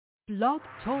Blog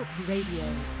Talk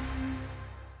Radio.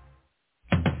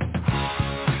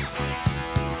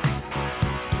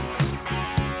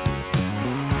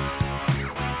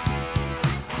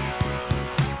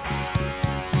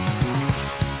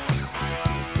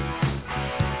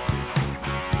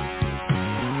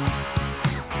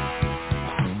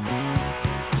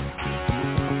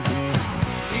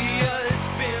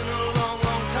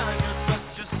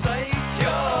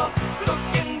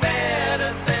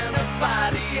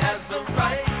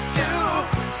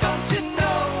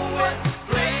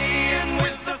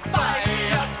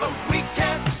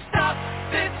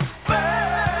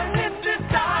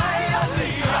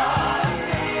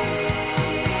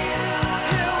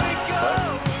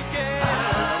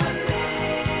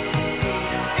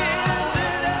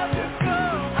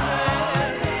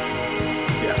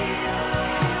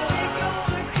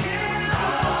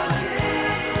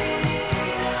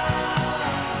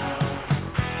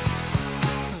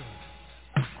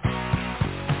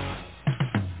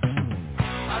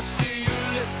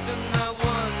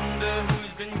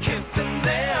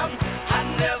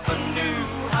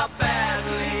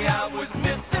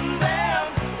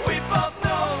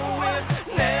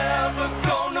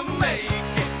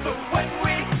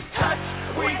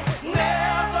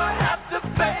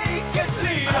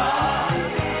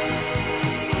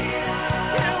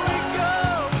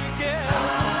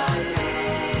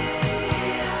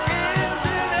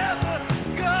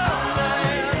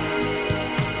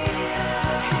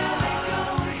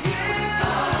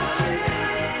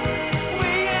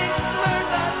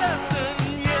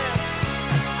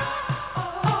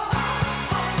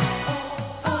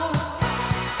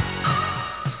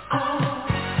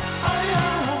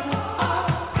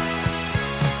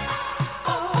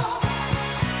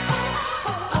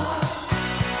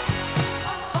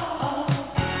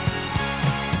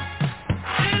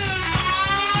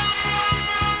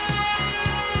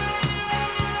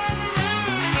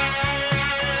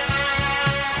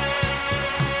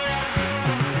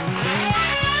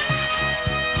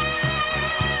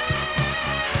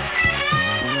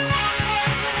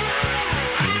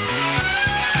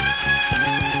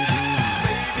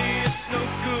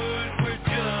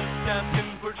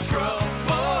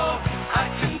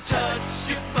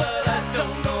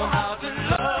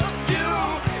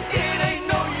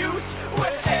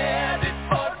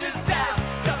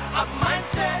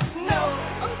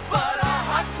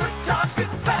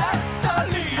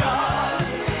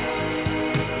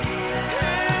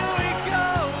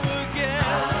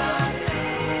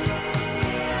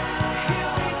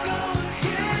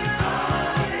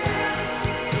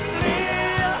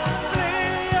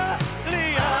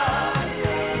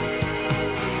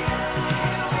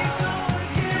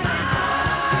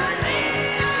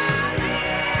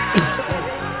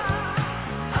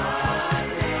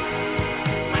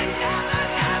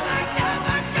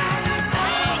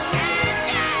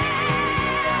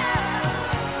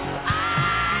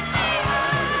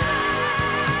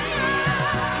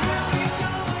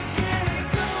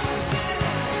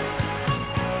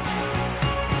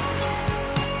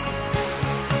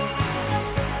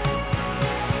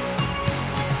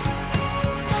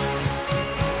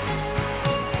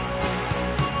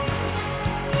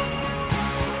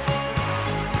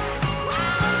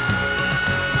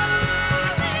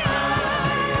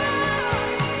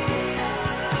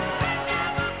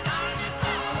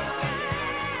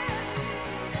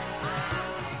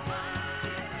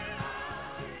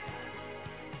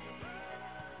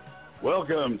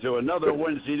 Welcome to another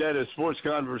Wednesday night of sports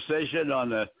conversation on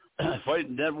the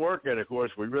Fighting Network. And, of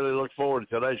course, we really look forward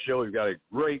to tonight's show. We've got a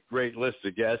great list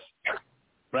of guests.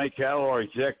 Frank Callow, our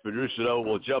exec producer, though,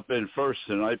 will jump in first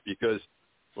tonight because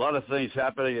a lot of things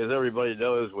happening, as everybody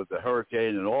knows, with the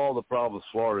hurricane and all the problems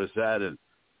Florida's had. And,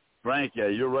 Frank,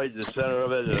 you're right in the center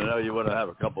of it, and I know you want to have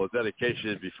a couple of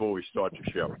dedications before we start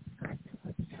the show.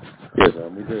 Yes,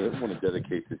 we want to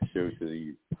dedicate this show to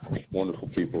the wonderful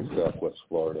people of Southwest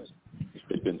Florida.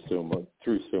 They've been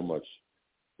through so much.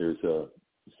 There's a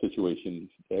situation,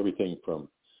 everything from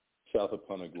south of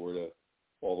Punta Gorda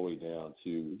all the way down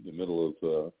to the middle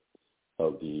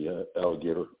of the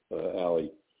Alligator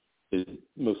Alley.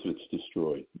 Most of it's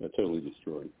destroyed, totally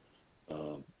destroyed,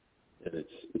 and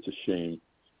it's a shame.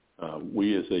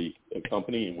 We as a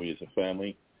company and we as a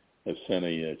family have sent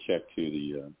a check to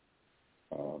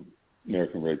the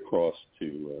American Red Cross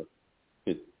to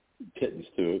get pittance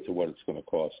to what it's going to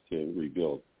cost to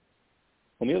rebuild.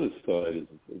 On the other side is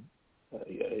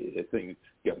the thing that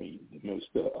got me the most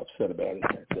upset about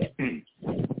it.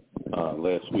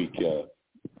 Last week,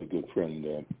 a good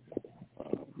friend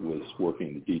was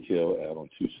working the detail out on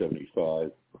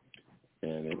 275,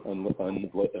 and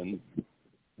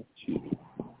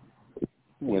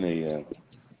when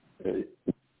a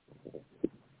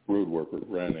road worker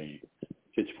ran a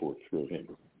pitchfork through him,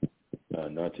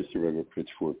 not just a regular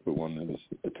pitchfork, but one that was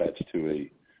attached to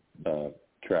a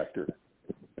tractor.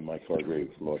 And Mike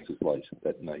Hargrave lost his life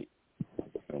that night.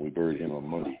 And we buried him on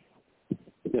Monday.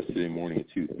 Yesterday morning at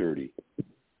 2:30,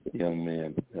 a young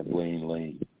man, Blaine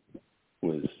Lane,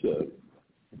 was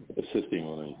assisting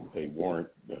on a warrant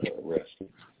arrest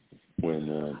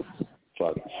when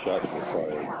shots were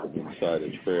fired from inside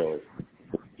a trailer.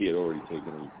 He had already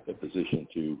taken a position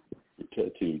to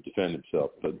defend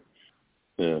himself, but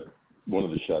one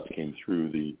of the shots came through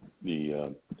the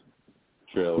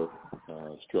trailer,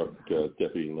 struck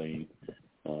Deputy Lane.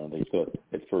 They thought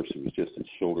at first it was just his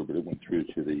shoulder, but it went through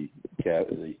to the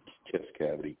chest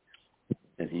cavity,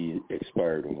 and he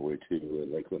expired on the way to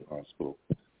Lakeland Hospital.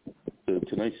 So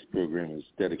tonight's program is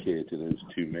dedicated to those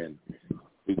two men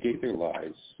who gave their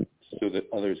lives so that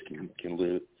others can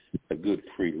live a good,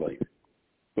 free life.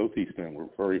 Both these men were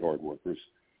very hard workers.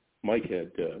 Mike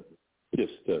had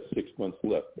just 6 months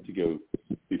left to go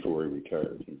before he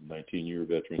retired. He's a 19-year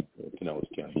veteran of Pinellas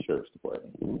County Sheriff's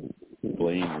Department.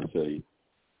 Blaine was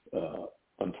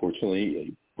unfortunately,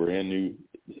 a brand new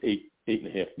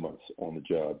 8.5 months on the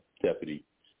job deputy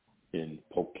in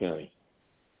Polk County.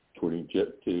 According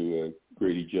to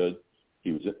Brady Judd,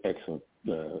 he was an excellent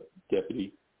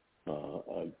deputy,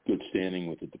 good standing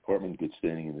with the department, good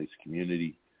standing in this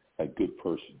community, a good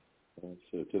person.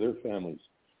 So to their families,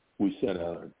 we send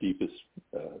out our deepest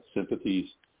sympathies,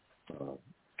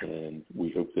 and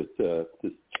we hope that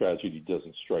this tragedy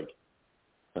doesn't strike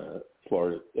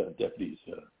Florida deputies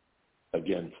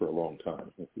again for a long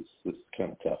time. This is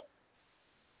kind of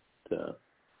tough.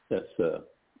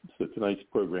 So tonight's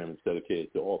program is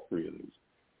dedicated to all three of these.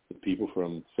 The people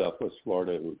from Southwest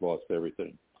Florida who have lost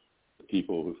everything, the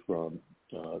people who from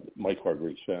Mike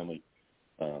Hargrave's family,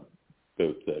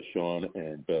 both Sean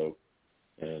and Bo,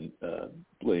 and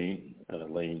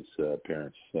Lane's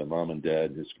parents, mom and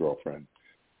dad, his girlfriend,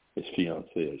 his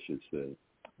fiance, I should say.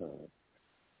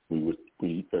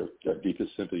 Our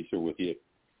deepest sympathies are with you.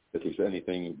 If there's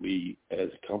anything we as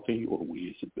a company or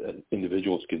we as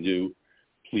individuals can do,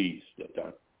 please,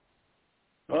 Don.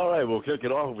 All right, we'll kick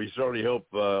it off. We certainly hope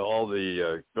all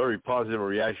the very positive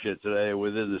reaction today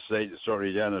within the state,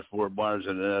 certainly down in Fort Myers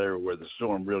and that area where the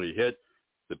storm really hit.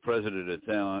 The president in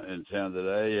town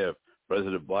today,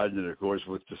 President Biden, and of course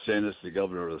with DeSantis, the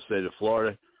governor of the state of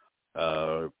Florida,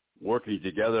 working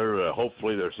together.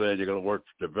 Hopefully, they're saying they're going to work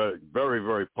very,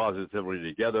 very positively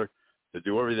together to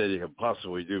do everything they can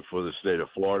possibly do for the state of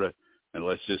Florida, and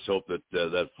let's just hope that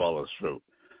that follows through.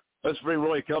 Let's bring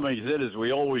Roy Cummings in, as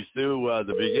we always do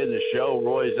to begin the show.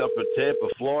 Roy's up in Tampa,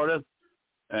 Florida,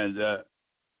 and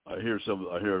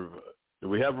do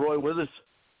we have Roy with us?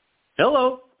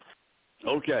 Hello.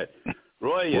 Okay.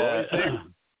 Roy,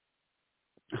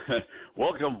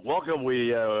 welcome.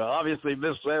 We obviously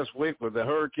missed last week with the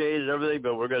hurricane and everything,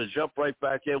 but we're going to jump right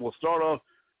back in. We'll start off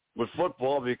with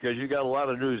football because you got a lot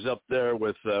of news up there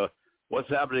with what's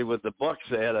happening with the Bucs.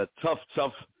 They had a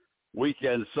tough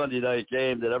weekend Sunday night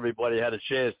game that everybody had a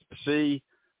chance to see.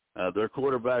 Their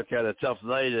quarterback had a tough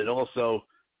night and also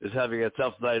is having a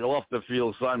tough night off the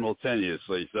field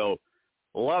simultaneously. So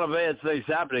a lot of bad things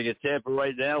happening at Tampa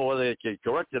right now, whether they can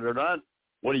correct it or not.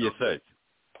 What do you think?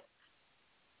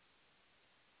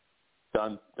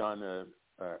 Don,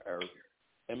 our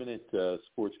eminent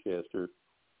sportscaster,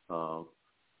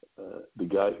 the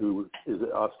guy who is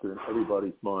in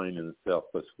everybody's mind in the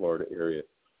Southwest Florida area,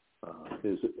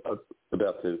 is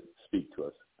about to speak to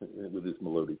us with his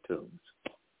melodic tones.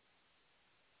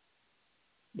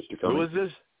 Mr. Cummings. Who is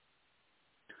this?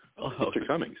 Mr.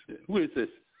 Cummings. Who is this?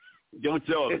 Go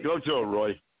to him,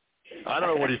 Roy. I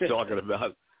don't know what he's talking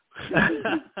about.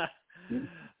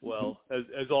 Well,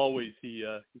 as always, he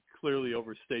clearly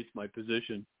overstates my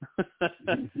position.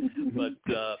 But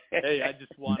hey,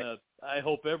 I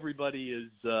hope everybody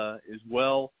is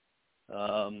well.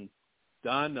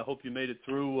 Don, I hope you made it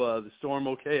through the storm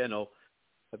okay. I know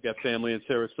I've got family in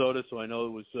Sarasota, so I know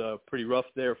it was pretty rough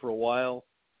there for a while.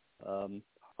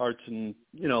 Hearts and,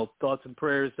 thoughts and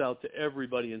prayers out to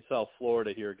everybody in South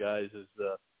Florida here, guys, as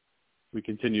we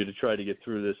continue to try to get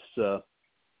through this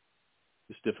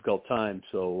difficult time.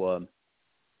 So a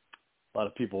lot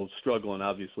of people struggling,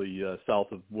 obviously,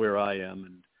 south of where I am,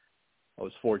 and I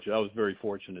was very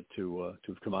fortunate to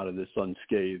have come out of this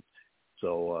unscathed.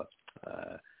 So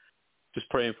just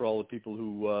praying for all the people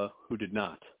who did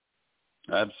not.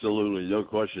 Absolutely, no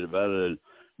question about it. And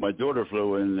my daughter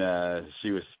flew in.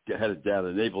 She was headed down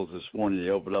to Naples this morning. They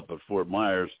opened up at Fort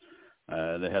Myers,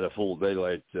 and they had a full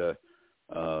daylight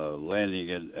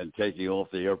landing and taking off.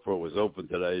 The airport was open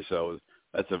today, so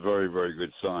that's a very, very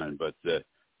good sign. But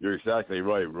you're exactly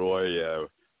right, Roy.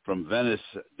 From Venice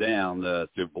down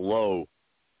to below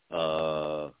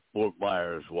Fort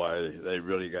Myers, why they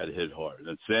really got hit hard.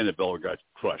 And Sanibel got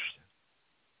crushed.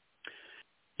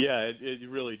 Yeah, it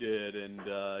really did. And,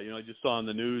 I just saw on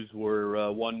the news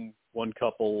where one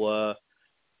couple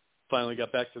finally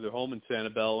got back to their home in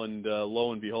Sanibel, and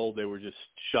lo and behold, they were just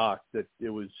shocked that it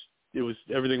was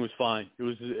everything was fine. It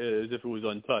was as if it was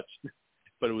untouched,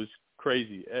 but it was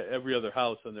crazy. Every other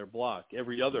house on their block,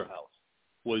 every other house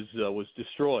was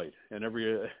destroyed, and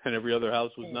every other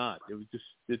house was not. It was just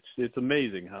it's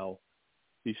amazing how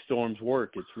these storms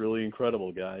work. It's really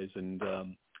incredible, guys. And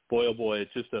boy, oh boy,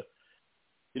 it's just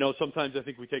sometimes I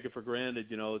think we take it for granted.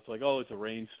 It's like, oh, it's a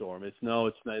rainstorm. It's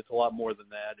not. It's a lot more than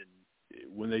that. And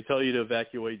when they tell you to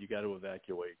evacuate, you got to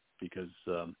evacuate because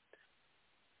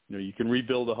you can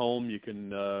rebuild a home. You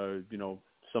can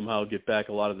somehow get back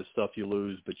a lot of the stuff you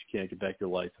lose, but you can't get back your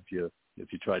life if you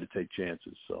try to take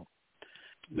chances. So.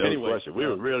 No question. We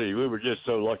were just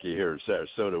so lucky here in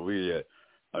Sarasota.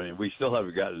 We still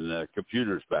haven't gotten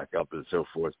computers back up and so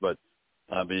forth. But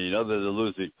other than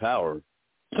losing power,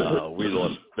 we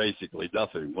lost basically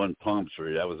nothing. One palm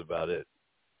tree. That was about it.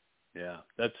 Yeah,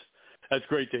 that's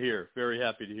great to hear. Very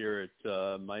happy to hear it.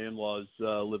 My in-laws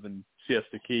live in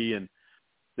Siesta Key, and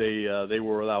they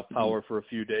were without power for a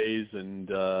few days and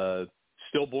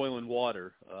still boiling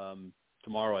water.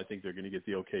 Tomorrow, I think they're going to get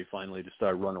the okay finally to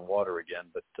start running water again.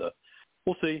 But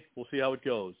we'll see. We'll see how it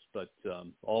goes. But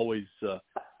always a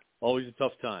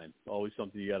tough time. Always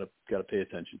something you got to pay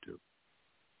attention to.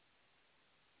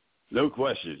 No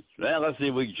question. Now let's see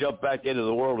if we can jump back into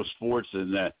the world of sports.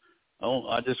 And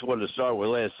I just wanted to start with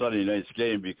last Sunday night's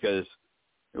game because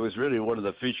it was really one of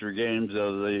the feature games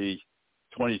of the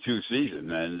 22 season,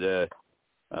 and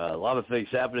a lot of things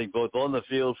happening both on the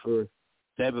field for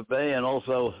Tampa Bay and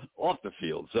also off the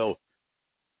field. So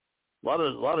a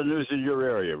lot of news in your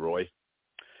area, Roy.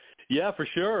 Yeah, for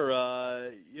sure.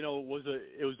 It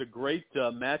was a great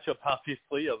matchup,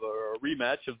 obviously, of a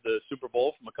rematch of the Super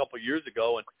Bowl from a couple of years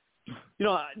ago, and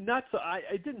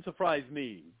it didn't surprise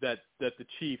me that the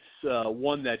Chiefs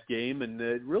won that game, and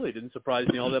it really didn't surprise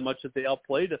me all that much that they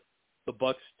outplayed the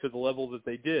Bucs to the level that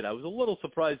they did. I was a little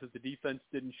surprised that the defense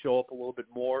didn't show up a little bit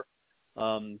more.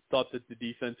 Thought that the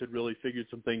defense had really figured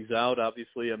some things out,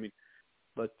 obviously.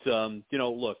 Look,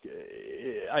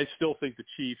 I still think the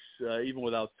Chiefs, even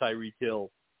without Tyreek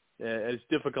Hill, as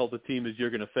difficult a team as you're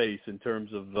going to face in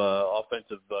terms of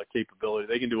offensive capability,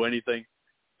 they can do anything.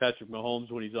 Patrick Mahomes,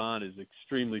 when he's on, is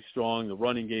extremely strong. The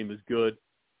running game is good.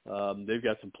 They've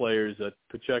got some players at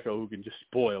Pacheco who can just,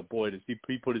 does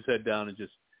he put his head down and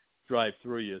just drive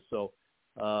through you. So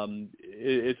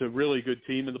it's a really good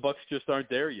team, and the Bucs just aren't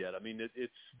there yet.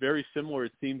 It's very similar,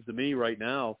 it seems to me, right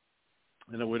now.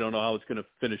 And we don't know how it's going to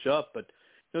finish up, but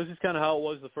this is kind of how it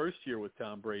was the first year with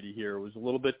Tom Brady here. It was a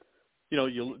little bit,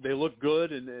 they look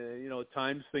good, and at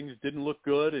times things didn't look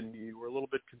good, and you were a little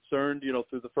bit concerned,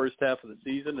 through the first half of the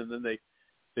season, and then they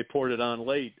poured it on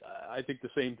late. I think the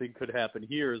same thing could happen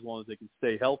here as long as they can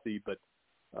stay healthy. But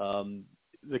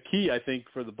the key, I think,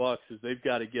 for the Bucs is they've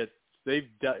got to get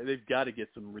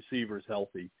some receivers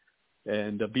healthy,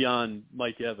 and beyond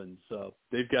Mike Evans,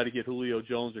 they've got to get Julio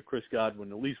Jones or Chris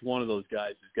Godwin. At least one of those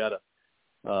guys has got to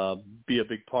be a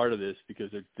big part of this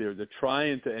because they're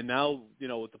trying to. And now,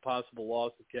 with the possible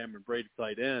loss of Cameron Brady,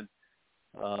 tight end,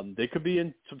 they could be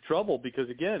in some trouble because,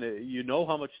 again,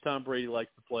 how much Tom Brady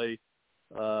likes to play,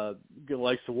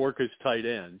 likes to work his tight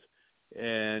ends.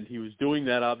 And he was doing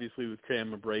that, obviously, with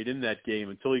Cameron Brady in that game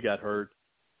until he got hurt.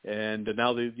 And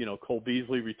now Cole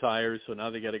Beasley retires, so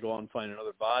now they got to go out and find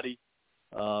another body.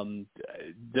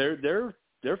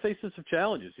 They're facing some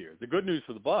challenges here. The good news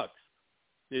for the Bucs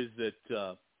is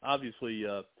that obviously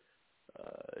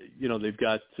they've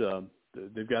got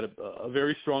a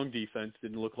very strong defense.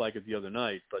 Didn't look like it the other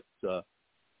night, but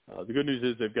the good news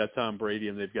is they've got Tom Brady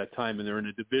and they've got time, and they're in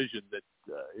a division that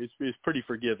is pretty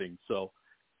forgiving. So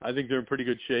I think they're in pretty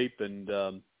good shape, and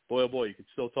boy, oh boy, you could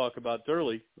still talk about it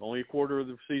early, only a quarter of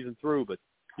the season through, but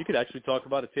you could actually talk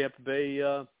about a Tampa Bay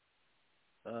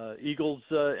Eagles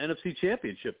NFC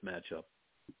Championship matchup.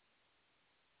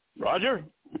 Roger?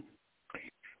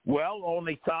 Well,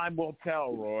 only time will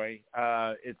tell, Roy.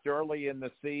 It's early in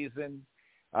the season,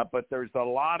 but there's a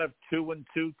lot of 2-2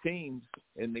 teams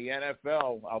in the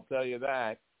NFL, I'll tell you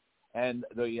that. And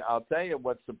I'll tell you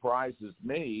what surprises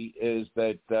me is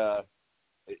that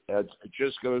it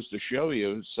just goes to show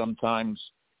you sometimes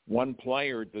one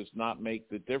player does not make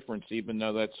the difference, even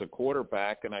though that's a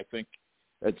quarterback. And I think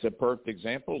it's a perfect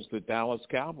example is the Dallas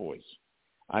Cowboys.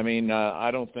 I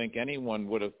don't think anyone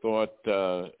would have thought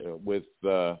with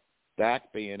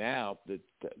Dak being out, that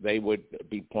they would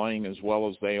be playing as well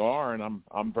as they are, and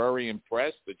I'm very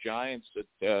impressed. The Giants at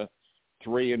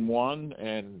 3-1,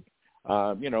 and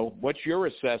what's your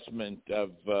assessment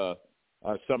of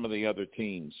some of the other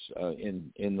teams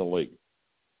in the league?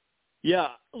 Yeah,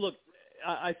 look,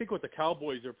 I think what the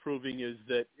Cowboys are proving is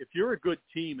that if you're a good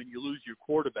team and you lose your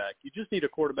quarterback, you just need a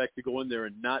quarterback to go in there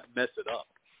and not mess it up.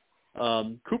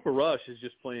 Cooper Rush is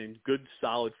just playing good,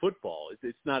 solid football.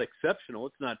 It's not exceptional.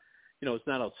 It's not, it's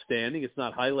not outstanding. It's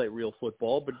not highlight reel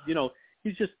football. But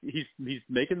he's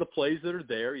making the plays that are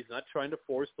there. He's not trying to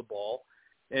force the ball.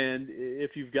 And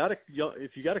if you've got a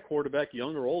quarterback,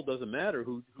 young or old, doesn't matter,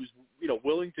 who's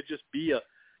willing to just be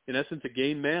in essence, a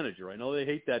game manager. I know they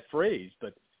hate that phrase,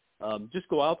 but just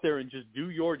go out there and just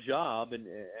do your job and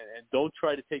don't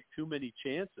try to take too many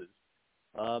chances.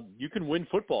 You can win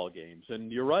football games,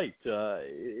 and you're right. We're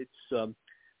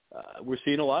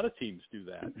seeing a lot of teams do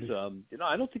that.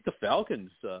 I don't think the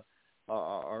Falcons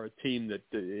are a team that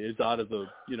is out of the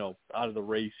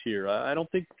race here. I don't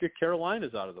think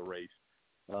Carolina's out of the race.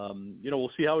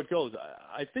 We'll see how it goes.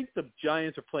 I think the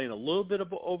Giants are playing a little bit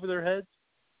over their heads,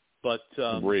 but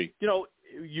if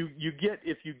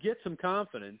you get some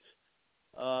confidence,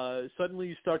 suddenly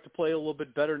you start to play a little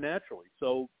bit better naturally.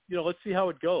 So, let's see how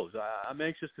it goes. I'm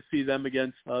anxious to see them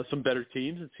against some better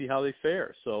teams and see how they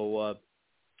fare. So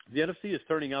the NFC is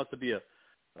turning out to be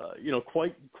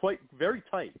quite very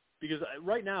tight, because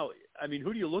right now, I mean,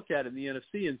 who do you look at in the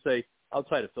NFC and say,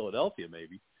 outside of Philadelphia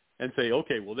maybe, and say,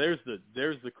 okay, well, there's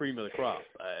the cream of the crop,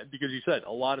 because you said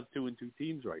a lot of 2-2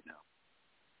 teams right now.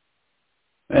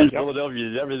 And Philadelphia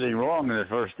did everything wrong in the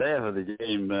first half of the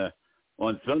game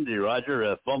on Sunday,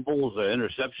 Roger. Fumbles,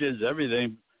 interceptions,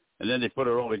 everything. And then they put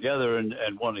it all together and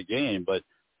won the game. But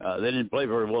they didn't play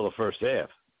very well the first half.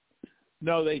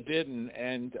 No, they didn't.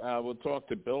 And we'll talk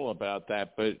to Bill about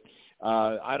that. But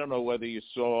I don't know whether you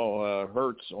saw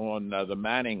Hurts on the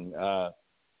Manning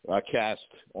cast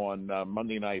on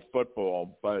Monday Night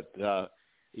Football. But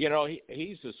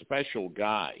he's a special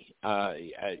guy,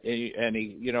 and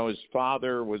his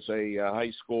father was a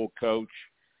high school coach,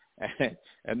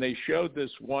 and they showed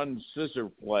this one scissor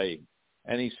play,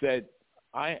 and he said,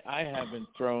 I haven't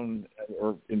thrown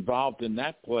or involved in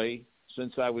that play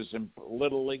since I was in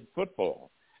Little League football.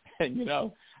 And,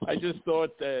 I just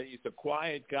thought he's a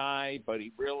quiet guy, but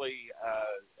he really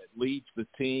leads the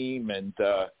team, and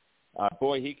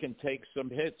boy, he can take some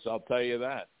hits, I'll tell you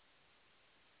that.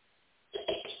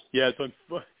 Yeah,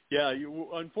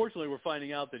 unfortunately, we're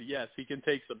finding out that yes, he can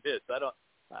take some hits.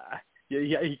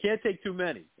 He can't take too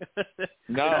many. No,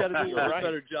 he's got to do a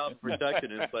better job of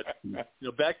protecting him. But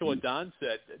back to what Don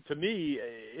said, to me,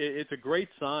 it's a great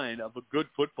sign of a good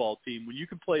football team when you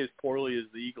can play as poorly as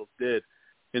the Eagles did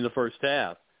in the first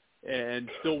half and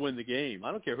still win the game.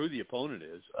 I don't care who the opponent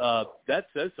is. That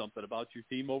says something about your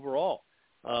team overall.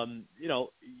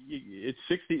 It's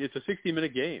a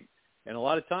 60-minute game. And a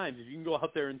lot of times, if you can go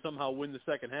out there and somehow win the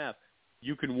second half,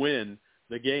 you can win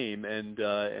the game, and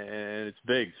it's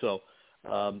big. So,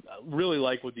 really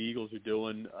like what the Eagles are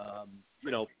doing.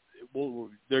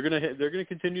 They're gonna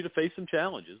continue to face some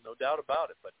challenges, no doubt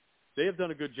about it. But they have done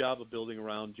a good job of building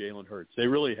around Jalen Hurts. They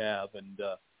really have, and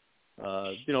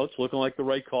it's looking like the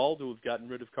right call to have gotten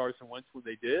rid of Carson Wentz when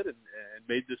they did, and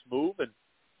made this move. And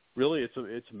really,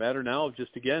 it's a matter now of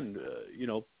just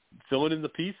filling in the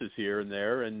pieces here and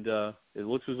there, and it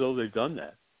looks as though they've done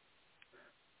that.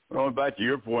 Going back to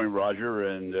your point, Roger,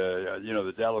 and,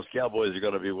 the Dallas Cowboys are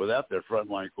going to be without their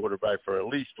frontline quarterback for at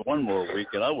least one more week,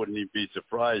 and I wouldn't even be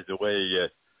surprised the way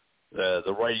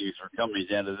the writings are coming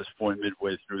down to this point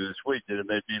midway through this week that it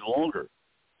may be longer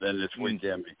than this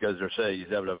weekend, because they're saying he's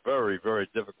having a very, very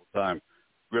difficult time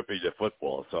gripping the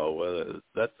football. So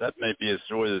that may be a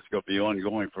story that's going to be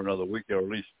ongoing for another week, or at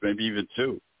least maybe even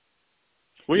two.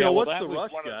 Well, what's the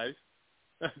rush, guys?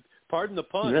 Pardon the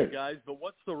pun, guys, but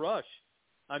what's the rush?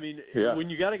 I mean, when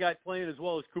you got a guy playing as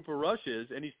well as Cooper Rush is,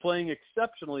 and he's playing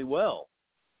exceptionally well,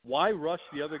 why rush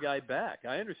the other guy back?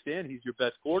 I understand he's your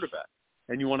best quarterback,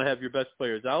 and you want to have your best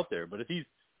players out there, but if he's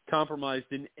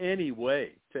compromised in any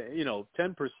way to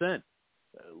 10%,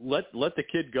 let the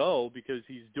kid go, because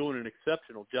he's doing an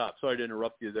exceptional job. Sorry to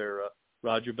interrupt you there,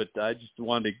 Roger, but I just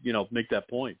wanted to make that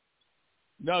point.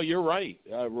 No, you're right,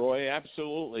 Roy.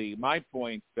 Absolutely. My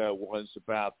point was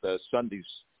about Sunday's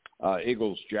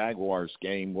Eagles-Jaguars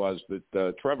game was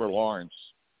that Trevor Lawrence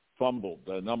fumbled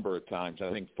a number of times,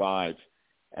 I think 5.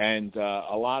 And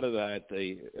a lot of that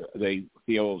they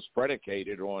feel is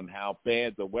predicated on how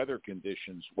bad the weather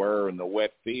conditions were and the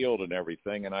wet field and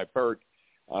everything. And I've heard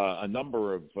a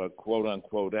number of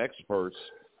quote-unquote experts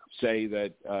say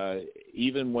that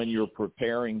even when you're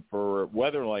preparing for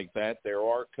weather like that, there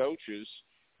are coaches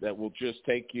that will just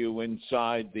take you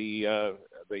inside the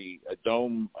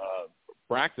dome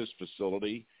practice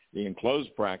facility, the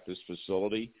enclosed practice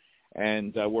facility,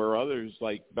 and where others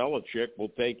like Belichick will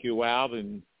take you out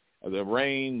in the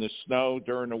rain, the snow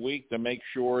during the week to make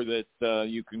sure that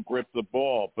you can grip the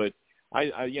ball. But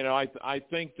I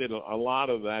think that a lot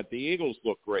of that, the Eagles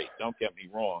look great, don't get me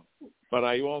wrong, but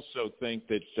I also think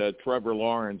that Trevor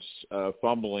Lawrence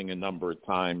fumbling a number of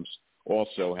times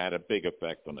also had a big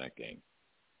effect on that game.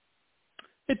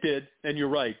 It did, and you're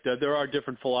right. There are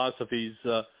different philosophies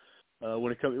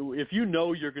when it comes. If you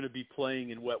know you're going to be playing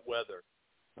in wet weather,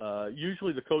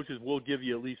 usually the coaches will give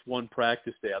you at least one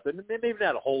practice day out, and maybe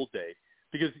not a whole day,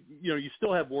 because you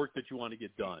still have work that you want to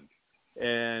get done.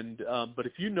 And but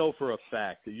if you know for a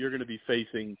fact that you're going to be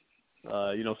facing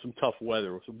some tough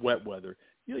weather or some wet weather,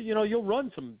 you'll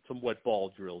run some wet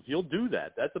ball drills. You'll do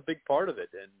that. That's a big part of it.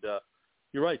 And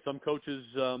you're right. Some coaches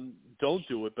don't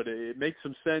do it, but it makes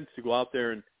some sense to go out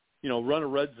there and run a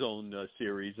red zone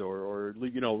series or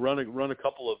run a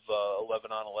couple of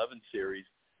 11-on-11 series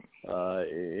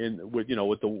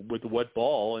with the wet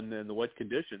ball and then the wet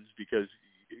conditions, because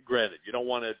granted you don't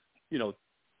want to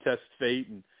test fate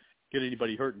and get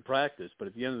anybody hurt in practice, but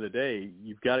at the end of the day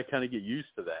you've got to kind of get used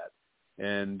to that.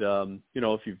 And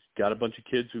if you've got a bunch of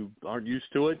kids who aren't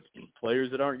used to it,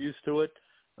 players that aren't used to it,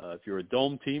 if you're a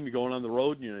dome team, you're going on the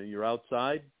road, you're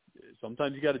outside,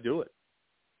 sometimes you got to do it.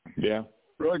 Yeah.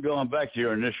 Really going back to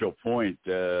your initial point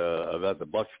about the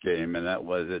Bucs game, and that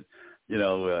was that, you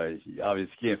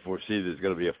obviously can't foresee there's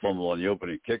going to be a fumble on the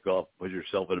opening kickoff. Put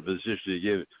yourself in a position to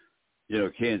give,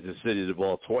 Kansas City the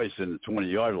ball twice in the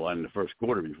 20-yard line in the first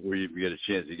quarter before you even get a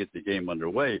chance to get the game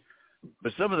underway.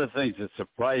 But some of the things that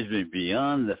surprised me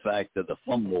beyond the fact that the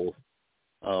fumble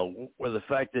were the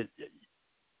fact that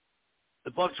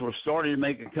the Bucs were starting to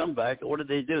make a comeback. What did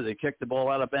they do? They kicked the ball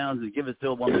out of bounds and give it to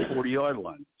them on the 40-yard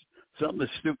line. Something as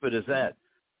stupid as that.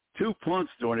 2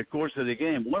 punts during the course of the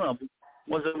game. One of them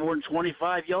wasn't more than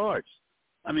 25 yards.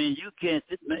 I mean, you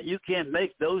can't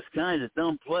make those kinds of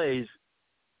dumb plays.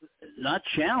 Not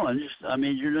challenged. I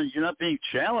mean, you're not being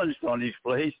challenged on these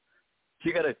plays.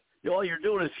 All you're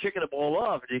doing is kicking the ball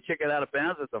off, and you kick it out of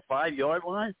bounds at the 5-yard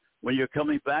line when you're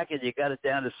coming back and you got it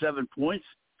down to 7 points.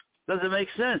 Doesn't make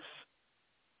sense.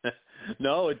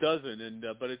 No, it doesn't. And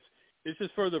but it's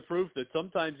just further proof that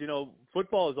sometimes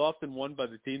football is often won by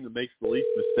the team that makes the least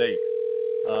mistakes.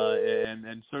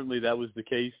 And certainly that was the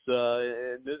case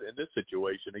in this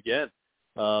situation again.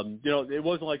 It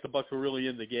wasn't like the Bucs were really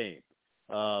in the game.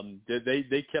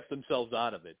 They kept themselves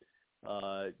out of it.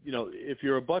 If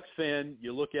you're a Bucs fan,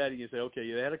 you look at it and you say,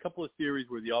 okay, they had a couple of series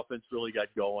where the offense really got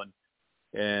going,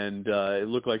 and it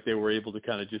looked like they were able to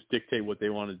kind of just dictate what they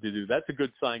wanted to do. That's a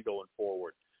good sign going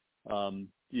forward.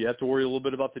 You have to worry a little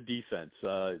bit about the defense.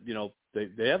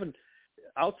 They haven't,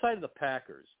 outside of the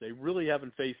Packers, they really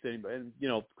haven't faced anybody.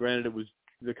 And, granted it was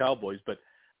the Cowboys, but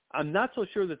I'm not so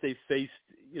sure that they've faced,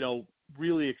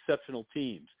 really exceptional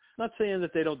teams. I'm not saying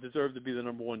that they don't deserve to be the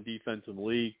number one defense in the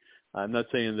league. I'm not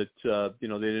saying that, they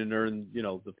didn't earn,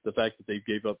 the fact that they've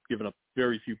given up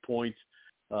very few points,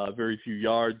 very few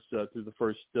yards through the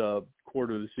first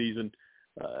quarter of the season.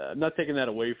 I'm not taking that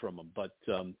away from them, but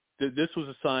this was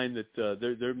a sign that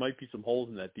there might be some holes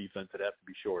in that defense that have to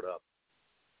be shored up.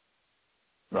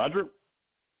 Roger?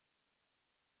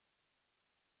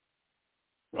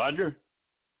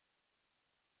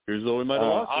 Here's though we might have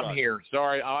lost. I'm here.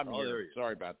 Sorry, I'm here. There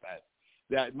Sorry about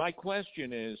that. My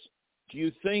question is, do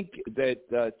you think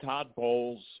that Todd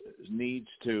Bowles needs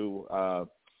to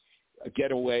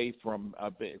get away from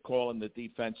calling the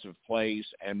defensive plays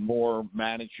and more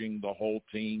managing the whole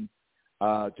team?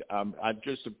 I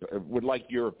just would like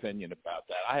your opinion about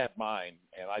that. I have mine,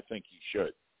 and I think he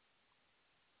should.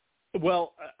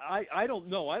 Well, I don't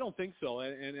know. I don't think so,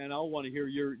 and I'll want to hear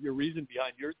your reason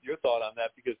behind your thought on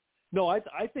that, because no,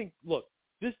 I think, look,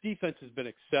 this defense has been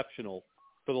exceptional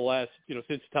for the last,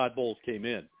 since Todd Bowles came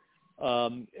in,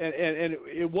 and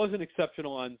it wasn't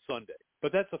exceptional on Sunday,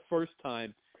 but that's the first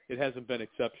time it hasn't been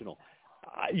exceptional.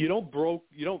 You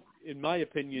don't, in my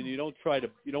opinion, you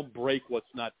don't break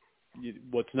what's not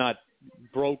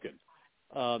broken.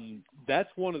 That's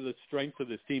one of the strengths of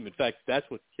this team. In fact, that's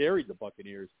what carried the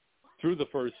Buccaneers through the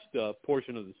first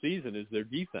portion of the season, is their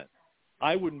defense.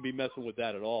 I wouldn't be messing with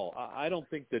that at all. I don't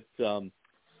think that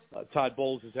Todd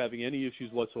Bowles is having any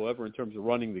issues whatsoever in terms of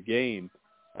running the game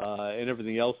and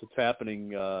everything else that's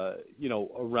happening,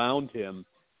 around him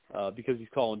because he's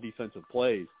calling defensive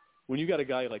plays. When you got a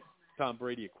guy like Tom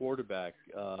Brady at quarterback,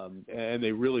 and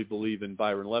they really believe in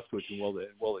Byron Leftwich, and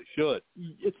well, they should.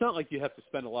 It's not like you have to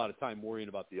spend a lot of time worrying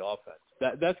about the offense.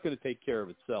 That's going to take care of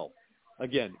itself.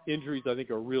 Again, injuries I think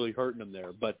are really hurting them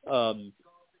there, but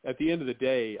at the end of the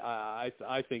day, I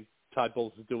think Todd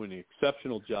Bowles is doing an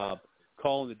exceptional job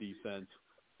calling the defense,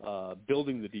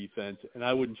 building the defense, and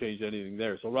I wouldn't change anything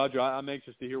there. So, Roger, I'm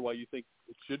anxious to hear why you think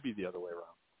it should be the other way around.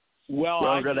 Well,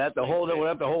 we're going to have to hold it. We'll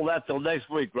have to hold that till next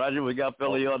week, Roger. We got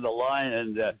Billy on the line,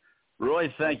 and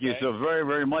Roy, thank you so very,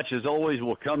 very much. As always,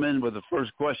 we'll come in with the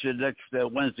first question next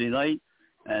Wednesday night,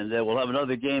 and we'll have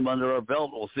another game under our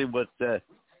belt. We'll see what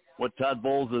Todd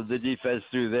Bowles of the defense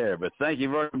do there. But thank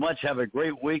you very much. Have a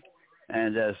great week,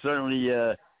 and certainly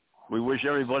we wish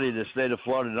everybody in the state of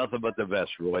Florida nothing but the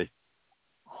best, Roy.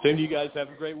 Same to you guys. Have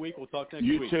a great week. We'll talk next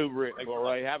week. You too, Roy.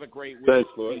 Have a great week. Thanks,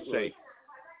 Be safe.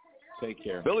 Take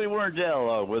care. Billy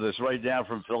Warndell with us right now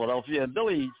from Philadelphia. And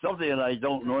Billy, something that I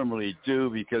don't normally do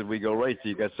because we go right to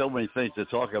you. Got so many things to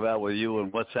talk about with you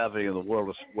and what's happening in the world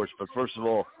of sports. But first of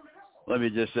all, let me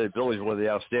just say Billy's one of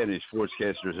the outstanding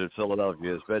sportscasters in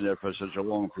Philadelphia. He's been there for such a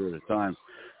long period of time.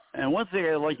 And one thing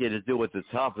I'd like you to do at the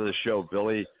top of the show,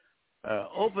 Billy,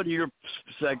 open your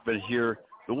segment here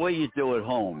the way you do at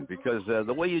home, because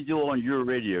the way you do on your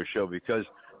radio show, because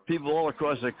people all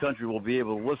across the country will be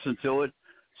able to listen to it.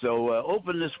 So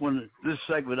open this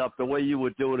segment up the way you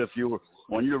would do it if you were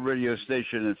on your radio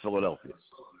station in Philadelphia.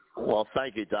 Well,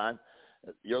 thank you, Don.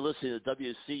 You're listening to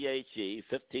WCHE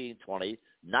 1520,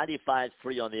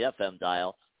 95.3 on the FM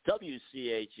dial,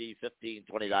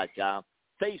 WCHE1520.com,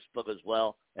 Facebook as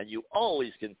well, and you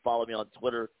always can follow me on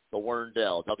Twitter, the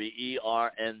Warndell,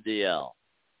 WERNDL.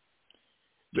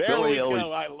 There we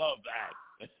go. I love that.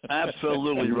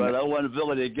 Absolutely right. I want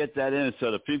Billy to get that in so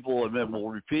the people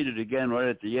will repeat it again right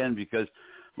at the end, because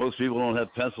most people don't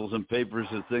have pencils and papers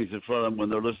and things in front of them when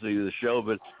they're listening to the show.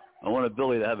 But I wanted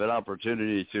Billy to have an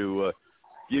opportunity to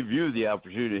give you the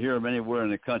opportunity to hear him anywhere in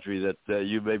the country that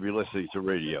you may be listening to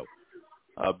radio.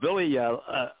 Billy,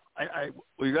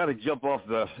 we got to jump off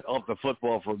the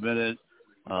football for a minute.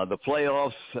 The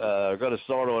playoffs are going to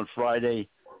start on Friday.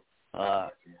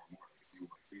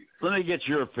 Let me get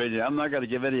your opinion. I'm not going to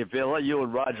give any opinion. I'll let you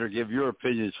and Roger give your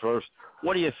opinions first.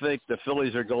 What do you think the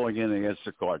Phillies are going in against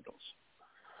the Cardinals?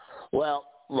 Well,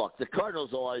 look, the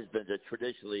Cardinals have always been a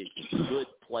traditionally good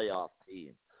playoff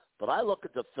team. But I look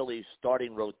at the Phillies'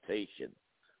 starting rotation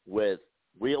with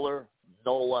Wheeler,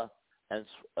 Nola, and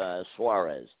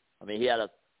Suarez. I mean, he had a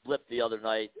blip the other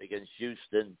night against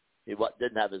Houston. He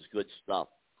didn't have his good stuff.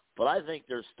 But I think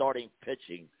their starting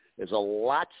pitching is a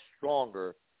lot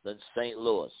stronger than St.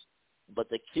 Louis. But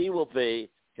the key will be,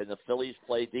 can the Phillies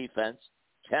play defense?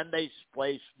 Can they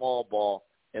play small ball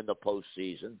in the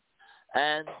postseason?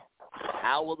 And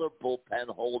how will their bullpen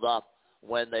hold up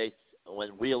when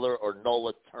Wheeler or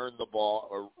Nola turn the ball,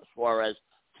 or Suarez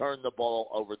turn the ball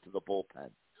over to the bullpen?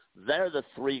 They're the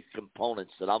three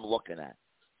components that I'm looking at.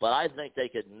 But I think they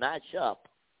could match up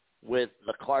with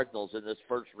the Cardinals in this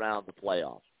first round of the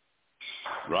playoffs.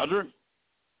 Roger?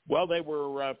 Well, they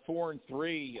were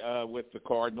 4-3 with the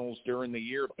Cardinals during the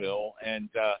year, Bill. And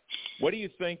what do you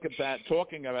think about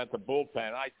talking about the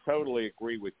bullpen? I totally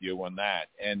agree with you on that.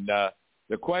 And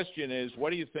the question is, what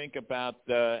do you think about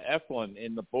Eflin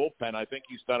in the bullpen? I think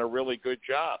he's done a really good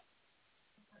job.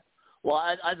 Well,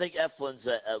 I think Eflin's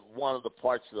one of the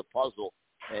parts of the puzzle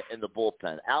in the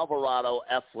bullpen. Alvarado,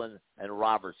 Eflin, and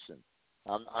Robertson.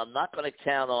 I'm not going to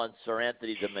count on Sir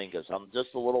Anthony Dominguez. I'm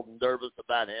just a little nervous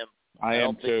about him. I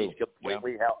don't think he's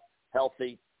completely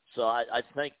healthy. So I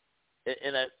think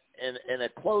in a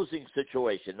closing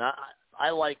situation, I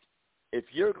like, if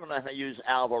you're going to use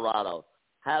Alvarado,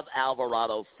 have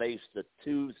Alvarado face the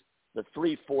 3,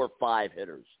 4, 5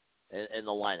 hitters in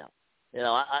the lineup. You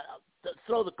know, I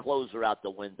throw the closer out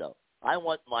the window. I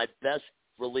want my best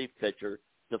relief pitcher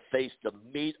to face the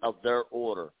meat of their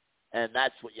order, and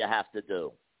that's what you have to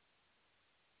do.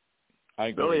 I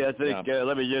agree. Billy, I think,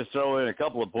 let me just throw in a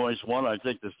couple of points. One, I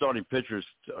think the starting pitchers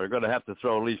are going to have to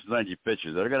throw at least 90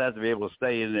 pitches. They're going to have to be able to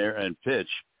stay in there and pitch,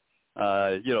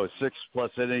 6+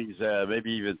 innings,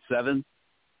 maybe even 7.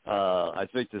 I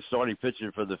think the starting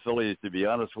pitcher for the Phillies, to be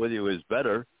honest with you, is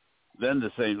better than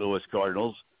the St. Louis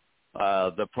Cardinals.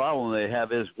 The problem they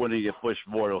have is winning at Busch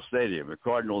Memorial Stadium. The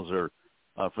Cardinals are,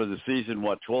 for the season,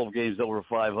 12 games over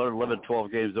 500,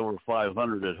 12 games over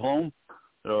 500 at home.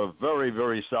 They're a very,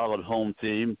 very solid home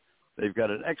team. They've got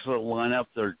an excellent lineup.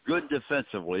 They're good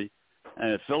defensively.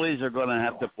 And the Phillies are going to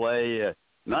have to play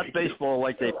not baseball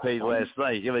like they played last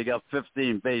night. They got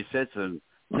 15 base hits and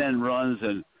 10 runs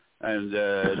and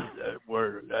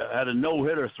had a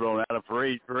no-hitter thrown at them for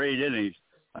eight innings.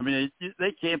 I mean,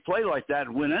 they can't play like that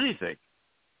and win anything.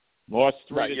 Lost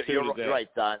 3-2 you're today. right,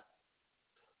 Don.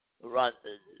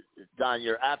 Don,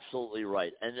 you're absolutely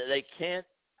right. And they can't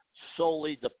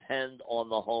solely depend on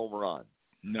the home run.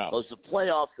 No. Because the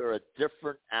playoffs are a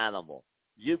different animal.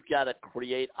 You've got to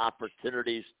create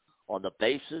opportunities on the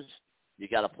bases. You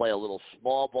got to play a little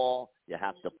small ball. You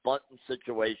have to bunt in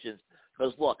situations.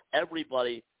 Because, look,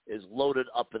 everybody is loaded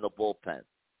up in the bullpen.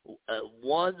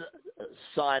 One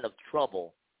sign of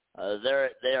trouble,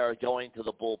 they are going to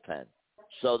the bullpen.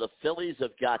 So the Phillies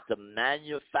have got to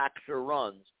manufacture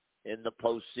runs in the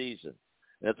postseason.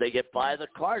 And if they get by the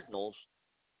Cardinals,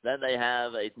 then they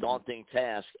have a daunting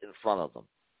task in front of them.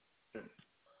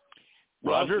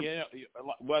 Roger?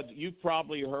 Well, you've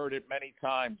probably heard it many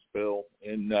times, Bill,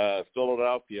 in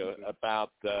Philadelphia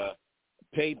about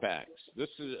paybacks. This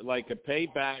is like a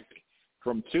payback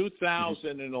from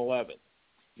 2011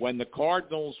 when the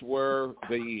Cardinals were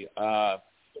the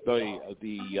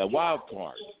wild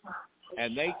card.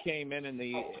 And they came in, and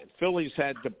the Phillies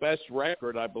had the best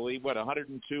record, I believe,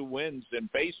 102 wins in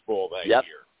baseball that year.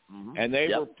 Mm-hmm. And they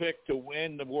were picked to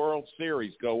win the World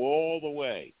Series, go all the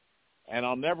way. And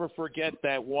I'll never forget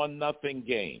that 1-0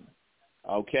 game,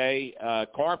 okay?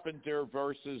 Carpenter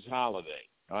versus Holiday.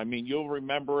 I mean, you'll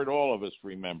remember it. All of us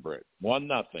remember it.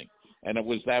 1-0. And it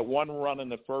was that one run in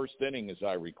the first inning, as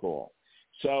I recall.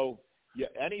 So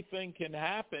anything can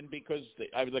happen because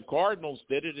the Cardinals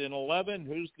did it in 11.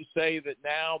 Who's to say that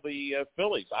now the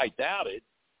Phillies? I doubt it.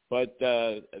 But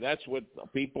that's what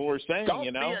people are saying, Don't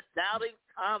you know. be a doubting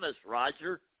Thomas,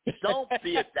 Roger. Don't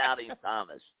be a doubting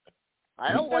Thomas.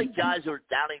 I don't like guys who are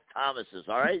doubting Thomases,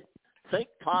 all right? Think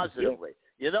positively.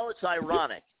 You know, it's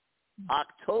ironic.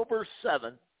 October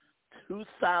 7th,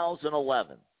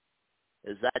 2011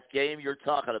 is that game you're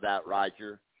talking about,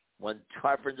 Roger, when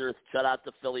Carpenter shut out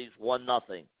the Phillies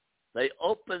 1-0. They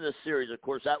opened the series. Of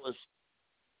course, that was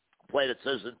played at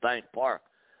Citizens Bank Park.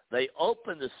 They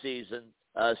opened the series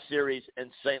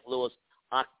in St. Louis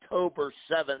October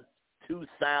 7th,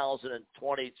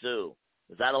 2022.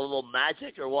 Is that a little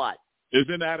magic or what?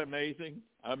 Isn't that amazing?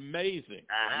 Amazing.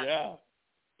 Uh-huh. Yeah.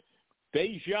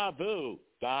 Deja vu,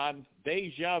 Don.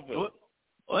 Deja vu.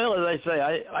 Well, as I say,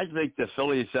 I think the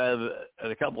Phillies have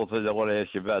a couple of things I want to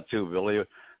ask you about too, Billy.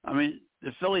 I mean,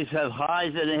 the Phillies have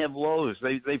highs and they have lows.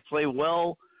 They play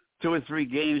well 2 or 3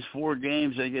 games, 4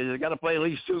 games. They got to play at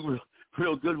least 2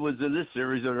 real good ones in this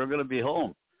series or they're going to be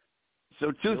home.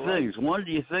 So 2 things. One,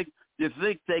 do you think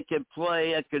they can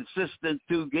play a consistent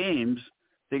 2 games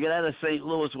to get out of St.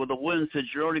 Louis with a win since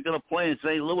you're already going to play in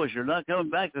St. Louis? You're not coming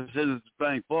back to Citizens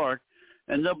Bank Park.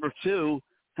 And number 2,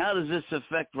 how does this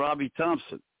affect Robbie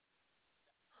Thompson?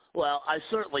 Well, I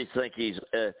certainly think he's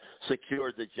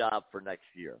secured the job for next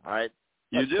year, all right?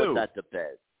 Let's put that to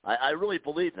bed. I really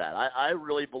believe that. I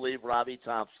really believe Robbie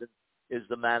Thompson is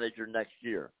the manager next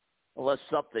year, unless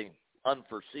something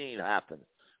unforeseen happens.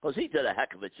 Because he did a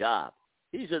heck of a job.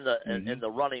 He's in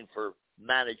the running for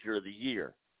manager of the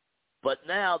year. But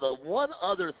now the one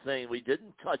other thing we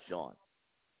didn't touch on,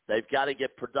 they've got to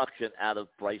get production out of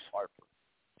Bryce Harper.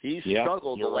 He's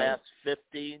struggled the last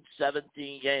 15,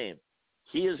 17 games.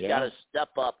 He has got to step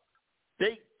up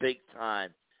big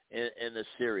time in the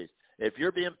series. If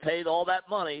you're being paid all that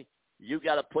money, you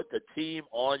got to put the team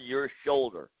on your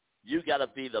shoulder. You got to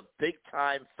be the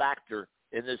big-time factor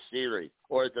in this series,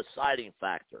 or a deciding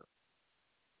factor.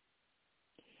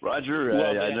 Roger,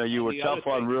 I know you were tough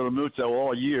on Realmuto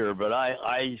all year, but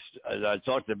I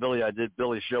talked to Billy. I did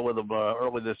Billy's show with him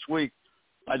early this week.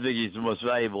 I think he's the most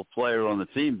valuable player on the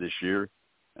team this year,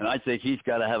 and I think he's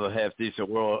got to have a half-decent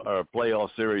playoff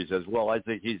series as well. I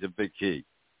think he's a big key.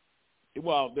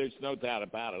 Well, there's no doubt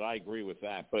about it. I agree with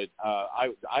that. But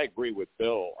I agree with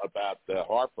Bill about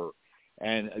Harper.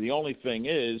 And the only thing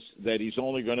is that he's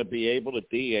only going to be able to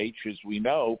DH, as we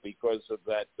know, because of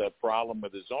that problem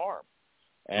with his arm.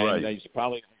 And he's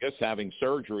probably, I guess, having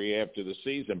surgery after the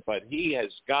season. But he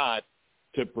has got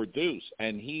to produce,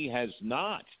 and he has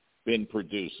not been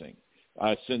producing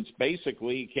since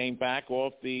basically he came back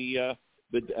off the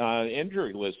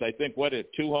injury list. I think, 2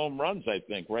 home runs, I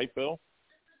think, right, Bill?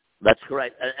 That's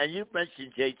correct. And you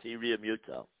mentioned JT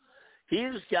Realmuto.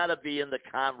 He's got to be in the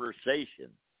conversation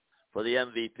for the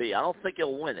MVP. I don't think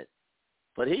he'll win it,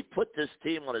 but he put this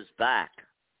team on his back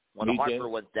when Harper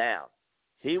went down.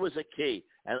 He was a key.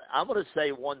 And I'm going to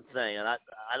say one thing, and I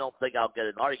don't think I'll get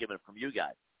an argument from you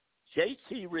guys.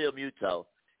 JT Realmuto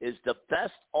is the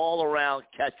best all-around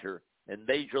catcher in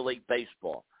Major League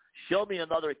Baseball. Show me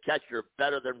another catcher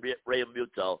better than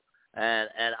Realmuto, and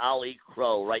I'll eat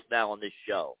crow right now on this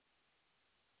show.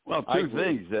 Well, two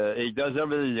things. He does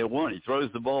everything they want. He throws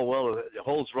the ball well. He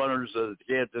holds runners so that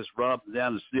they can't just run up and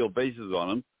down and steal bases on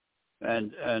him.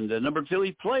 And number two,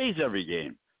 he plays every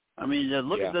game. I mean,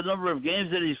 look at the number of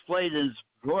games that he's played in his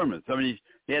performance. I mean,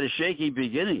 he had a shaky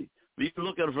beginning. But you can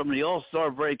look at it from the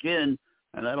All-Star break in,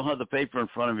 and I don't have the paper in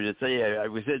front of me to tell you. I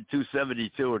was at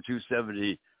 272 or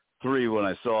 273 when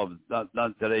I saw him,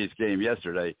 not today's game,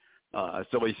 yesterday.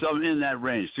 So he's something in that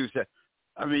range.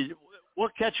 I mean,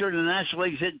 what catcher in the National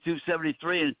League is hitting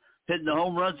 273 and hitting the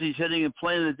home runs he's hitting and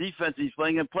playing the defense he's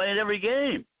playing and playing every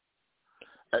game?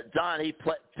 Don, he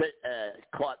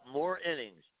caught more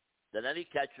innings than any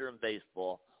catcher in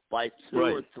baseball by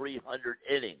 200 or 300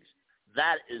 innings.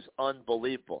 That is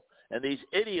unbelievable. And these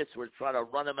idiots were trying to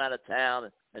run him out of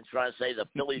town and trying to say the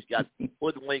Phillies got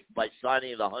hoodwinked by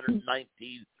signing the $119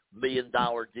 million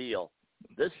deal.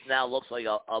 This now looks like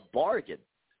a bargain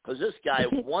because this guy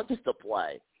wants to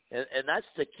play. And that's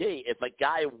the key. If a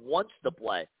guy wants to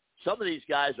play, some of these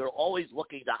guys are always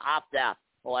looking to opt out.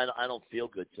 Oh, I don't feel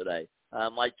good today.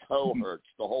 My toe hurts,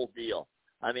 the whole deal.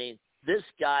 I mean, this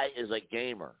guy is a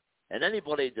gamer. And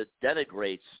anybody that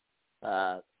denigrates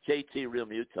JT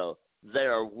Realmuto, they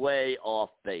are way off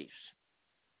base.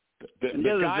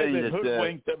 The guy that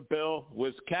hoodwinked him, Bill,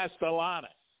 was Castellanos.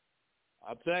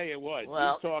 I'll tell you what,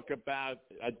 you talk about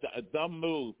a dumb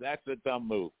move. That's a dumb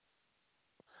move.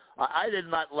 I did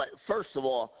not let. First of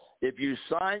all, if you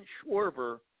sign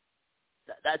Schwarber,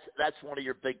 that's one of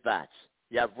your big bats.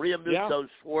 You have Realmuto,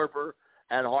 Schwarber,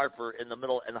 and Harper in the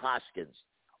middle, and Hoskins.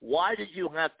 Why did you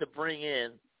have to bring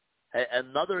in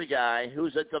another guy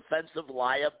who's a defensive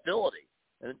liability?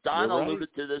 And Don alluded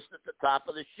to this at the top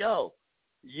of the show.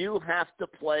 You have to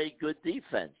play good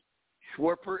defense.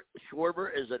 Schwarber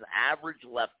is an average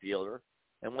left fielder,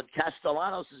 and when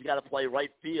Castellanos has got to play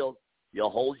right field, you'll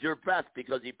hold your breath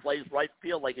because he plays right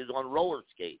field like he's on roller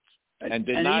skates. And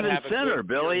even center,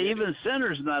 Billy, even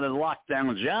center's not a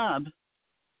lockdown job.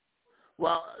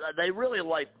 Well, they really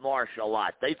like Marsh a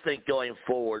lot. They think going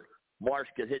forward, Marsh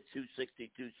could hit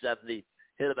 260, 270,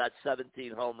 hit about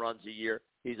 17 home runs a year.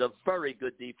 He's a very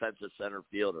good defensive center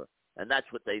fielder, and that's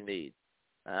what they need.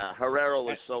 Herrera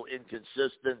was so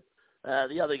inconsistent.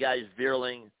 The other guys,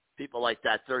 Veerling, people like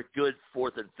that, they're good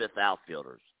fourth and fifth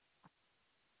outfielders.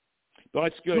 Well,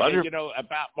 it's good. And,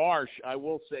 about Marsh, I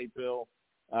will say, Bill,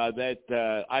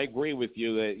 that I agree with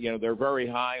you that, they're very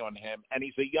high on him, and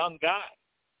he's a young guy.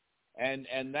 And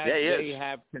that they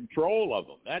have control of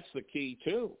him. That's the key,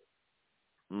 too.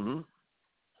 Mm-hmm.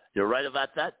 You're right about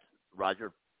that,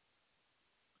 Roger.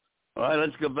 All right,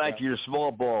 let's go back to your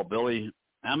small ball, Billy.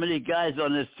 How many guys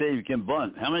on this team can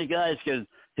bunt? How many guys can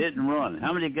hit and run?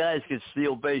 How many guys can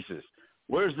steal bases?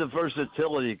 Where's the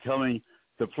versatility coming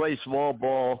to play small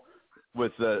ball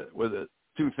with the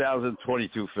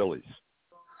 2022 Phillies?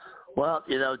 Well,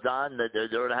 Don, they're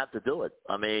going to have to do it.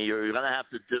 I mean, you're going to have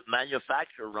to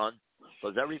manufacture a run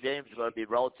because every game is going to be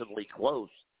relatively close.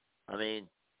 I mean,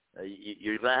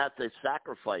 you're going to have to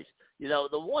sacrifice. The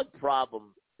one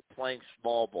problem playing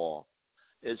small ball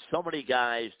is so many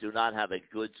guys do not have a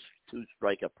good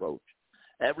two-strike approach.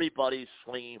 Everybody's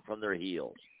swinging from their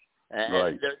heels.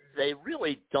 And they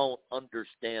really don't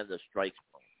understand the strike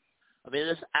zone. I mean,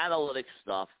 this analytic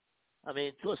stuff,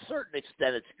 to a certain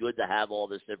extent, it's good to have all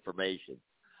this information.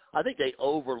 I think they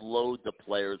overload the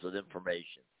players with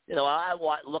information. I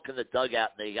look in the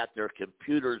dugout, and they got their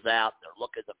computers out. They're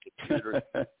looking at the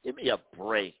computers. Give me a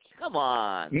break. Come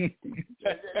on.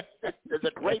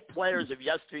 The great players of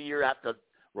yesteryear have to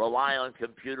rely on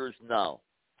computers? No.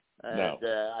 And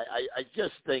I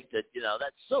just think that,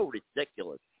 that's so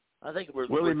ridiculous. I think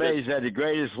Willie Mays had the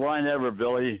greatest line ever,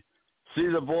 Billy. See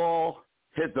the ball,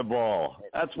 hit the ball.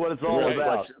 That's what it's all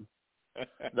about.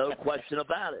 No question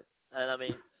about it.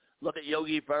 And, look at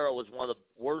Yogi Berra was one of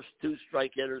the worst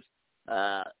two-strike hitters,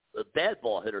 bad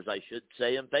ball hitters, I should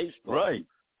say, in baseball. Right.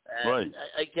 And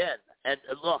again, and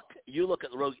look, you look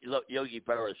at Yogi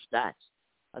Berra's stats.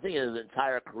 I think in his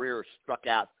entire career struck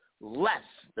out less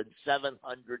than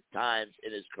 700 times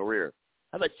in his career.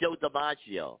 How about Joe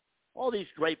DiMaggio? All these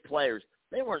great players,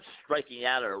 they weren't striking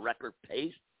out at a record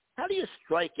pace. How do you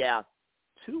strike out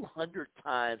 200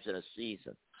 times in a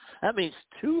season? That means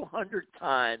 200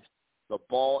 times the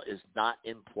ball is not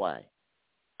in play.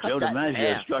 Joe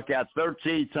DiMaggio struck out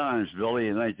 13 times, Billy,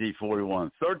 in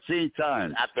 1941. 13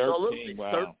 times. Absolutely.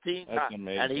 13 That's times.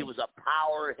 amazing. And he was a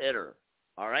power hitter.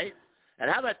 All right? And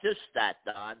how about this stat,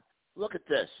 Don? Look at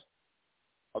this.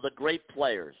 Of the great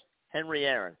players, Henry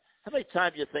Aaron. How many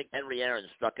times do you think Henry Aaron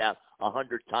struck out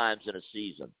 100 times in a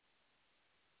season?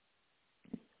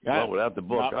 Well, without the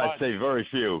book, I'd say very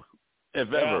few,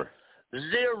 if ever.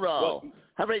 0.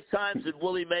 How many times did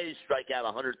Willie Mays strike out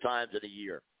 100 times in a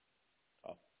year?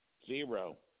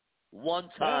 0. One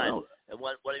time, and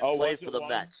when he played for the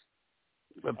Mets.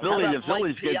 But the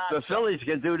Phillies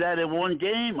can do that in one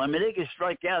game. I mean, they can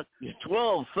strike out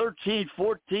 12, 13,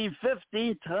 14,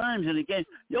 15 times in a game.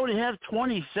 You only have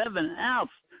 27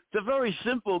 outs. It's a very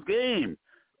simple game.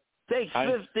 Take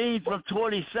 15 from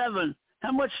 27.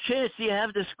 How much chance do you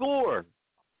have to score?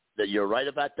 You're right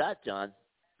about that, John.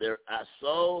 They're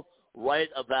so right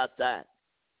about that.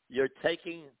 You're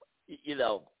taking,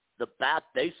 the bat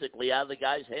basically out of the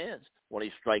guy's hands when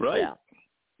he strikes out.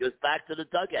 Goes back to the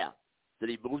dugout. Did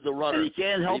he move the runner? And he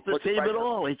can't help the team at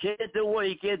all. He can't do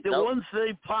one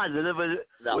thing positive when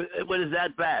it's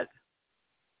that bad.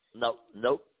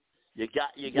 Nope. You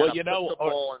got to put the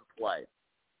ball in play.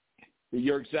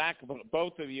 You're exact.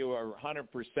 Both of you are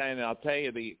 100%. I'll tell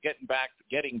you,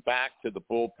 getting back to the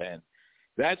bullpen,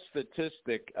 that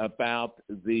statistic about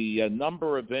the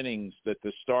number of innings that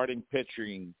the starting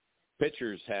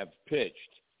pitchers have pitched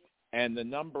and the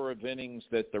number of innings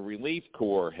that the relief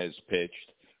corps has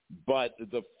pitched, but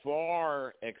the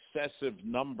far excessive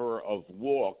number of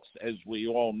walks, as we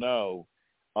all know,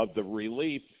 of the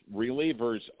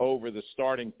relievers over the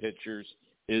starting pitchers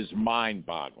is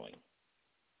mind-boggling.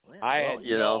 I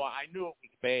knew it was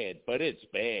bad, but it's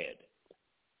bad.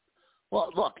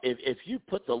 Well, look, if you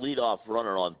put the leadoff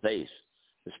runner on base,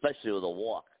 especially with a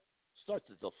walk, it starts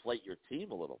to deflate your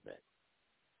team a little bit.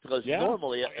 Because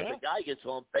normally, if a guy gets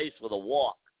on base with a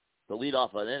walk to lead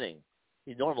off an inning,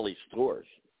 he normally scores.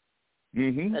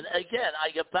 Mm-hmm. And again, I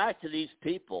get back to these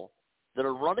people that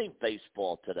are running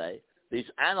baseball today, these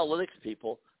analytics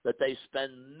people, that they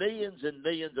spend millions and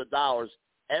millions of dollars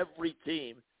every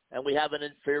team, and we have an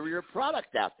inferior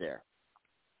product out there.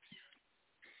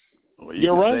 Well,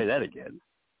 You're right. Say that again.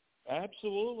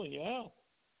 Absolutely, yeah.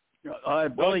 All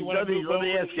right, Billy, let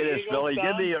me ask you this, Billy.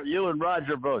 Give me you and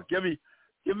Roger both. Give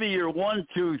me your 1,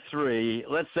 2, 3.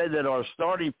 Let's say that our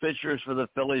starting pitchers for the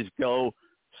Phillies go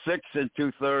 6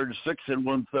 2/3, 6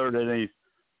 1/3 innings.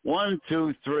 1,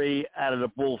 2, 3 out of the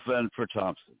bullpen for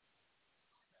Thompson.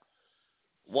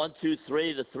 1, 2,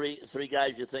 3. The three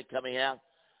guys you think coming out.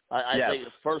 I think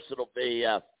first it'll be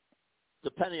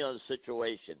depending on the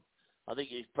situation. I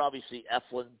think you'd probably see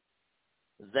Eflin,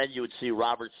 then you would see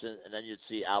Robertson, and then you'd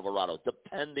see Alvarado,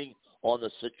 depending on the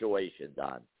situation,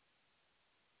 Don.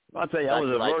 I'll tell you, I was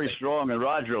a very strong, and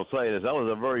Roger will tell you this, I was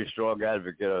a very strong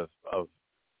advocate of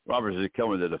Robertson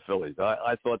coming to the Phillies.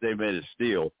 I thought they made a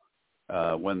steal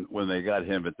when they got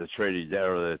him at the trading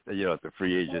deadline, at the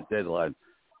free agent deadline.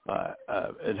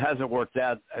 It hasn't worked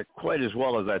out quite as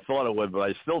well as I thought it would, but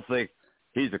I still think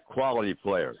he's a quality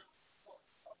player.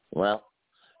 Well,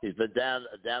 he's been down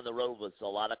the road with a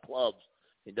lot of clubs.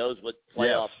 He knows what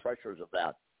playoff pressure is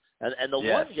about. And the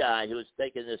one guy who has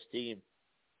taken this team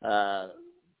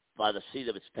by the seat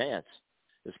of its pants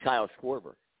is Kyle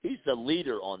Schwarber. He's the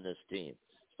leader on this team.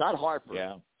 It's not Harper.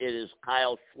 Yeah. It is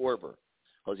Kyle Schwarber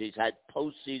because he's had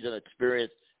postseason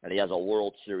experience and he has a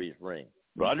World Series ring.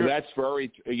 Roger? That's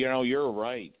very, you're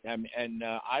right. And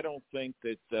I don't think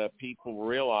that people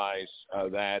realize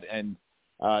that. And,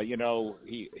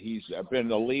 he's been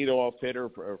the leadoff hitter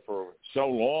for so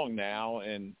long now.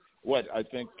 And I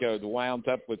think wound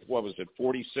up with,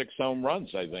 46 home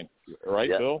runs, I think. Right,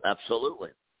 Bill? Absolutely.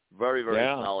 Very, very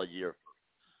solid year.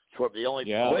 The only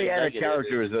he had a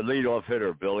character as a leadoff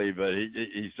hitter, Billy, but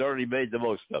he certainly made the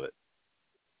most of it.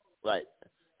 Right.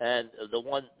 And the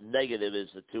one negative is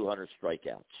the 200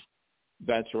 strikeouts.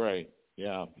 That's right.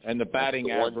 Yeah. And the batting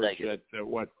average at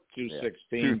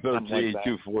 216, 213,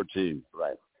 214.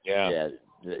 Right. Yeah.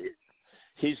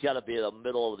 He's got to be the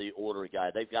middle of the order guy.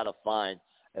 They've got to find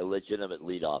a legitimate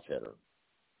leadoff hitter.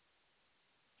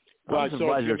 Well, I'm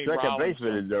surprised their second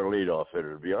baseman is their leadoff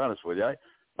hitter, to be honest with you.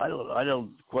 I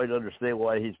don't quite understand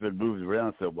why he's been moved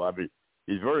around so much. I mean,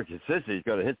 he's very consistent. He's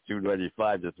going to hit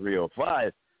 295 to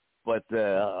 305. But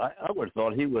I would have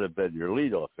thought he would have been your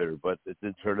leadoff hitter, but it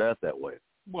didn't turn out that way.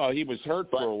 Well, he was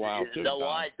hurt for a while, too. You know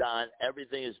why, Don?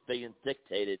 Everything is being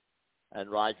dictated,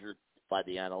 and Roger, by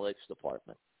the analytics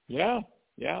department. Yeah.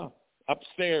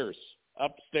 Upstairs.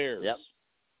 Yep.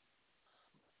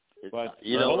 But,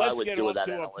 what I would do with that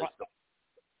analytics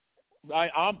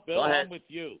department. Bill, I'm with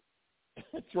you.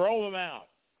 Throw them out.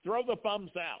 Throw the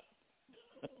thumbs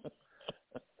out.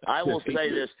 I will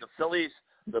say this.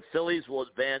 The Phillies will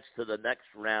advance to the next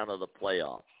round of the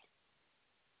playoffs.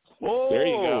 Oh, there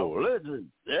you go.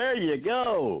 Listen, there you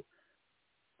go.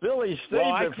 Phillies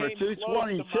statement for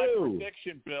 222. My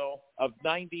prediction, Bill, of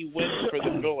 90 wins for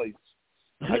the Phillies.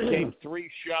 I came 3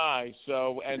 shy,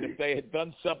 and if they had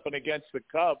done something against the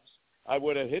Cubs, I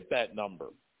would have hit that number.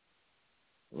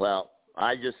 Well,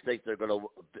 I just think they're going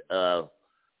to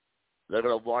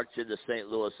march into St.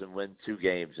 Louis and win 2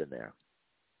 games in there.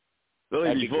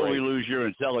 Billy, before we lose your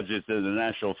intelligence in the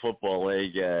National Football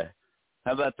League,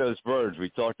 how about those Birds? We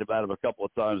talked about them a couple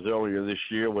of times earlier this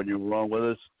year when you were on with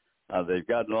us. They've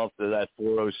gotten off to that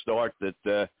 4-0 start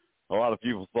that a lot of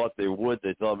people thought they would.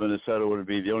 They thought Minnesota would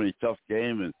be the only tough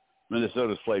game, and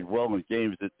Minnesota's played well in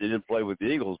games that they didn't play with the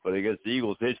Eagles, but against the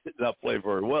Eagles, they did not play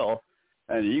very well,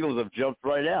 and the Eagles have jumped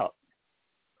right out.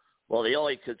 Well, the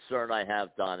only concern I have,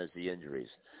 Don, is the injuries.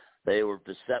 They were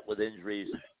beset with injuries.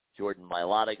 Jordan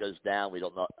Mailata goes down. We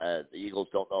don't know. The Eagles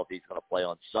don't know if he's going to play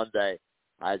on Sunday.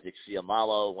 Isaac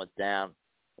Siamalo went down,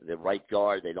 the right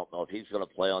guard. They don't know if he's going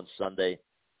to play on Sunday.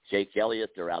 Jake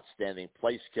Elliott, their outstanding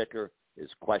place kicker, is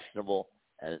questionable,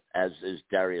 and as is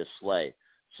Darius Slay.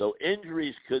 So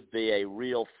injuries could be a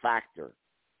real factor,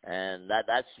 and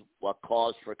that's what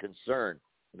cause for concern.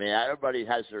 I mean, everybody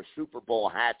has their Super Bowl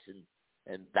hats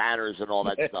and banners and all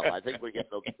that stuff. I think we're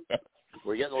getting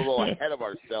a little ahead of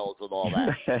ourselves with all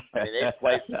that. I mean, they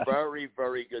played very,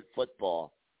 very good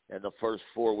football in the first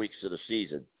 4 weeks of the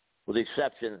season. With the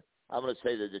exception, I'm going to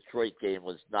say the Detroit game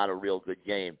was not a real good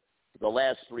game. For the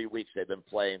last 3 weeks, they've been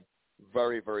playing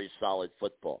very, very solid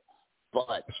football.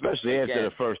 But especially after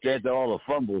the first, they had all the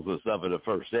fumbles and stuff in the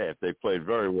first half. They played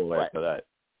very well after that.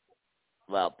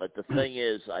 Well, but the thing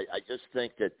is, I just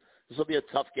think that this will be a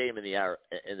tough game in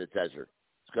the desert.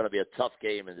 It's going to be a tough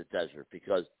game in the desert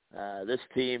because this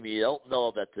team, you don't know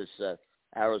about this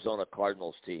Arizona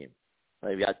Cardinals team.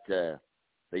 They've got the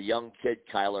young kid,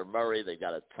 Kyler Murray. They've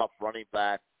got a tough running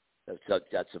back. They've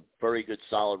got some very good,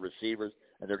 solid receivers,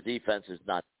 and their defense is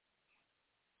not.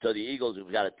 So the Eagles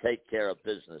have got to take care of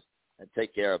business and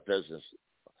take care of business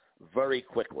very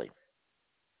quickly.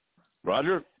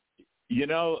 Roger? You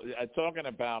know, talking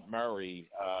about Murray,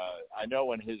 I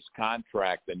know in his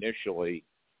contract initially,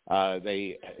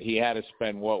 he had to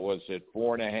spend,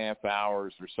 4.5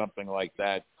 hours or something like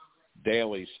that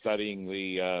daily studying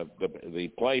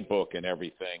the playbook and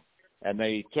everything. And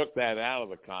they took that out of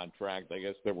the contract. I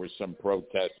guess there was some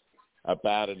protest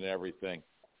about it and everything.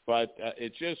 But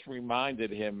it just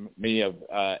reminded me of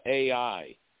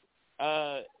AI.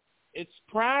 It's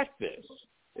practice.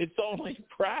 It's only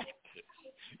practice.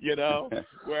 You know,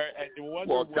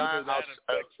 well, Don,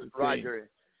 Roger,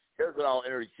 here's what I'll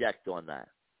interject on that.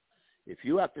 If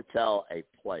you have to tell a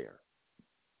player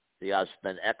they got to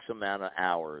spend X amount of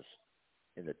hours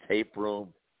in the tape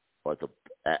room or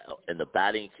in the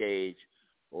batting cage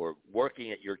or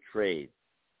working at your trade,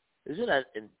 isn't that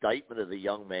an indictment of the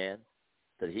young man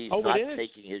that he's not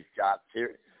taking his job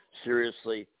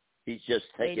seriously? He's just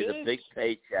taking the big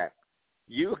paycheck.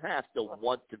 You have to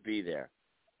want to be there.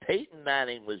 Peyton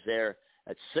Manning was there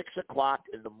at 6 o'clock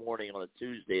in the morning on a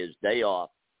Tuesday, his day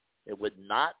off. It would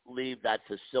not leave that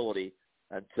facility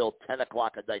until 10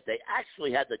 o'clock at night. They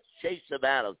actually had to chase him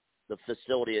out of the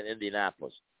facility in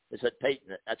Indianapolis. They said,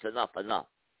 Peyton, that's enough.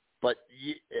 But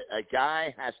a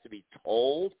guy has to be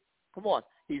told, come on,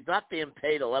 he's not being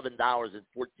paid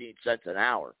 $11.14 an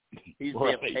hour. He's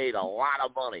being paid a lot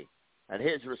of money. And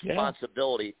his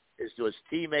responsibility is to his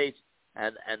teammates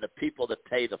and the people that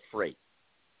pay the freight.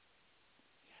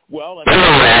 Well,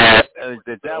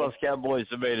 the Dallas Cowboys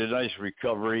have made a nice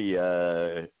recovery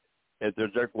after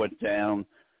Dirk went down.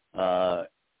 Are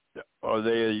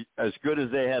they as good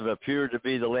as they have appeared to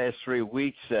be the last 3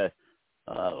 weeks?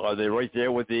 Are they right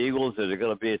there with the Eagles? Is it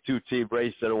going to be a 2-team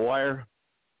race to the wire?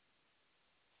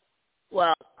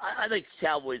 Well, I think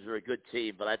Cowboys are a good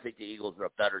team, but I think the Eagles are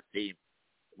a better team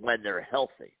when they're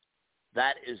healthy.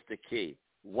 That is the key,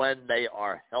 when they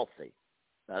are healthy.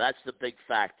 Now, that's the big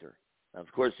factor. Of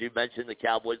course, you mentioned the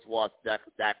Cowboys lost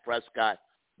Dak Prescott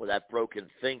with that broken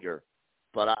finger,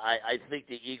 but I think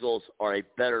the Eagles are a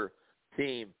better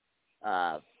team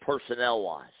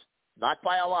personnel-wise. Not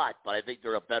by a lot, but I think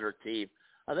they're a better team.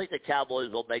 I think the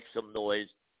Cowboys will make some noise,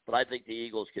 but I think the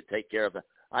Eagles can take care of it.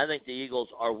 I think the Eagles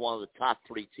are one of the top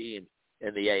 3 teams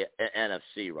in the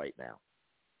NFC right now.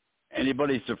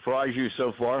 Anybody surprise you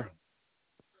so far?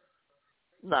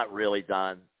 Not really,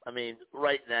 Don. I mean,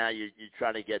 right now you're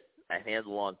trying to get a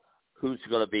handle on who's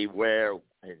going to be where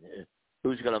and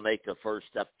who's going to make the first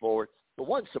step forward. The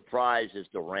one surprise is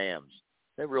the Rams.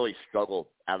 They really struggled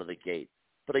out of the gate.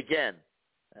 But again,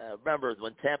 remember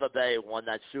when Tampa Bay won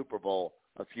that Super Bowl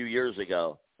a few years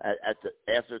ago,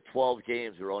 after 12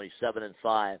 games, they were only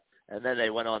 7-5, and then they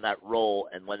went on that roll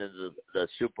and went into the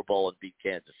Super Bowl and beat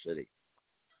Kansas City.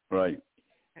 Right.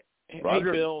 Hey,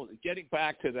 Bill, getting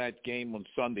back to that game on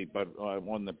Sunday, but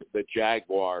on the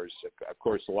Jaguars, of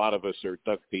course, a lot of us are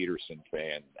Doug Peterson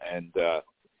fan, and it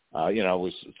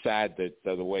was sad that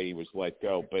the way he was let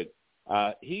go. But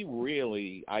he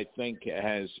really, I think,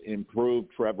 has improved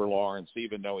Trevor Lawrence,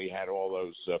 even though he had all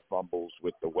those fumbles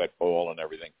with the wet ball and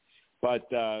everything. But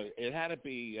it had to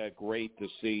be great to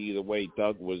see the way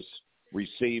Doug was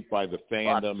received by the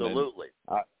fandom. Absolutely.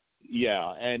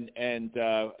 And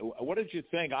what did you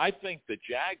think? I think the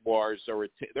Jaguars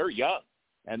they're young,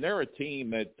 and they're a team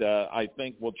that I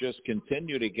think will just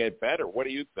continue to get better. What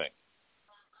do you think?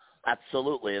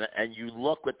 Absolutely, and you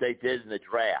look what they did in the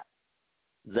draft.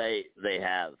 They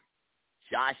have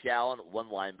Josh Allen, one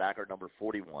linebacker, number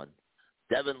 41.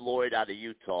 Devin Lloyd out of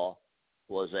Utah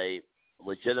was a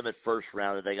legitimate first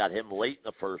rounder. They got him late in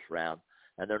the first round.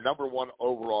 And their number one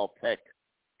overall pick,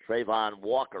 Trayvon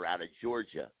Walker out of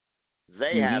Georgia.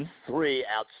 They have three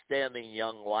outstanding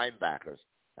young linebackers.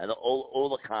 And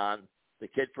Olakon, the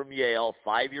kid from Yale,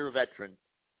 5-year veteran,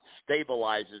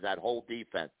 stabilizes that whole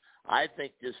defense. I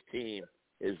think this team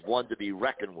is one to be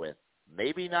reckoned with.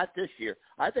 Maybe not this year.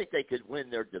 I think they could win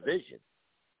their division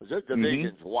because their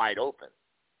division's wide open.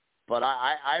 But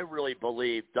I really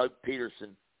believe Doug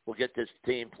Peterson will get this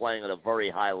team playing at a very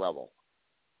high level.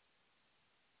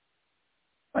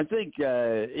 I think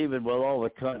even with all the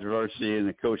controversy and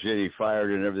the coach getting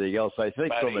fired and everything else, I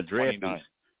think from a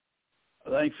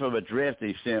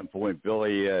drafting standpoint,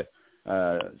 Billy,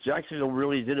 Jacksonville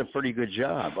really did a pretty good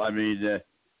job. I mean,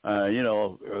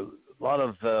 a lot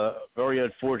of very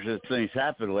unfortunate things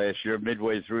happened last year,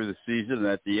 midway through the season and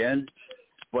at the end.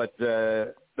 But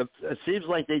it seems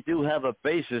like they do have a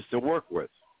basis to work with.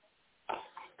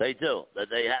 They do.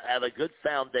 They have a good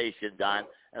foundation, Don.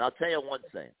 And I'll tell you one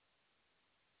thing.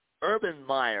 Urban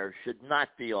Meyer should not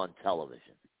be on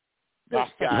television. This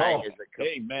guy is a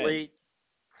complete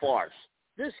farce.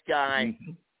 This guy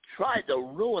tried to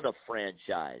ruin a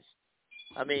franchise.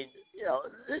 I mean,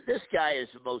 this guy is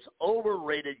the most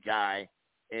overrated guy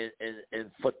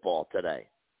in football today.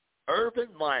 Urban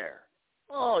Meyer.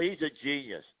 Oh, he's a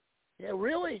genius. Yeah,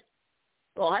 really?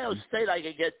 Ohio State, I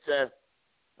could get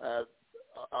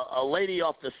a lady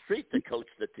off the street to coach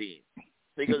the team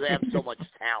because they have so much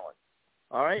talent.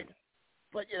 All right?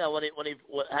 But, when he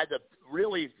had to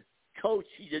really coach,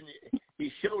 he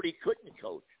showed he couldn't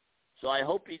coach. So I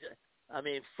hope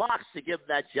Fox to give him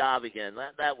that job again,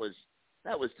 that was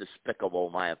despicable,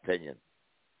 in my opinion.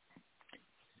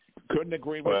 Couldn't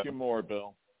agree with you more,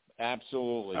 Bill.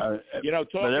 Absolutely.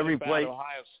 Talking about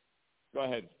Ohio. Go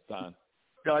ahead, Don.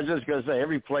 No, I was just going to say,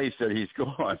 every place that he's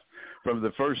gone from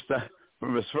his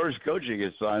first coaching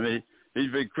assignment,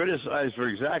 he's been criticized for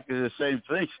exactly the same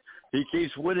things. He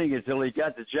keeps winning until he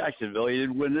got to Jacksonville. He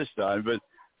didn't win this time, but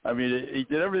I mean, he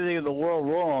did everything in the world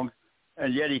wrong,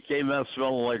 and yet he came out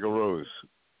smelling like a rose.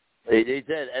 He did,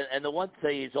 and the one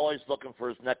thing, he's always looking for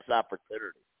his next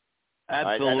opportunity.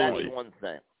 Absolutely. Right? And that's one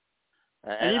thing.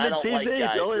 And even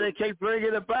TV, Billy, they keep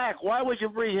bringing it back. Why would you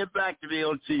bring him back to be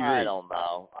on TV? I don't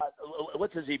know.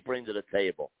 What does he bring to the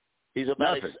table? He's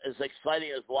about as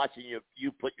exciting as watching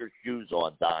you put your shoes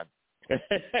on, Don.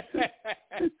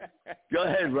 Go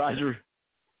ahead, Roger.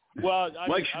 Well,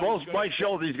 Mike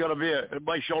Schultzy's going to be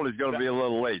a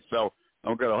little late, so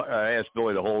I'm going to ask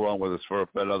Billy to hold on with us for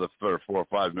another 4 or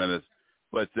 5 minutes.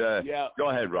 But go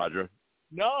ahead, Roger.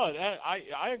 No,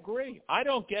 I agree. I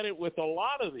don't get it with a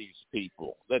lot of these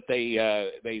people that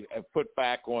they put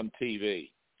back on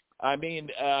TV. I mean,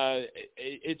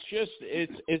 it's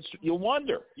you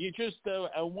wonder. You just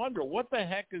wonder what the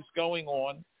heck is going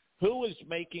on. Who is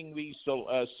making these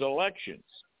selections?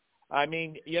 I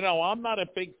mean, I'm not a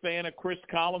big fan of Chris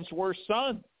Collinsworth's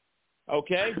son.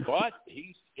 Okay, but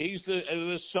he's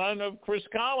the son of Chris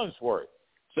Collinsworth.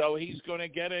 So he's going to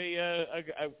get a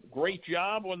great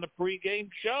job on the pregame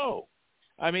show.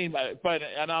 I mean,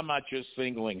 and I'm not just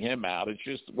singling him out. It's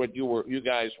just what you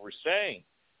guys were saying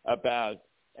about,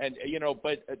 and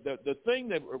but the thing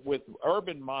that with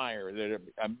Urban Meyer that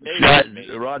amazed me.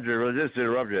 Roger, just to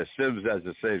interrupt you. Sims has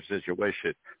the same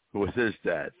situation with his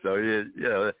dad.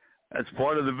 So that's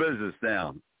part of the business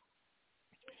now.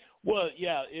 Well,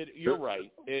 yeah, you're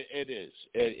right. It is.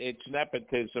 It's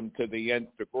nepotism to the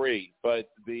nth degree. But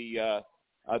the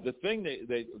thing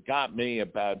that got me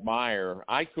about Meyer,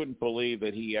 I couldn't believe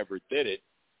that he ever did it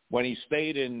when he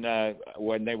stayed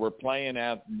when they were playing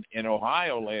out in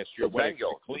Ohio last year.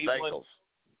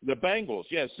 The Bengals,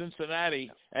 yeah,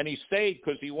 Cincinnati, and he stayed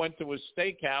because he went to a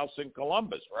steakhouse in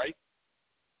Columbus, right?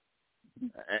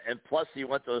 And plus, he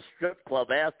went to a strip club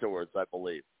afterwards, I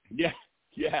believe.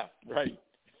 Yeah, right.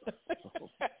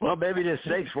 Well, maybe the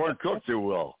steaks weren't cooked too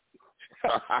well.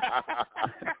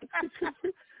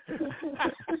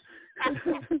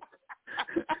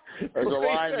 There's a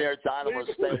line there, Donovan.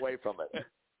 Stay away from it.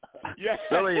 Yeah.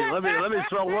 Billy, let me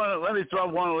throw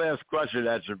one last question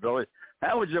at you, Billy.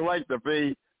 How would you like to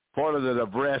be part of the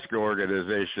Nebraska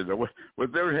organization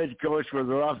with their head coach, with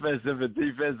their offensive and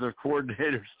defensive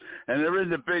coordinators, and they're in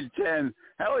the Big Ten?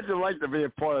 How would you like to be a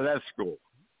part of that school?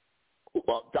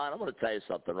 Well, Don, I'm going to tell you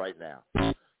something right now.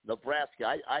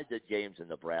 Nebraska, I did games in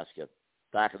Nebraska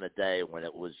back in the day when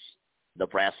it was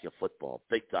Nebraska football,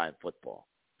 big-time football.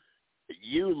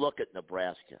 You look at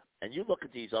Nebraska, and you look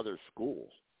at these other schools.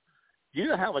 Do you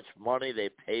know how much money they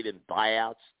paid in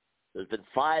buyouts? There's been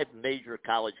 5 major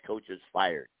college coaches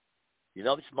fired. You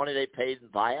know how much money they paid in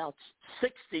buyouts?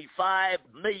 $65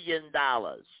 million.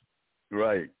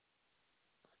 Right.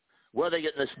 Where are they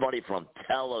getting this money from?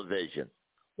 Television.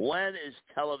 When is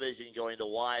television going to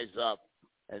wise up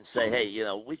and say, hey, you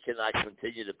know, we cannot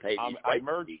continue to pay these rights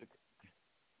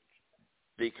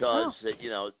because, you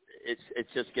know, it's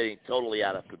just getting totally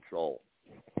out of control.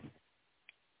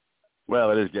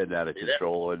 Well, it is getting out of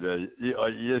control. And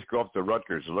you just go up to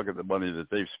Rutgers and look at the money that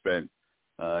they've spent.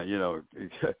 You know,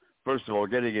 first of all,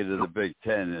 getting into the Big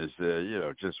Ten is, you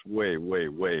know, just way, way,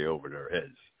 way over their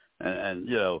heads. And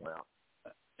you know,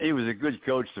 he was a good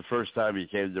coach the first time he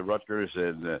came to Rutgers,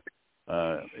 and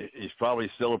he's probably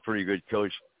still a pretty good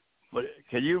coach. But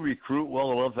can you recruit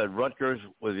well enough at Rutgers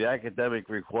with the academic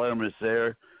requirements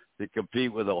there to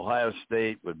compete with Ohio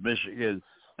State, with Michigan,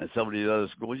 and some of these other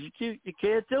schools? You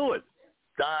can't do it.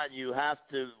 Don, you have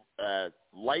to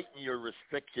lighten your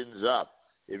restrictions up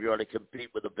if you're going to compete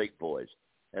with the big boys.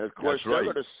 And, of course, they're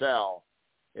going to sell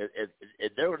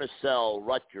if they're going to sell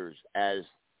Rutgers as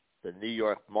the New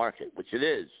York market, which it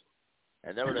is.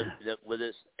 And they're going to, with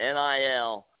this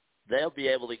NIL, they'll be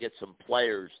able to get some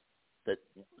players that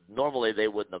normally they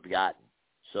wouldn't have gotten.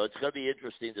 So it's going to be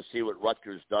interesting to see what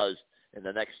Rutgers does in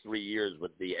the next 3 years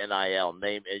with the NIL,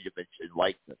 name, image, and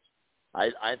likeness.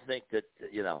 I think that,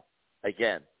 you know,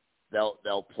 again,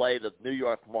 they'll play the New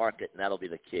York market, and that'll be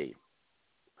the key.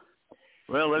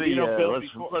 Well,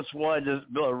 let's wind this,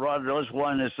 Roger. Let's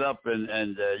wind this up,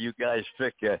 and you guys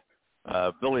pick.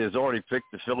 Billy has already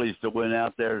picked the Phillies to win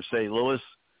out there in St. Louis.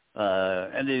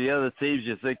 Any of the other teams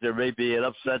you think there may be an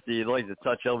upset that you'd like to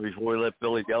touch on before we let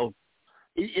Billy go?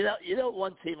 You know,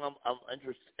 one team I'm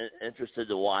interested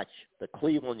to watch, the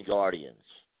Cleveland Guardians.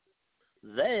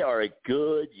 They are a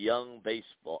good young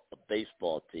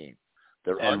baseball team.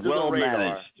 They're under the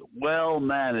radar. Well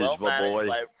managed, my boy.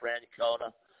 By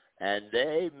Francona, and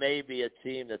they may be a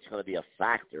team that's going to be a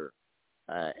factor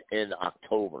in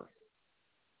October.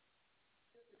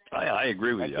 I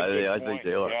agree with you. I think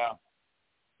they are.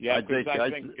 Yeah, because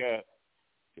I think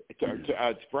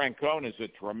Francona's a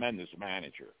tremendous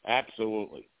manager.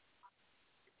 Absolutely.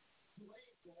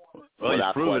 Well,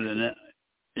 he's proven it.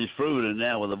 He's proven it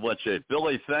now with a bunch of.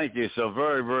 Billy, thank you so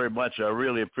very, very much. I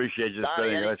really appreciate you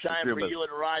spending extra time for you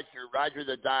and Roger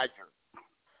the Dodger.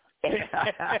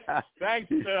 Thanks,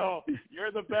 Phil.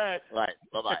 You're the best. Right.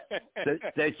 Bye-bye.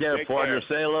 Take care, partner.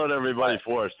 Say hello to everybody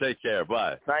for us. Take care.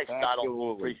 Bye. Thanks,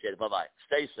 Donald. Appreciate it. Bye-bye.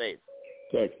 Stay safe.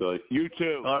 Thanks, Billy. You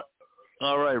too.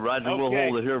 All right, Roger. Okay. We'll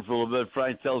hold it here for a little bit.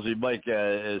 Frank tells me Mike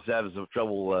is having some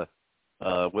trouble with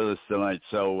us tonight,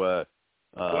 so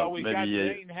well, we got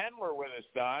Zane Hendler with us,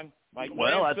 Don. That's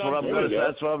what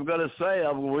I'm going to say.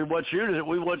 We want you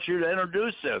to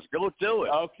introduce this. Go to it.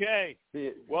 Okay.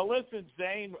 Well, listen,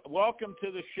 Zane. Welcome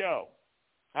to the show.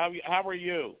 How are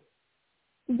you?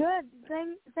 Good.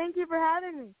 Thank you for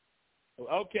having me.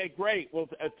 Okay, great. Well,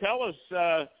 tell us.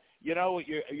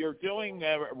 You're doing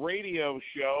a radio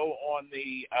show on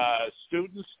the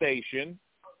student station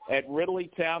at Ridley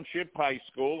Township High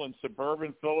School in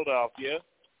suburban Philadelphia.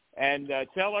 And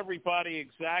tell everybody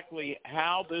exactly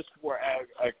how this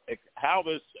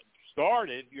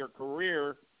started, your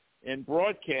career in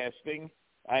broadcasting,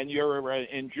 and you're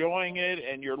enjoying it,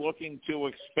 and you're looking to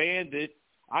expand it.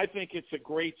 I think it's a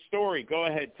great story. Go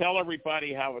ahead, tell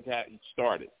everybody how it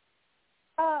started.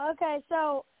 Okay,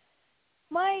 so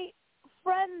my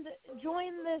friend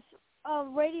joined this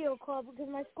radio club because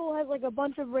my school has like a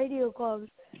bunch of radio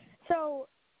clubs. So.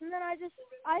 And then I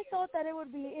thought that it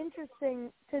would be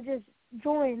interesting to just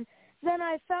join. Then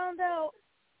I found out,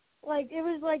 like, it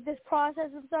was like this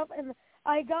process and stuff, and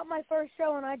I got my first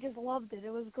show, and I just loved it.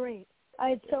 It was great. I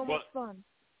had so much fun.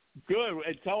 Good.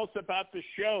 And tell us about the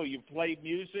show. You play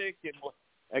music, and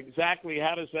exactly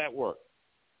how does that work?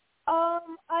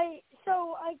 I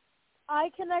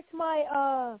connect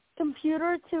my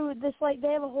computer to this, like,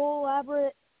 they have a whole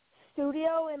elaborate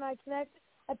studio, and I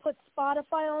put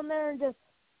Spotify on there and just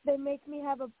they make me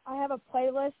I have a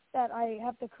playlist that I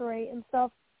have to create and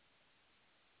stuff.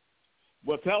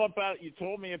 Well, you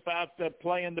told me about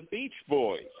playing the Beach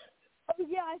Boys. Oh,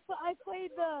 yeah, I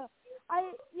played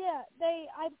I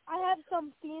have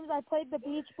some themes. I played the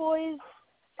Beach Boys,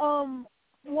 1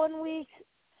 week,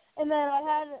 and then I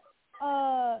had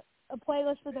a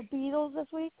playlist for the Beatles this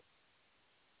week.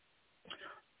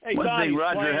 Hey, One Donnie, thing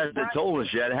Roger hasn't told us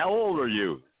yet, how old are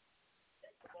you?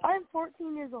 I'm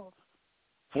 14 years old.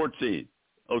 14.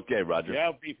 Okay, Roger.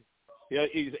 Yeah,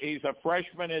 he's a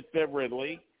freshman at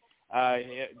Ridley.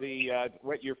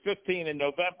 You're 15 in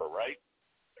November, right?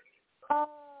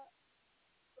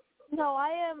 No, I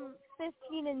am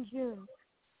 15 in June.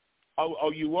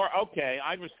 Oh, you are? Okay,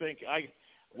 I was thinking.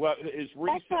 Is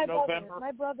Reese in November? Brother.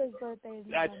 My brother's birthday is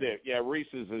November. That's it. Yeah,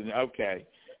 Reese is in. Okay,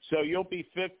 so you'll be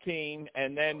 15,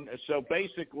 and then so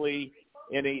basically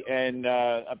in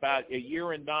about a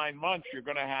year and 9 months, you're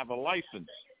going to have a license,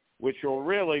 which will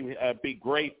really be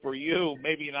great for you.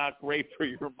 Maybe not great for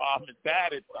your mom and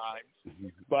dad at times,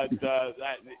 but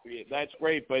that's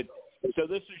great. But so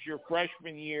this is your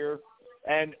freshman year,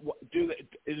 and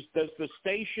does the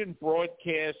station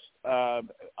broadcast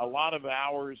a lot of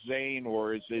hours, Zane,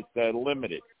 or is it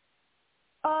limited?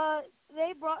 They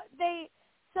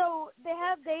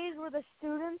have days where the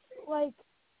students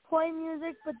play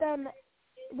music, but then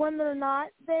when they're not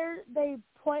there, they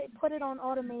put it on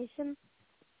automation.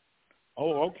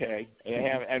 Oh, okay.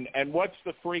 And what's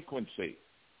the frequency?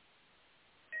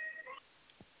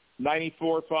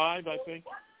 94.5, I think.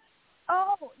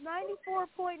 Oh,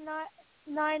 94.9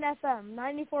 FM.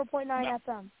 94.9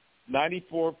 FM.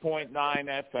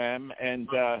 94.9 FM, and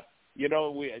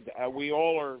we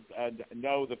all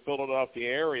know the Philadelphia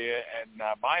area, and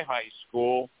my high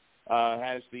school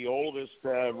has the oldest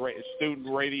student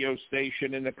radio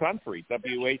station in the country,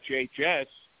 WHHS.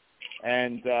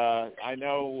 And I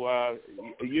know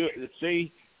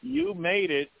you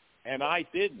made it, and I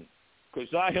didn't,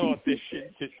 because I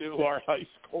auditioned to do our high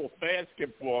school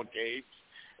basketball games,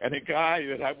 and a guy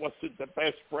that I wasn't the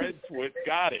best friends with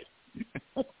got it.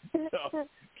 So,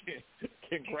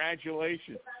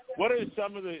 congratulations. What are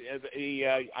some of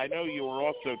the I know you were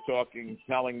also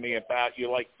telling me about you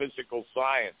like physical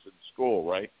science in school,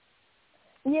 right?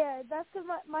 Yeah, that's because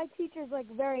my teacher's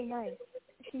very nice.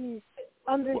 She's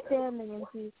understanding, and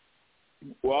she's.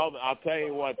 Well, I'll tell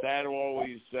you what, that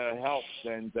always helps.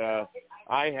 And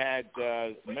I had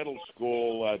middle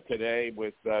school today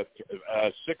with 6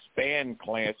 band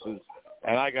classes,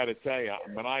 and I got to tell you,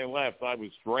 when I left, I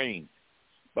was drained.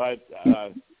 But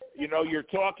you're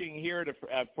talking here to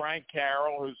Frank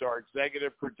Carroll, who's our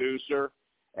executive producer,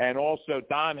 and also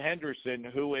Don Henderson,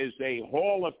 who is a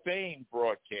Hall of Fame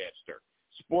broadcaster,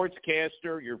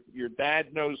 sportscaster. Your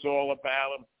dad knows all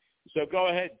about him. So go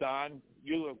ahead, Don.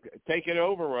 You take it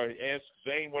over or ask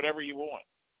Zane whatever you want.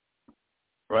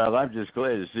 Well, I'm just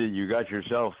glad to see you got your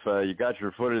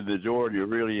foot in the door and you're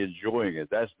really enjoying it.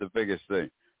 That's the biggest thing.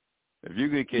 If you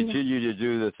can continue to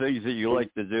do the things that you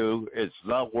like to do, it's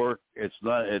not work.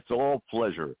 It's all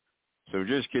pleasure. So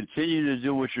just continue to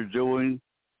do what you're doing.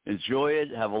 Enjoy it.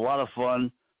 Have a lot of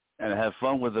fun, and have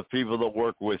fun with the people that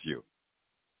work with you.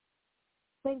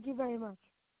 Thank you very much.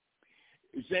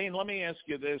 Zane, let me ask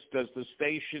you this. Does the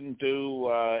station do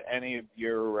any of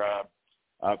your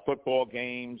football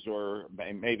games or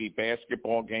maybe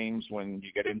basketball games when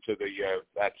you get into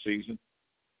that season?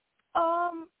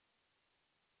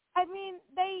 I mean,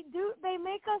 they do. They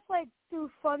make us do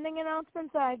funding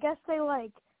announcements. I guess they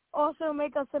also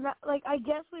make us I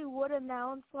guess we would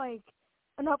announce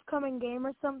an upcoming game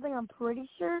or something. I'm pretty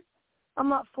sure. I'm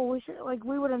not fully sure.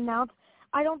 We would announce.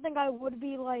 I don't think I would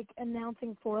be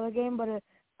announcing for the game, but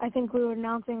I think we were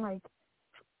announcing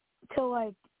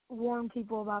to warn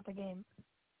people about the game.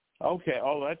 Okay.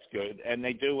 Oh, that's good. And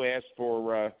they do ask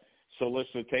for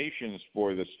solicitations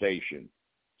for the station.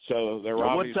 So they're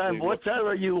obviously. What time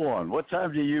are you on? What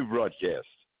time do you broadcast?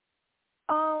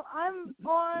 I'm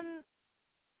on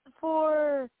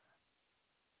for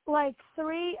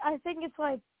 3. I think it's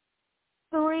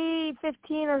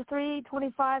 3:15 or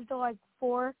 3:25 to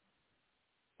 4.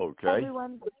 Okay. Every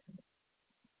Wednesday.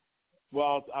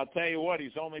 Well, I'll tell you what.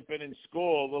 He's only been in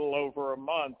school a little over a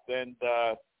month, and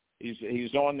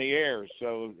he's on the air,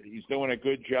 so he's doing a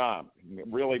good job.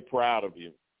 I'm really proud of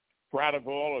you. Proud of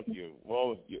all of you,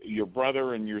 your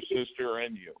brother and your sister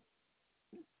and you.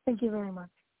 Thank you very much.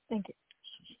 Thank you.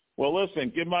 Well, listen,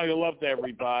 give my love to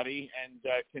everybody and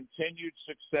continued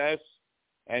success,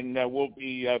 and we'll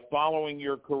be following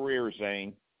your career,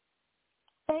 Zane.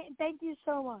 Thank you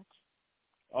so much.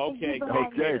 Okay.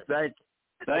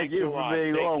 Thank you for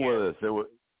being on with us. It was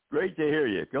great to hear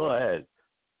you. Go ahead.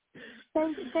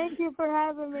 Thank you for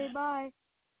having me. Bye.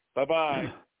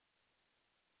 Bye-bye.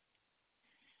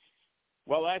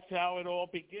 Well, that's how it all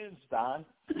begins, Don.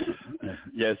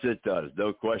 Yes, it does.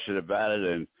 No question about it.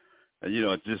 And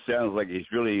it just sounds like he's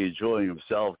really enjoying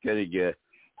himself, getting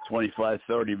 25,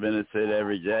 30 minutes in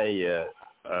every day,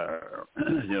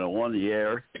 on the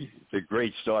air. It's a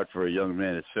great start for a young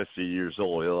man. It's 15 years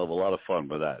old. He'll have a lot of fun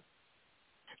with that.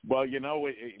 Well,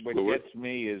 what gets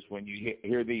me is when you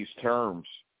hear these terms.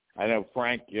 I know,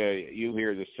 Frank, you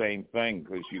hear the same thing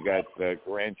because you got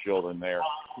grandchildren there,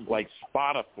 like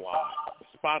Spotify.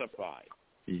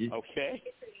 Mm-hmm. Okay?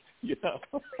 Yeah.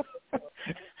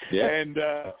 And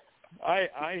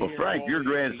I well, Frank, your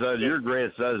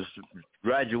grandson's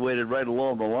graduated right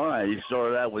along the line. He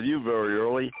started out with you very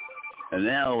early, and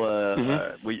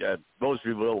now most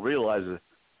people don't realize that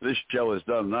this show is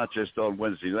done not just on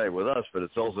Wednesday night with us, but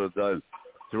it's also done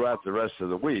throughout the rest of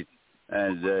the week.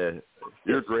 And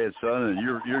your grandson and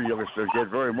your youngster get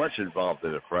very much involved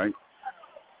in it, Frank.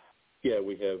 Yeah,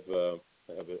 we have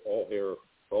an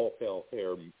all hell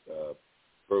hair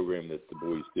program that the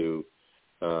boys do.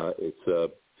 It's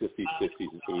 50s,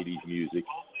 60s, and 80s music,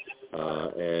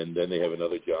 and then they have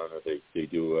another genre. They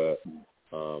do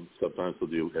sometimes they'll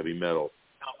do heavy metal.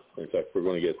 In fact, we're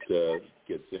going to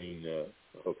get Zane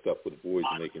hooked up with the boys,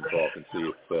 and they can talk and see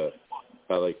if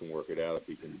how they can work it out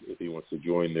if he wants to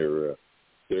join their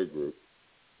group.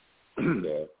 And,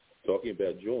 talking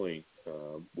about joining,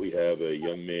 we have a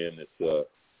young man that's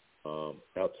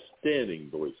outstanding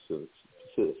voice in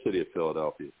the city of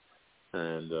Philadelphia,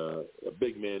 and a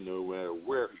big man no matter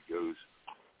where he goes.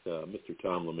 Mr.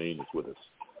 Tom Lemaine is with us.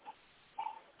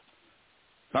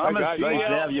 Thomas, nice to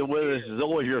have you with us. As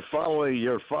always,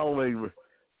 you're following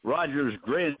Roger's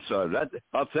grandson.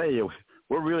 I'll tell you,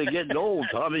 we're really getting old,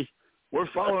 Tommy. We're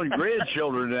following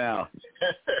grandchildren now.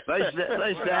 Nice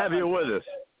to have you with us.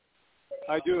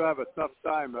 I do have a tough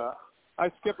time.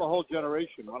 I skip a whole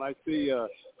generation. When I see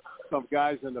some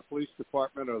guys in the police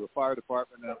department or the fire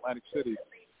department in Atlantic City,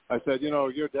 I said,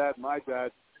 your dad and my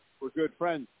dad were good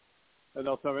friends. And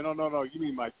they'll tell me, no, you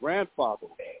mean my grandfather.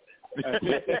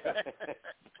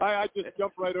 I just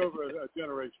jumped right over a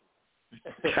generation.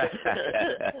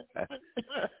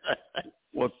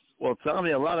 Well,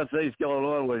 Tommy, a lot of things going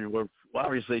on. We're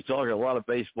obviously talking a lot of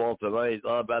baseball tonight, a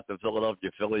lot about the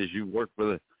Philadelphia Phillies. You worked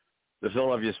for the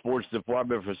Philadelphia Sports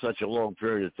Department for such a long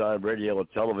period of time, radio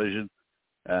and television.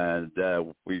 And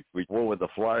we were with the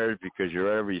Flyers because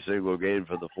you're every single game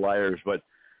for the Flyers. But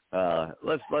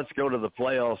let's go to the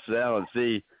playoffs now and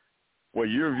see what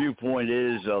your viewpoint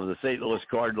is of the St. Louis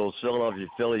Cardinals, Philadelphia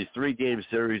Phillies, 3-game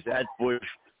series at Busch,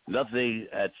 nothing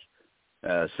at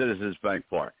Citizens Bank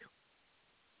Park.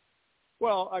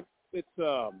 Well, it's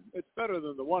better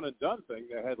than the one and done thing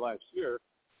they had last year.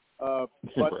 But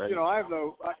right. I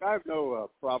have no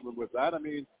problem with that. I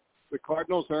mean, the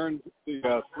Cardinals earned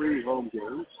the 3 home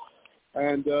games,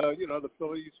 and the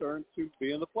Phillies earned to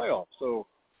be in the playoffs. So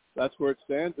that's where it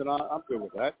stands, and I'm good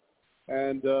with that.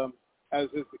 And as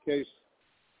is the case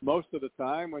most of the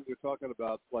time when you're talking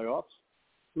about playoffs,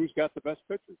 who's got the best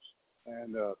pitchers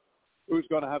and who's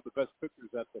going to have the best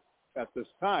pitchers at this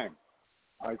time.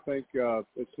 I think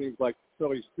it seems like the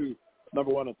Phillies' 2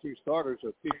 number 1 and 2 starters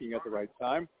are peaking at the right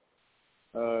time.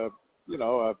 Nola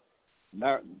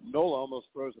almost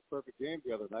throws a perfect game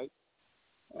the other night,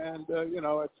 and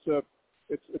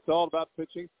it's all about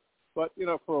pitching. But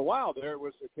for a while there, it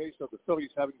was a case of the Phillies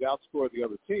having to outscore the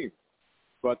other team.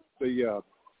 But the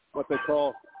what they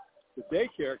call the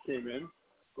daycare came in,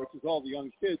 which is all the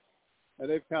young kids, and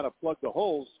they've kind of plugged the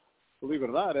holes, believe it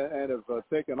or not, and have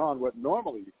taken on what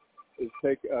normally is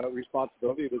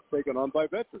responsibility that's taken on by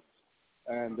veterans.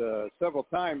 And several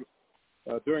times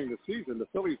during the season, the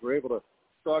Phillies were able to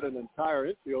start an entire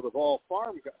infield of all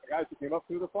farm guys who came up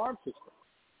through the farm system.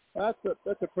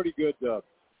 That's a pretty good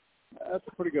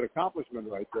accomplishment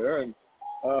right there. And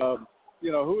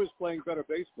who is playing better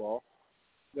baseball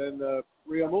than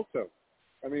Realmuto?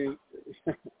 I mean,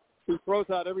 he throws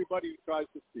out everybody who tries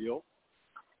to steal,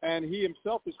 and he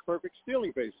himself is perfect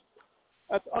stealing bases.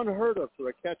 That's unheard of for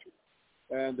a catcher,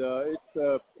 and it's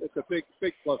a big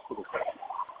plus for the catcher.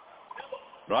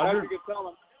 Roger?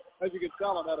 As you can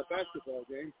tell, I'm at a basketball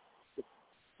game. The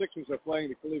Sixers are playing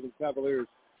the Cleveland Cavaliers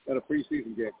in a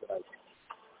preseason game tonight.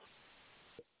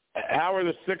 How are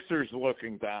the Sixers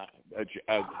looking,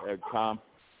 Tom?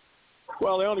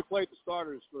 Well, they only played the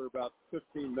starters for about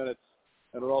 15 minutes,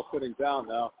 and they're all sitting down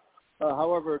now.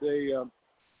 However, they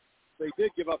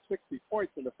did give up 60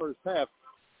 points in the first half.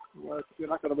 You're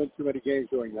not going to win too many games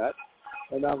doing that.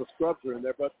 And now the scrubs are in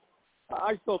there. But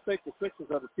I still think the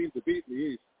Sixers are the team to beat in the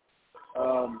East.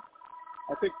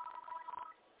 I think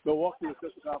Milwaukee is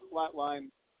just about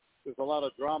flatline. There's a lot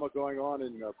of drama going on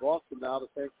in Boston now. The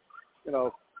same,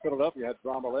 Philadelphia had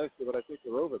drama last year, but I think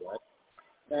they're over that.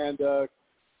 And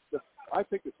I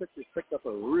think the Sixers picked up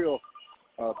a real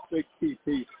big key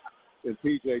piece in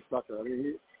P.J. Tucker. I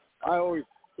mean, I always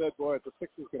said, boy, if the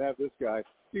Sixers could have this guy,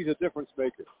 he's a difference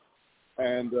maker.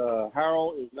 And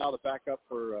Harold is now the backup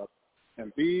for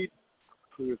Embiid,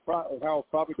 who is Harold's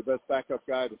probably the best backup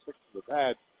guy the Sixers have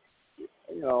had,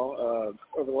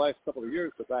 over the last couple of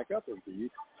years to back up Embiid.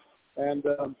 And,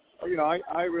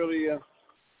 I really,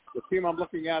 the team I'm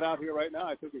looking at out here right now,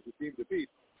 I think is the team to beat.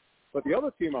 But the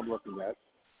other team I'm looking at,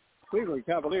 Cleveland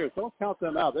Cavaliers, don't count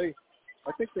them out. I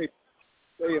think they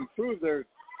improved their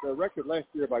record last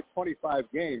year by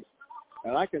 25 games,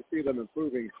 and I can see them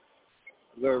improving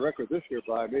their record this year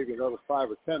by maybe another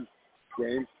 5 or 10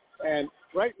 games. And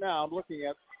right now I'm looking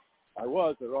at,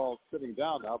 they're all sitting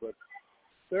down now, but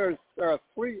there are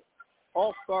 3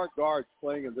 all-star guards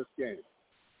playing in this game.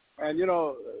 And,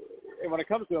 when it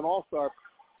comes to an all-star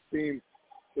team,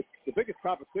 the biggest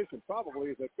competition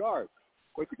probably is at guard.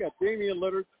 But you got Damian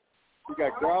Lillard, you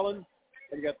got Garland,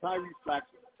 and you got Tyrese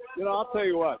Maxey. I'll tell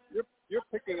you what,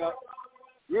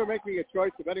 you're making a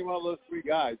choice of any one of those 3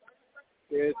 guys.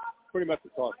 It's pretty much a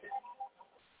toss-up.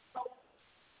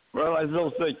 Well, I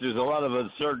still think there's a lot of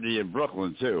uncertainty in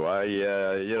Brooklyn too.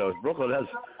 Brooklyn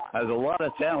has a lot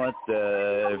of talent.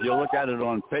 If you look at it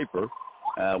on paper,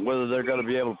 whether they're going to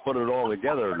be able to put it all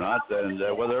together or not, and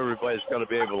whether everybody's going to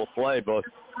be able to play both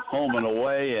home and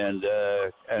away, and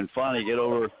finally get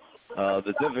over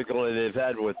the difficulty they've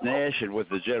had with Nash and with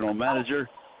the general manager.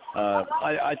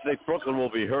 I think Brooklyn will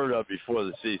be heard of before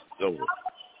the season's over.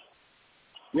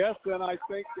 Yes, and I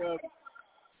think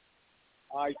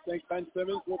Ben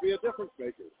Simmons will be a difference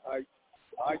maker. I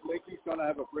think he's going to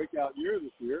have a breakout year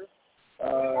this year.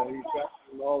 He's got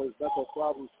all his mental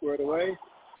problems squared away.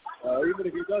 Even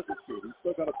if he doesn't shoot, he's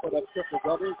still going to put up triple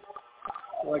doubles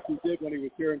like he did when he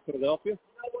was here in Philadelphia.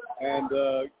 And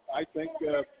I think,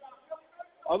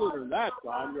 other than that,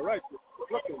 Don, you're right. The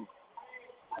Brooklyn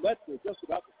Nets are just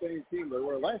about the same team they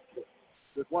were last year.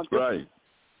 There's one difference. Right.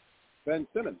 Ben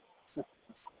Simmons.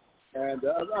 and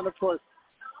of course,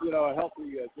 a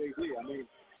healthy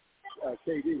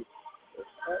KD.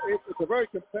 It's a very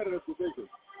competitive division,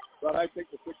 but I think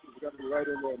the Sixers are going to be right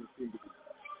in there in the team.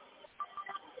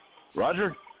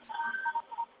 Roger?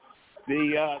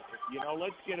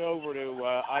 Let's get over to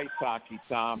ice hockey,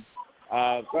 Tom.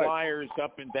 Flyers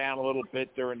up and down a little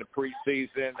bit during the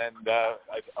preseason, and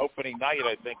opening night,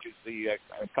 I think, is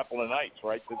a couple of nights,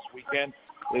 right, this weekend?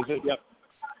 Is it?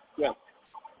 Yep.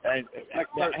 And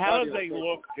how do they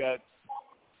look?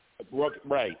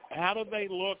 Right. How do they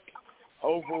look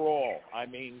overall? I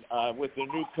mean, with the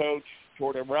new coach,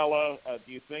 Tortorella,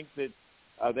 do you think that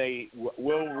they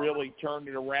will really turn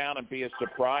it around and be a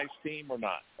surprise team or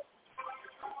not?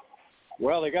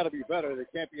 Well, they got to be better. They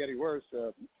can't be any worse.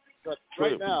 But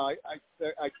right now, I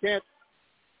can't.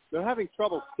 They're having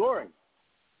trouble scoring.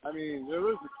 I mean, they're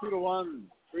losing 2-1,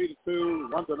 3-2,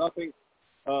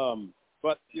 1-0.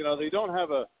 But they don't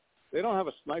have a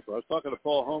sniper. I was talking to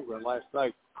Paul Holmgren last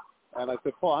night, and I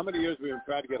said, Paul, how many years have we been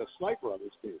trying to get a sniper on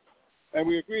this team? And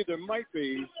we agreed there might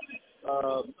be.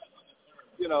 Tibbett.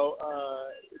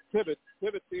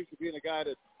 Tibbett seems to be the guy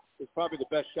that is probably the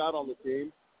best shot on the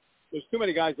team. There's too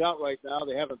many guys out right now.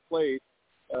 They haven't played.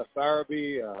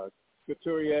 Farabee,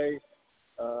 Couturier,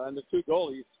 and the 2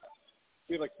 goalies,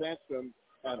 Felix Sandstrom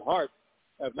and Hart,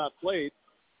 have not played,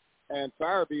 and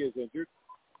Farabee is injured.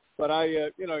 But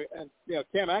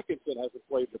Cam Atkinson hasn't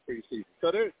played in the preseason.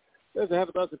 So there's a half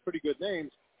a dozen pretty good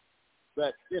names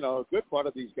that, a good part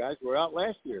of these guys were out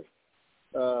last year.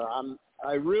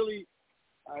 I really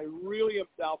am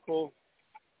doubtful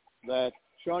that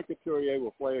Sean Couturier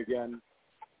will play again.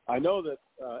 I know that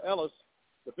Ellis,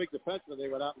 the big defenseman, they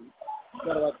went out and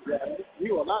set it up again.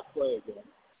 He will not play again.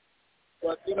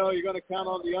 But, you're going to count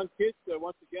on the young kids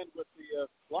once again with the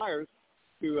Flyers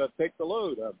to take the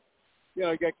load.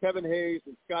 You got Kevin Hayes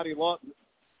and Scotty Lawton.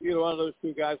 Either one of those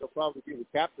 2 guys will probably be the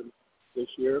captain this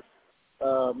year.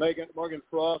 Morgan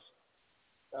Frost,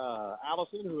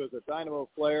 Allison, who is a dynamo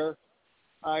player.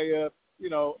 One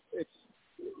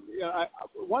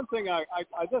thing I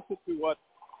listened to what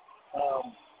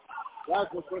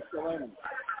Rasmus Ristolainen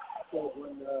said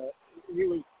when he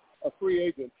was a free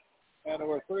agent, and there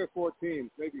were 3 or 4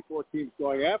 teams, maybe 4 teams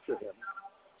going after him,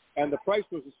 and the price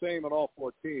was the same on all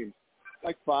 4 teams,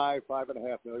 like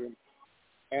 $5.5 million.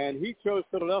 And he chose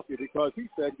Philadelphia because he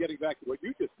said, getting back to what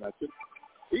you just mentioned,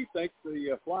 he thinks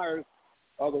the Flyers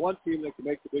are the one team that can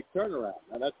make the big turnaround,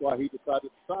 and that's why he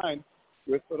decided to sign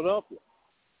with Philadelphia.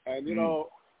 And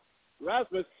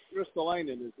Rasmus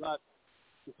Ristolainen is not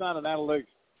an analytics.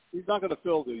 He's not going to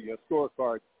fill the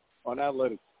scorecard on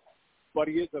analytics, but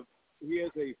he is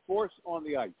a force on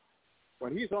the ice.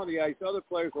 When he's on the ice, other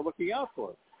players are looking out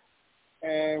for him.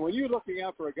 And when you're looking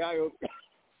out for a guy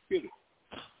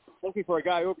looking for a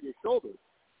guy over your shoulder,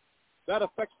 that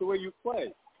affects the way you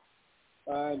play.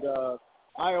 And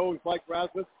I always liked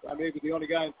Rasmus. I may be the only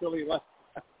guy in Philly left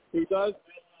who does.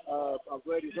 I'm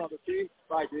glad he's on the team.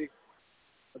 Bye, D.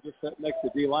 I'm just sitting next to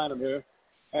D. Lynham here.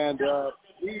 And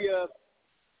he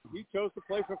chose to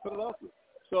play for Philadelphia.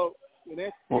 So in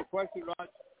answer to your question,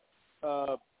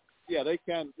 Rod, yeah, they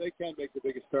can make the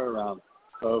biggest turnaround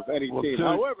of any team.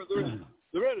 However,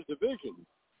 they're in a division.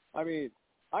 I mean,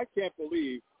 I can't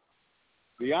believe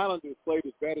the Islanders played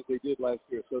as bad as they did last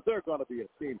year. So they're going to be a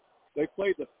team. They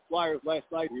played the Flyers last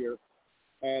night here,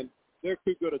 and they're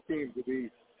too good a team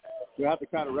to have the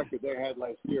kind of record they had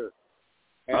last year.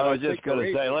 And I was just going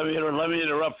to say, let me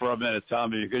interrupt for a minute,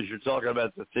 Tommy, because you're talking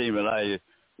about the team, and I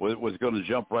was going to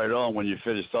jump right on when you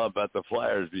finished talking about the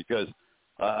Flyers, because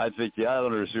I think the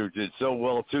Islanders, who did so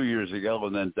well 2 years ago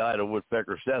and then died a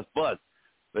woodpecker's death, but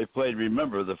they played,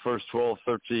 remember, the first 12,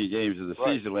 13 games of the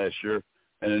season last year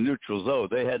in a neutral zone.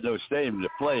 They had no stadium to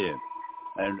play in.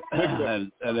 And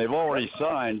they've already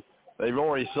signed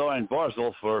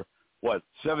Barzal for what,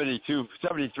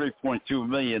 $73.2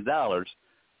 million.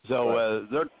 So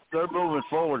they're moving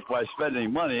forward by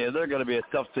spending money, and they're going to be a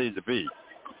tough team to beat.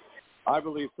 I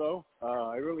believe so.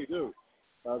 I really do.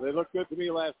 They looked good to me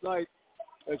last night.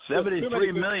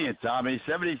 $73 million, Tommy.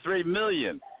 $73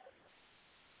 million.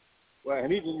 Well,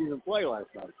 and he didn't even play last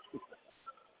night.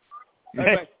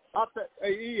 Anyway,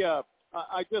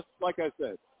 I just, like I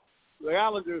said, the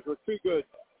Islanders were too good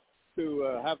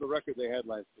to have the record they had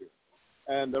last year.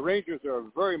 And the Rangers are a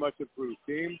very much improved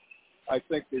team. I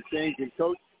think the change in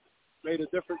coach made a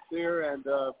difference there. And,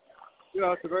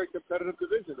 it's a very competitive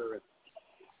division they're in.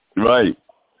 Right.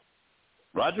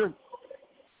 Roger?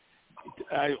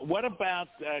 What about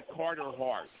Carter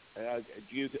Hart?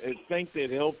 Do you think that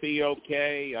he'll be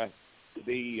okay? I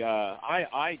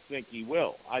think he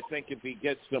will. I think if he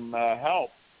gets some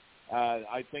help,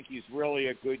 I think he's really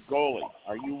a good goalie.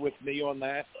 Are you with me on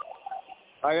that?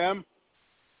 I am.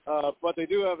 But they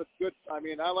do have a good – I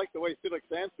mean, I like the way Felix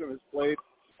Sandstrom has played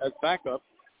as backup.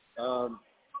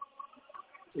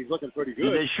 He's looking pretty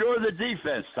good. Did they shore the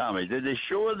defense, Tommy? Did they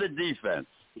shore the defense?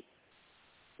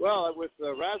 Well, with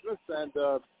Rasmus and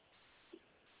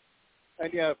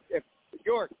yeah, if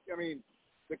York, I mean,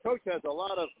 the coach has a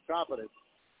lot of confidence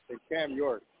in Cam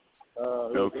York. Who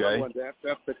was the one that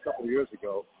a couple of years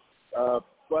ago.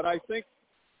 But I think,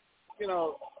 you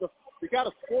got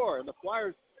to score, and the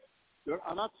Flyers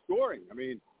are not scoring. I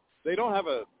mean, they don't have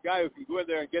a guy who can go in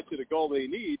there and get you the goal they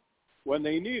need when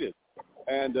they need it.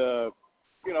 And,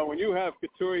 when you have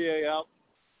Couturier out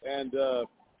and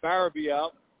Farabee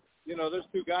out, there's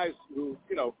two guys who,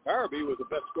 Farabee was the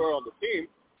best scorer on the team.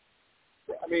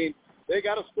 I mean, they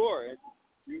got to score. And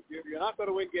you're not going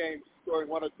to win games scoring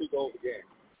 1 or 2 goals a game.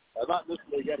 Not in this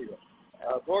league anyway.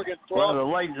 Morgan. Well, the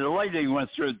Lightning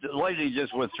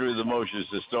just went through the motions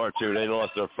to start too. They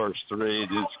lost their first 3,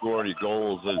 didn't score any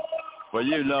goals, but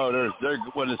they're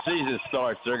when the season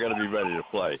starts, they're going to be ready to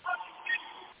play.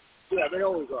 Yeah, they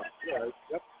always are. Yeah,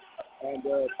 yep. And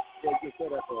they just said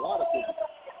that for a lot of people.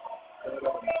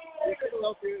 But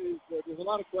Philadelphia there's a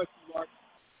lot of question marks,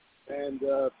 and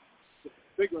the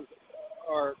big ones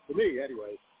are, to me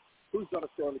anyway, who's going to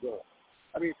score the goal?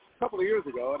 I mean, a couple of years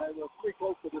ago, and I was pretty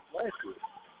close to this last year,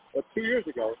 but 2 years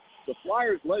ago, the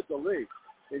Flyers led the league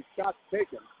in shots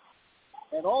taken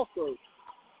and also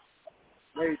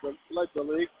led the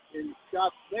league in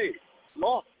shots made,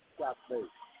 lost shots made.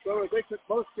 So they took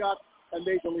most shots and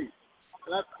made the lead.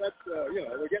 And that's they're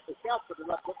getting the shots, but they're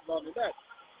not putting it on the net.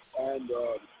 And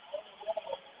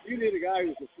you need a guy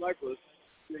who's a sniper,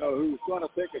 who's going to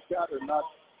take a shot or not.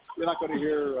 You're not going to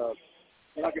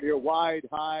hear wide,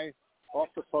 high, off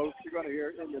the post. You're going to hear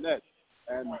it in the net.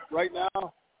 And right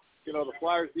now, the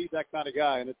Flyers need that kind of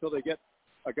guy. And until they get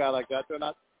a guy like that, they're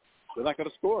not going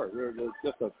to score. They're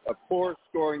just a poor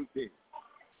scoring team.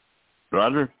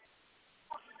 Roger?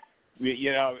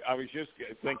 I was just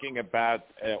thinking about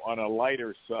on a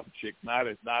lighter subject,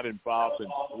 not involved in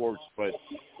sports, but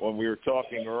when we were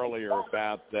talking earlier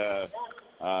about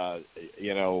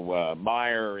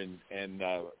Meyer and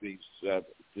these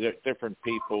different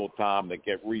people, Tom, that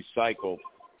get recycled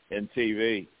in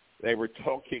TV. They were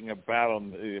talking about on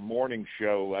the morning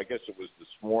show, I guess it was this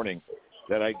morning,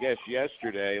 that I guess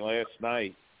last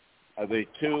night, the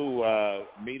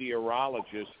 2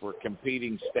 meteorologists for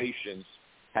competing stations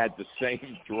had the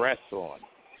same dress on.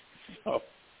 So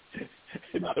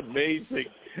it's amazing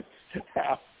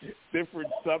how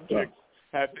different subjects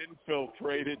have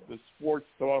infiltrated the sports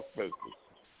talk business.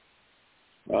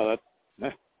 Well,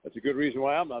 that's a good reason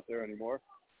why I'm not there anymore.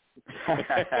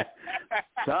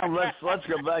 Tom, let's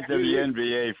go back to the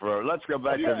NBA for a minute because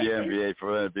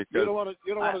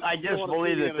I just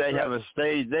believe that they have a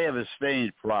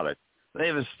stained product. They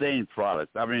have a stained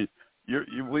product. I mean,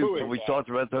 we talked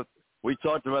about the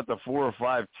 4 or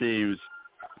 5 teams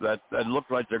that look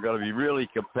like they're going to be really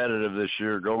competitive this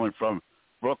year, going from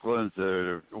Brooklyn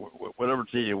to whatever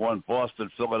team you want, Boston,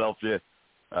 Philadelphia,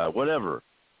 whatever.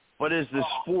 But is the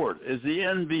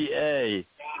NBA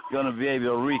going to be able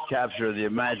to recapture the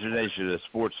imagination of the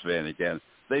sports fan again?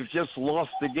 They've just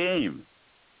lost the game.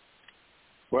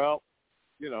 Well,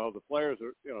 the players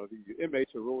are, the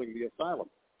inmates are ruling the asylum.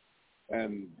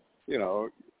 And,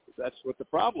 that's what the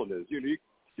problem is. You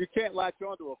can't latch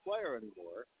on to a player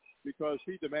anymore because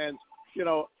he demands,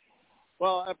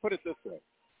 well, I put it this way.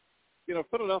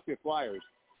 Philadelphia Flyers,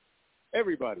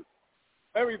 everybody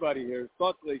here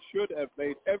thought they should have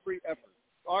made every effort.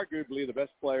 Arguably the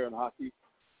best player in hockey,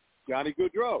 Johnny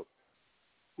Gaudreau.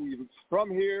 He was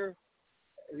from here.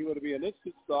 He would be an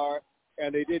instant star,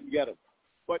 and they didn't get him.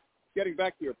 But getting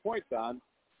back to your point, Don,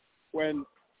 when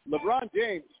LeBron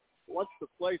James wants to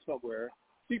play somewhere,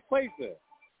 he plays there.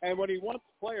 And when he wants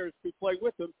players to play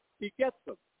with him, he gets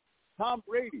them. Tom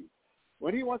Brady,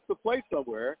 when he wants to play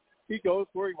somewhere, he goes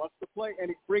where he wants to play, and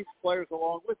he brings players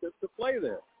along with him to play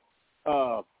there.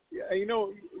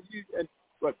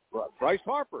 Bryce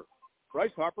Harper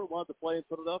wanted to play in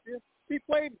Philadelphia. He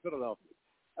played in Philadelphia.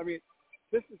 I mean,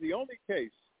 this is the only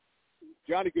case,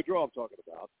 Johnny Gaudreau I'm talking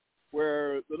about,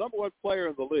 where the number 1 player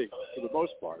in the league, for the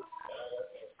most part,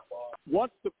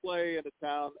 wants to play in a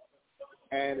town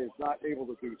and is not able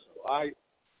to do so. I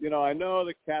know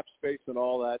the cap space and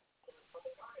all that.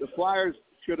 The Flyers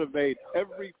should have made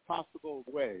every possible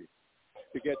way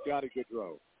to get Johnny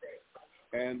Gaudreau.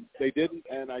 And they didn't,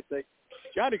 and I think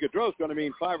Johnny Gaudreau is going to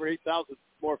mean 5,000 or 8,000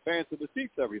 more fans in the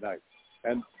seats every night.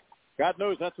 And God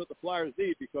knows that's what the Flyers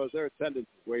need because their attendance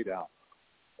is way down.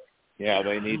 Yeah,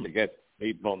 they need to get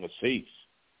people in the seats.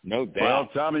 No doubt. Well,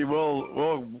 Tommy,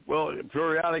 we'll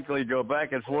periodically go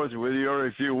back and forth with you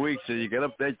every few weeks, so you can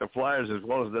update the Flyers as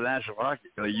well as the National Hockey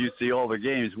League. You see all the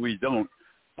games. We don't.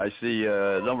 I see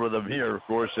a number of them here, of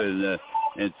course, in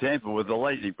Tampa with the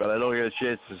Lightning, but I don't get a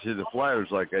chance to see the Flyers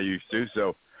like I used to.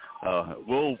 So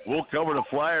we'll cover the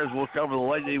Flyers, we'll cover the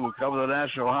Lightning, we'll cover the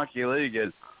National Hockey League,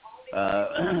 and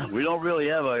we don't really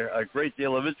have a great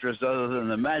deal of interest other than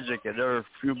the Magic, and they're a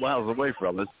few miles away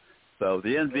from us. So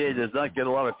the NBA does not get a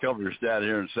lot of coverage down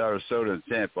here in Sarasota and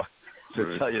Tampa,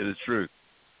 to tell you the truth.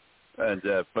 And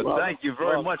but thank you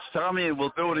very much, Tommy, and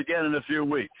we'll do it again in a few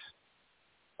weeks.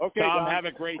 Okay, Tom, Don. have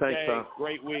a great day. Tom.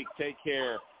 Great week. Take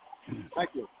care.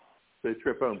 Thank you. Safe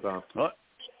trip home, Tom.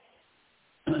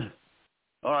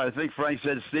 All right, I think Frank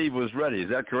said Steve was ready. Is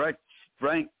that correct,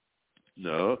 Frank?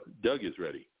 No, Doug is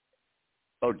ready.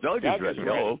 Oh, Doug is ready.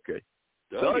 Oh, okay.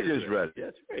 Doug is ready.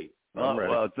 That's great.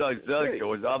 Well, Doug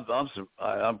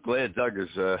I'm glad Doug is.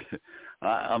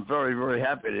 I'm very, very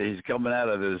happy that he's coming out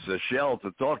of his shell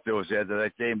to talk to us after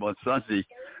that game on Sunday.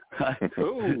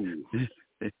 Ooh.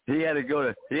 He had to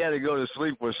go to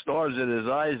sleep with stars in his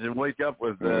eyes and wake up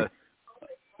with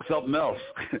something else.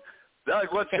 Doug,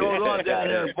 what's going on down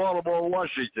there in Baltimore,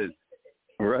 Washington?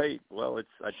 Right. Well,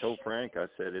 I told Frank, I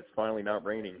said it's finally not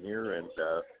raining here, and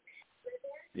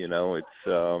it's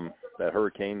that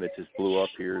hurricane that just blew up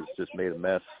here has just made a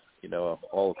mess,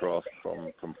 all across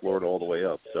from Florida all the way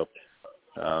up. So,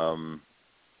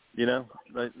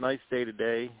 nice day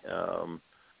today.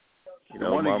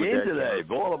 Won a game today.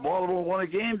 Baltimore won a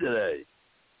game today.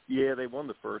 Yeah, they won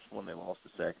the first one. They lost the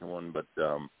second one, but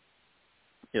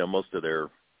most of the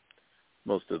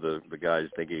guys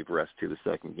they gave rest to the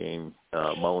second game.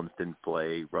 Mullins didn't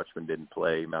play. Rutschman didn't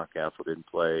play. Mountcastle didn't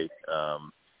play. So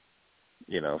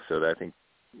I think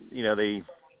they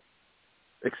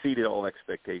exceeded all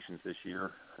expectations this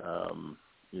year.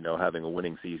 Having a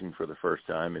winning season for the first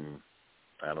time in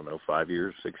 5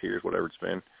 years, 6 years, whatever it's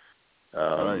been.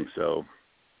 Right. So,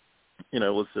 it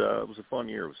was a fun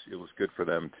year. It was good for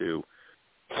them to,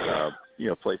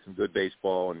 play some good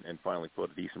baseball and finally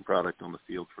put a decent product on the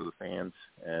field for the fans.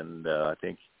 And I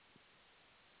think,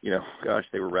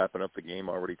 they were wrapping up the game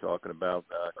already talking about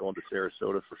going to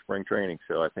Sarasota for spring training.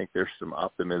 So I think there's some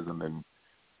optimism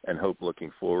and hope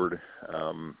looking forward.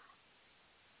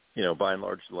 By and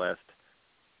large, the last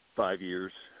 5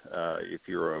 years, if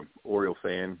you're an Oriole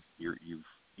fan,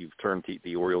 you've turned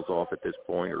the Orioles off at this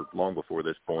point or long before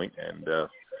this point, and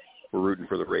we're rooting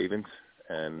for the Ravens.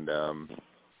 And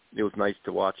it was nice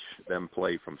to watch them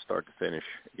play from start to finish,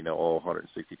 all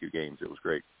 162 games. It was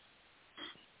great.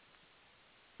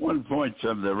 One point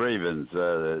from the Ravens.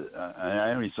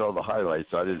 I only saw the highlights.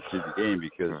 I didn't see the game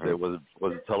because there wasn't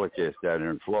telecast down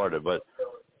here in Florida. But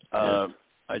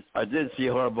I did see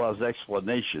Harbaugh's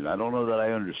explanation. I don't know that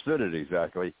I understood it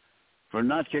exactly for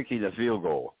not kicking the field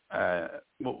goal.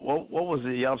 What was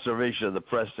the observation of the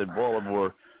press in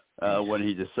Baltimore when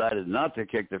he decided not to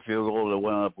kick the field goal and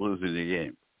wound up losing the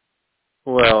game?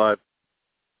 Well,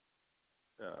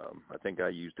 I think I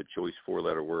used a choice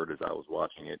 4-letter word as I was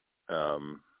watching it.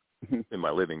 In my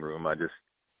living room. I just,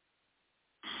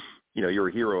 you're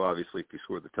a hero, obviously, if you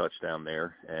scored the touchdown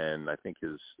there. And I think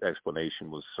his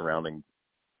explanation was surrounding,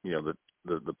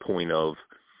 the point of,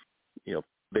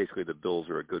 basically the Bills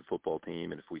are a good football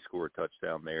team. And if we score a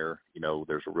touchdown there,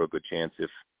 there's a real good chance if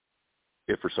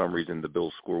for some reason the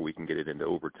Bills score, we can get it into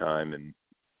overtime. And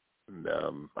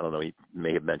I don't know, he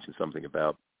may have mentioned something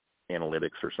about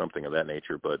analytics or something of that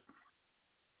nature, but,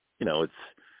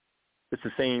 it's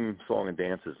the same song and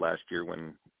dance as last year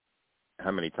when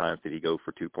how many times did he go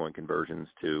for 2-point conversions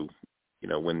to,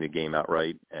 win the game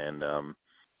outright? And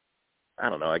I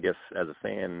don't know, I guess as a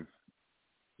fan,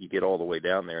 you get all the way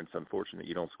down there and it's unfortunate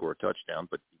you don't score a touchdown,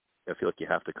 but I feel like you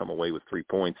have to come away with 3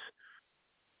 points.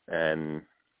 And,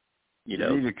 you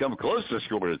didn't even come close to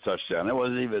scoring a touchdown. It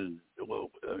wasn't even,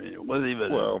 Well,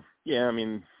 yeah,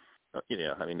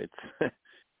 it's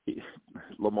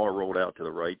Lamar rolled out to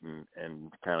the right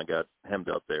and kind of got hemmed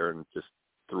up there and just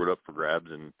threw it up for grabs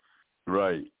and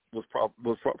was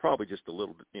probably just a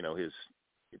little,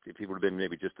 if he would have been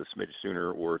maybe just a smidge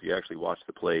sooner, or if you actually watched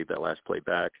the play, that last play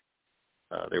back,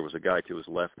 there was a guy to his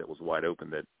left that was wide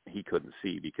open that he couldn't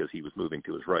see because he was moving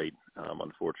to his right.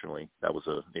 Unfortunately, that was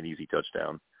an easy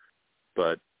touchdown.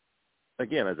 But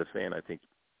again, as a fan, I think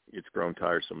it's grown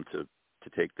tiresome to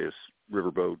take this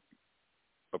riverboat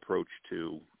approach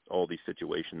to all these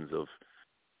situations of,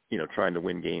 trying to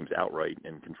win games outright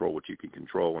and control what you can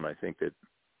control. And I think that,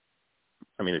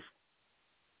 if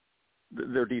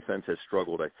their defense has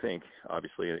struggled, I think,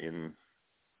 obviously in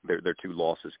their 2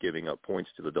 losses, giving up points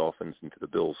to the Dolphins and to the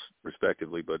Bills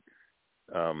respectively. But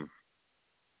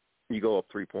you go up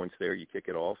 3 points there, you kick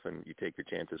it off and you take your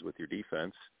chances with your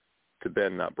defense to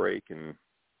bend, not break, and,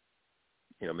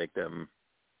 make them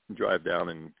drive down.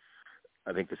 And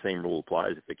I think the same rule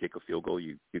applies. If they kick a field goal,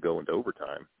 you go into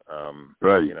overtime.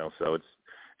 So it's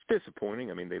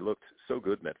disappointing. They looked so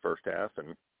good in that first half.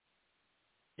 And,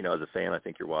 as a fan, I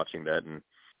think you're watching that and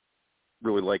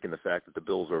really liking the fact that the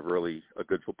Bills are really a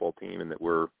good football team and that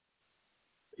we're,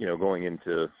 going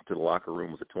into the locker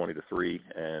room with a 20-3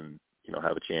 and,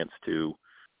 have a chance to,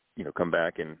 come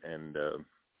back and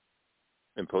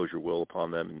impose your will upon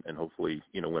them and hopefully,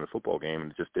 win a football game.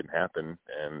 And it just didn't happen.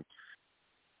 And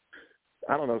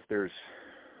I don't know if there's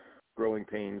growing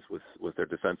pains with their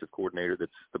defensive coordinator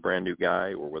that's the brand new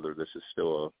guy, or whether this is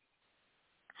still a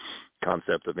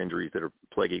concept of injuries that are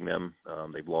plaguing them.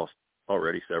 They've lost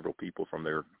already several people from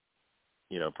their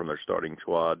starting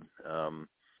squad.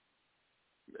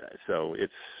 So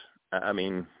it's,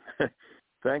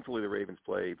 thankfully the Ravens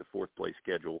play the 4th place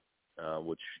schedule,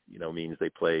 which, means they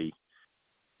play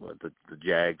the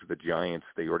Jags, the Giants.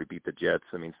 They already beat the Jets.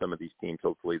 Some of these teams,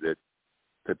 hopefully that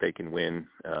they can win,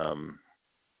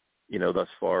 thus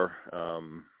far,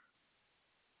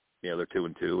 they're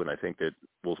 2-2, and I think that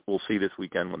we'll see this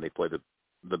weekend when they play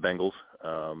the Bengals.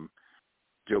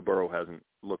 Joe Burrow hasn't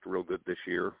looked real good this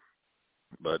year,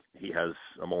 but he has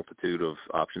a multitude of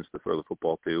options to throw the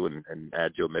football to, and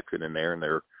add Joe Mixon in there, and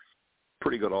they're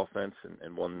pretty good offense,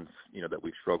 and ones, that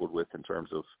we've struggled with in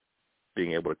terms of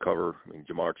being able to cover.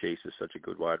 Jamar Chase is such a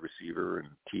good wide receiver, and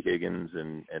T. Higgins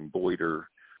and Boyd are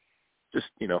just,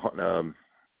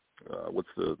 what's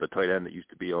the tight end that used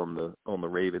to be on the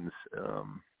Ravens?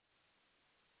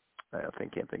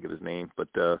 Can't think of his name, but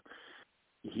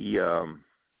he,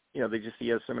 he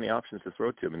has so many options to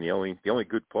throw to him, and the only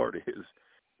good part is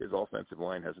his offensive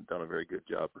line hasn't done a very good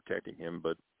job protecting him.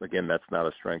 But again, that's not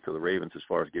a strength of the Ravens as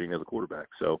far as getting to the quarterback.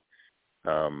 So,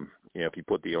 if you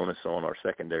put the onus on our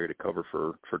secondary to cover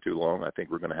for too long, I think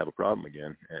we're going to have a problem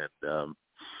again. And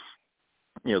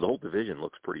the whole division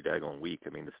looks pretty daggone weak.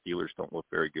 The Steelers don't look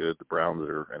very good. The Browns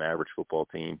are an average football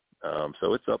team.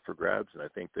 So it's up for grabs. And I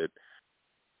think that,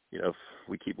 if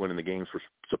we keep winning the games we're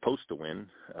supposed to win,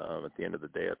 at the end of the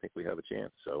day, I think we have a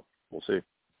chance. So we'll see.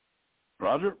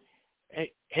 Roger?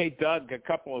 Hey, Doug, a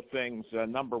couple of things.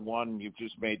 Number one, you've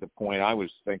just made the point I was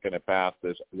thinking about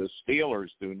this. The Steelers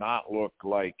do not look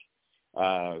like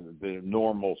the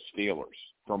normal Steelers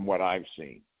from what I've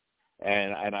seen.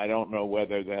 And I don't know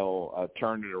whether they'll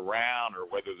turn it around or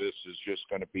whether this is just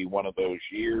going to be one of those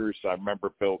years. I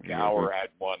remember Bill Cowher had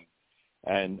one,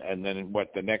 and then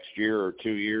the next year or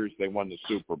 2 years they won the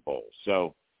Super Bowl.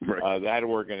 So Right. That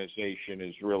organization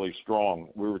is really strong.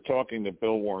 We were talking to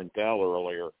Bill Warndell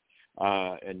earlier,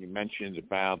 and you mentioned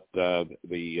about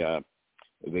the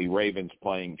Ravens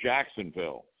playing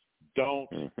Jacksonville. Don't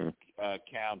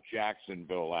count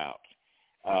Jacksonville out.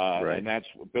 Right. And that's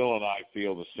Bill and I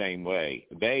feel the same way.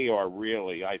 They are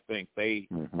really, I think they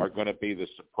are going to be the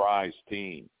surprise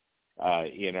team,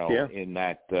 in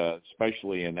that,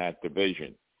 especially in that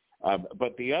division.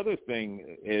 But the other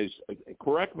thing is,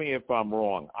 correct me if I'm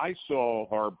wrong, I saw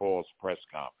Harbaugh's press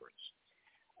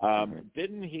conference.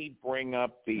 Didn't he bring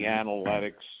up the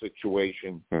analytics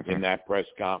situation in that press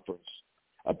conference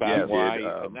about why?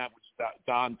 And that was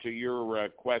Don, to your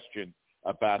question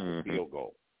about the field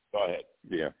goal. Go ahead.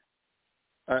 Yeah.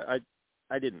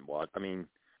 I didn't watch. I mean,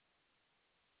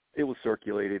 it was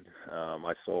circulated.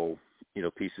 I saw,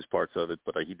 pieces, parts of it,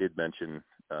 but he did mention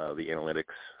the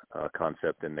analytics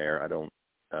concept in there. I don't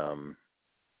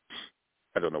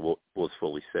know what was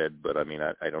fully said, but I mean,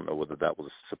 I don't know whether that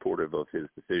was supportive of his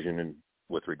decision and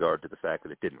with regard to the fact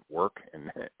that it didn't work,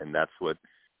 and that's what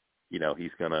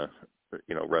he's gonna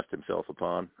rest himself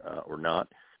upon or not.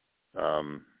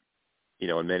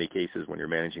 In many cases, when you're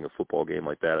managing a football game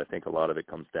like that, I think a lot of it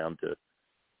comes down to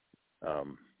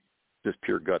just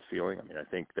pure gut feeling. I mean, I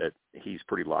think that he's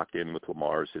pretty locked in with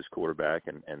Lamar as his quarterback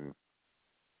and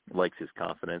likes his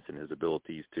confidence and his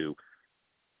abilities to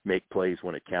make plays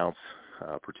when it counts,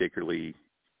 particularly,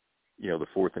 the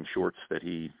fourth and shorts that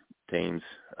he obtains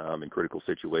in critical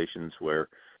situations where,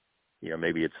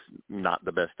 maybe it's not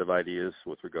the best of ideas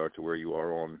with regard to where you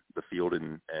are on the field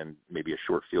and maybe a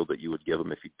short field that you would give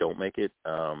him if you don't make it.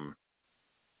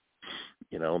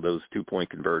 Those 2-point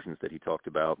conversions that he talked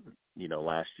about,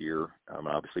 last year,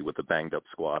 obviously with the banged up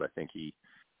squad, I think he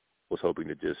was hoping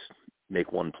to just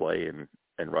make one play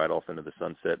and ride off into the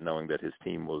sunset, knowing that his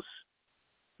team was,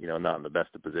 not in the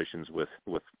best of positions with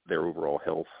their overall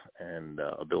health and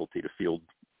ability to field,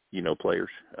 players.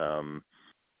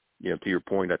 To your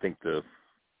point, I think the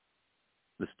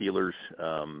Steelers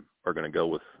are going to go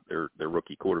with their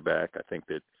rookie quarterback. I think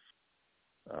that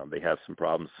they have some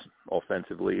problems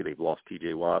offensively. They've lost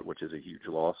T.J. Watt, which is a huge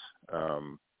loss.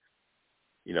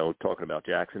 Talking about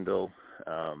Jacksonville,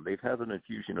 they've had an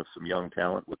infusion of some young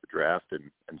talent with the draft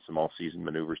and some all-season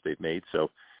maneuvers they've made. So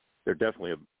they're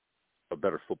definitely a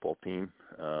better football team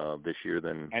this year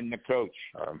than – And the coach.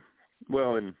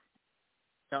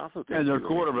 And their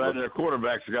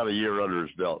quarterback's got a year under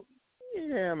his belt.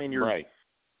 Yeah, I mean, you're right.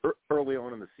 Early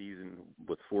on in the season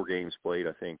with 4 games played,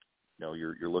 I think,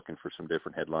 you're looking for some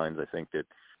different headlines. I think that,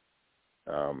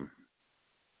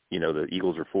 the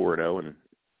Eagles are 4-0, and,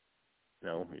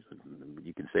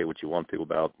 you can say what you want to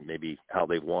about maybe how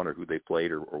they've won or who they've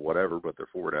played or whatever, but they're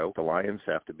 4-0. The Lions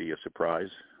have to be a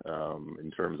surprise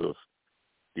in terms of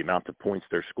the amount of points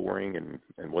they're scoring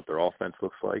and what their offense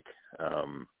looks like.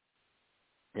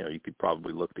 You could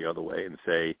probably look the other way and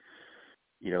say,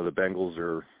 the Bengals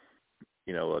are,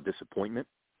 a disappointment,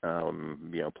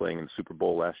 playing in the Super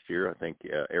Bowl last year. I think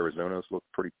Arizona's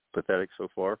looked pretty pathetic so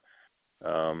far. So,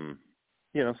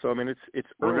 I mean, it's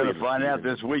we're going to find out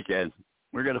this weekend.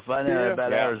 We're going to find out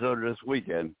about Arizona this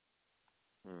weekend.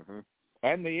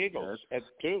 And the Eagles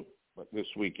too this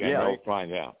weekend. Yeah. We'll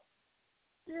find out.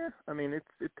 Yeah, I mean, it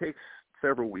takes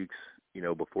several weeks,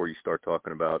 before you start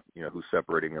talking about, who's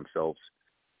separating themselves.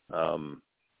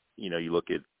 You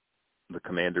look at the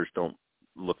Commanders don't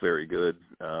look very good.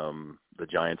 The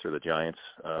Giants are the Giants.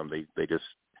 They just,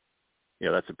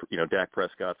 that's Dak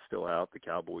Prescott's still out. The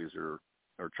Cowboys are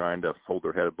trying to hold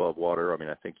their head above water. I mean,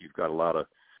 I think you've got a lot of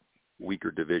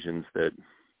weaker divisions that,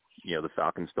 the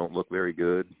Falcons don't look very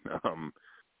good.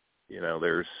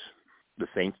 There's the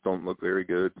Saints don't look very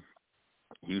good.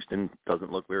 Houston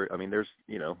doesn't look very, I mean, there's,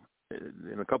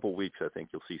 in a couple of weeks, I think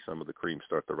you'll see some of the cream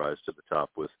start to rise to the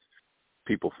top with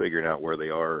people figuring out where they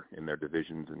are in their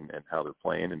divisions and how they're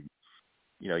playing. And,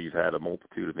 you've had a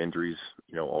multitude of injuries,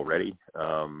 already,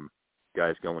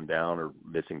 guys going down or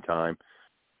missing time.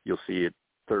 You'll see it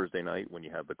Thursday night when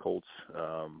you have the Colts.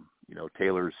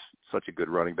 Taylor's such a good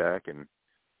running back and,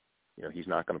 he's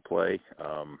not going to play.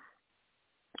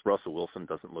 Russell Wilson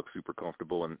doesn't look super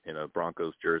comfortable in a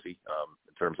Broncos jersey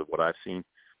in terms of what I've seen.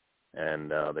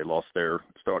 And they lost their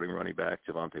starting running back,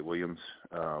 Javonte Williams,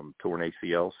 torn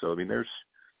ACL. So, I mean, there's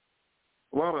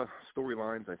a lot of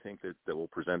storylines, I think, that will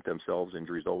present themselves.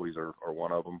 Injuries always are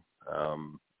one of them.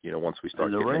 Once we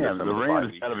start getting into some of the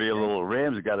Rams got to be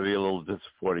a little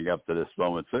disappointing up to this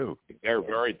moment, too. They're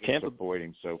very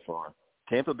disappointing so far.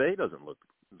 Tampa Bay doesn't look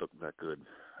that good.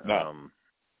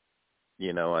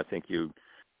 No. I think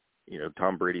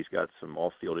Tom Brady's got some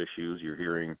off-field issues. You're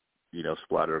hearing,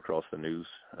 splattered across the news.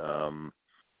 I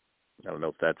don't know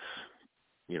if that's,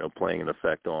 playing an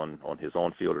effect on his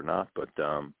on-field or not. But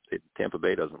Tampa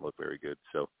Bay doesn't look very good.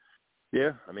 So,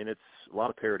 yeah, I mean, it's a lot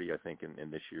of parity, I think,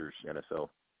 in this year's NFL.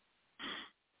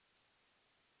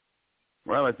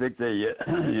 Well, I think they,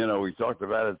 we talked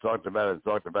about it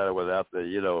without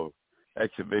the,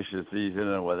 exhibition season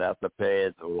and without the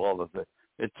pads and all the things.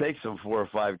 It takes them 4 or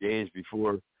 5 games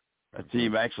before a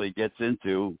team actually gets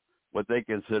into what they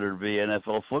consider to be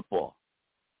NFL football.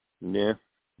 Yeah.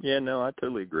 Yeah, no, I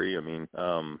totally agree. I mean,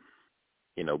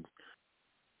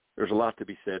 there's a lot to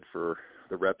be said for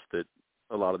the reps that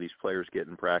a lot of these players get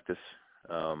in practice.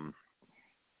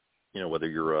 Whether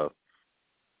you're a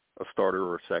starter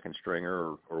or a second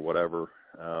stringer or whatever,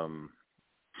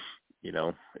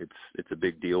 it's a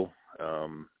big deal,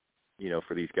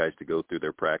 for these guys to go through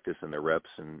their practice and their reps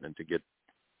and to get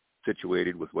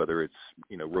situated with whether it's,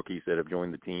 rookies that have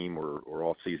joined the team or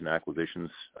off-season acquisitions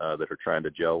that are trying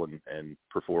to gel and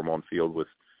perform on field with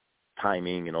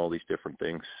timing and all these different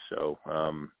things. So,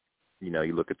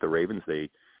 you look at the Ravens, they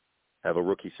have a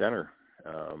rookie center,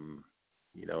 and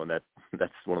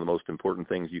that's one of the most important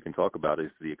things you can talk about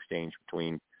is the exchange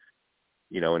between,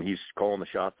 and he's calling the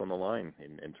shots on the line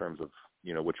in terms of,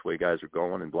 which way guys are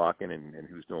going and blocking and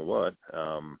who's doing what.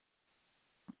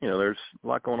 There's a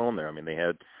lot going on there. I mean, they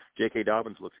had J.K.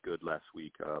 Dobbins looks good last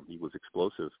week. He was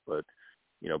explosive, but,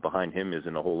 behind him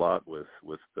isn't a whole lot with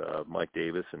Mike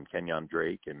Davis and Kenyon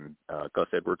Drake, and Gus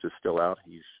Edwards is still out.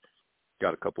 He's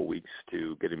got a couple weeks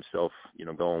to get himself,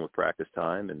 going with practice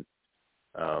time. And,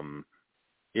 I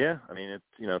mean, it's,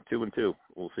 2-2.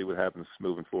 We'll see what happens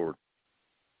moving forward.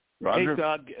 Roger? Hey,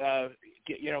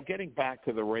 Doug, getting back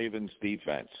to the Ravens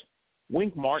defense,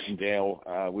 Wink Martindale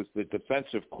was the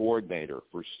defensive coordinator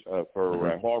for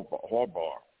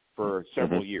Harbaugh for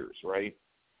several years, right?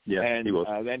 Yeah, and he was.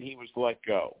 Then he was let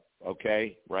go.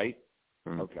 Okay, right?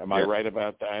 Mm-hmm. Okay, am I right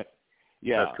about that?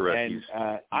 Yeah, that's correct. And he's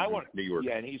New York.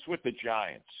 Yeah, and he's with the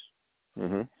Giants.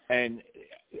 Mm-hmm.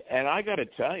 And I got to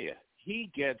tell you,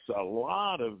 he gets a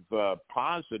lot of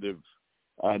positive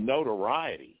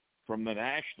notoriety from the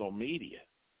national media.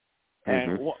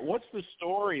 And what's the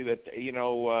story that,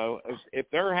 if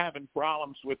they're having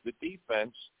problems with the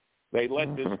defense, they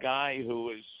let this guy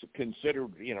who is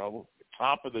considered,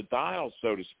 top of the dial,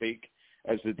 so to speak,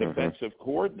 as the defensive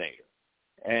coordinator,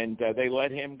 and they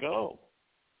let him go.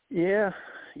 Yeah,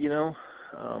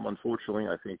 unfortunately,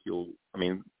 I think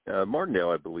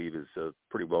Martindale, I believe, is a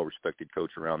pretty well-respected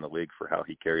coach around the league for how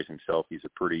he carries himself. He's a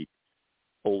pretty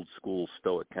old-school,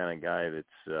 stoic kind of guy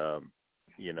that's,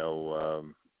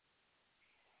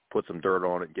 put some dirt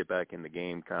on it and get back in the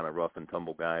game, kind of rough and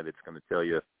tumble guy that's going to tell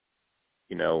you,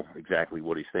 exactly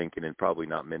what he's thinking and probably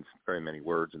not mince very many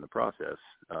words in the process.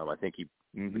 I think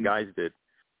the guys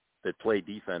that play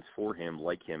defense for him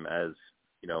like him as,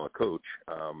 a coach.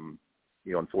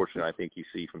 Unfortunately, I think you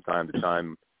see from time to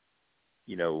time,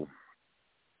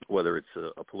 whether it's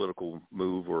a political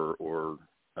move or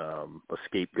a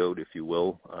scapegoat, if you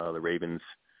will. The Ravens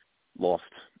lost,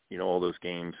 all those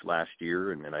games last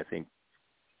year, and I think,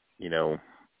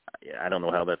 I don't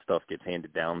know how that stuff gets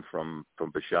handed down from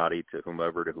Bisciotti to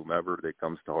whomever that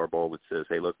comes to Harbaugh that says,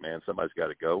 hey, look, man, somebody's got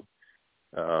to go.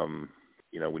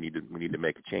 We need to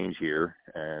make a change here.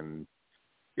 And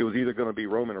it was either going to be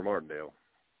Roman or Martindale,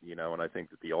 and I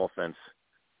think that the offense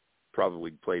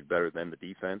probably played better than the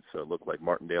defense. So it looked like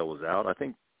Martindale was out. I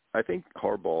think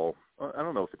Harbaugh, I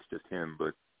don't know if it's just him,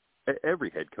 but every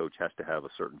head coach has to have a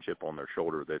certain chip on their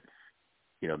shoulder that,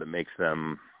 that makes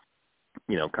them,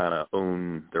 kind of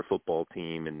own their football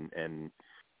team, and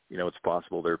it's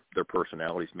possible their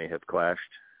personalities may have clashed,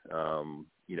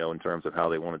 in terms of how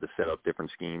they wanted to set up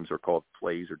different schemes or call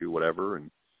plays or do whatever.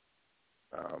 And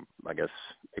I guess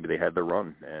maybe they had their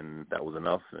run, and that was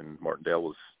enough. And Martindale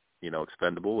was,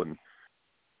 expendable, and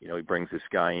he brings this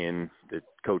guy in that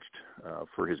coached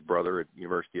for his brother at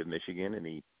University of Michigan, and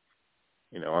he,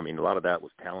 a lot of that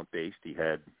was talent based. He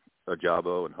had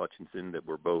Ajabo and Hutchinson that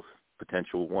were both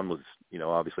potential. One was,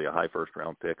 obviously a high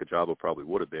first-round pick. Ajabo probably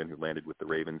would have been, who landed with the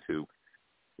Ravens, who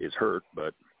is hurt.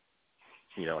 But,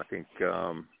 I think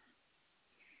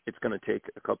it's going to take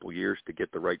a couple years to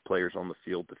get the right players on the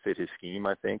field to fit his scheme,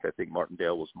 I think. I think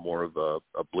Martindale was more of a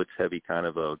blitz-heavy kind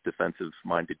of a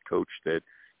defensive-minded coach that,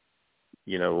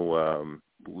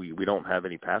 we don't have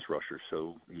any pass rushers,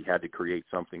 so he had to create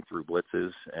something through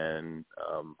blitzes. And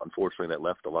unfortunately, that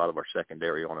left a lot of our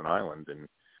secondary on an island. And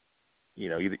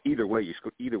either way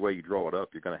you draw it up,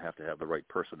 you're going to have the right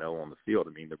personnel on the field.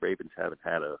 I mean, the Ravens haven't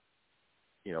had a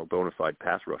bona fide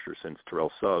pass rusher since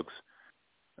Terrell Suggs.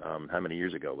 How many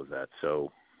years ago was that?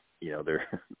 So,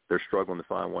 they're struggling to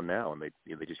find one now, and they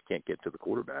just can't get to the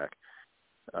quarterback.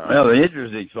 Well, the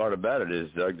interesting part about it is,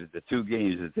 Doug, that the two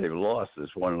games that they've lost, this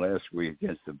one last week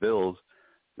against the Bills,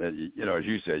 that, as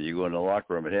you said, you go in the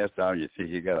locker room at halftime, you think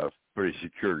you got a pretty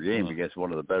secure game against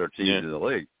one of the better teams in the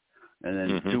league. And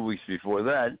then 2 weeks before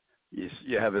that,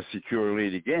 you have a secure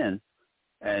lead again,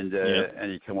 and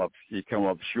you come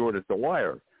up short at the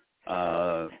wire.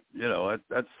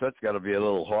 That's got to be a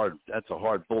little hard. That's a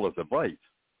hard bullet to bite.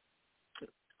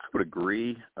 I would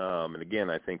agree. And again,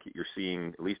 I think you're seeing,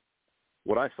 at least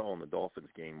what I saw in the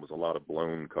Dolphins game, was a lot of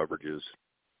blown coverages,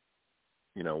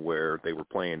 where they were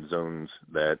playing zones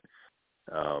that,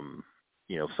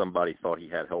 somebody thought he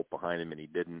had help behind him and he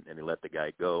didn't, and he let the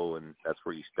guy go, and that's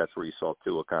where you saw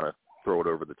Tua kind of throw it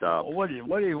over the top. Well, what did he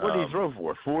throw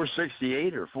for?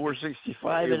 468 or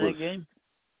 465 in that game?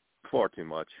 Far too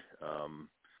much.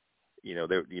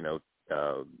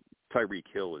 Tyreek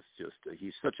Hill is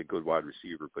he's such a good wide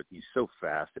receiver, but he's so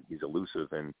fast and he's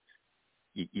elusive, and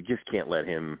you just can't let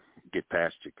him get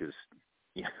past you because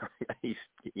you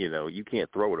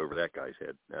can't throw it over that guy's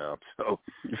head.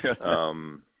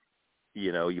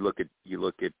 You look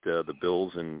at the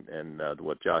Bills and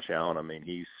what Josh Allen. I mean,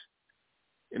 he's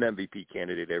an MVP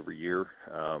candidate every year.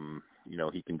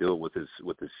 He can do it with his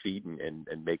feet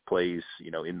and make plays.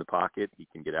 In the pocket, he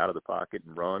can get out of the pocket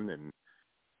and run, and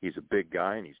he's a big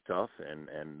guy and he's tough.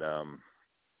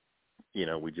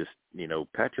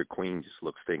 Patrick Queen just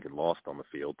looks thinking lost on the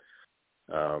field.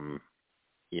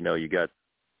 You got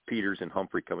Peters and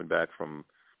Humphrey coming back from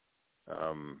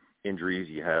injuries.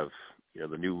 You have,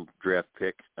 the new draft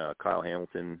pick, Kyle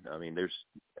Hamilton. I mean, they're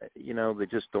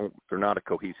not a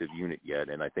cohesive unit yet,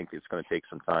 and I think it's going to take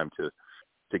some time to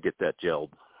get that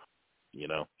gelled,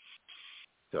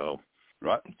 So,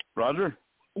 Roger?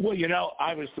 Well,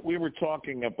 we were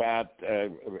talking about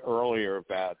earlier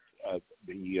about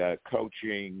the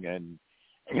coaching and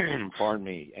pardon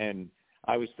me, and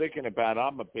I was thinking about,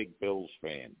 I'm a big Bills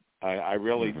fan. I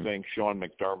really think Sean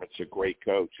McDermott's a great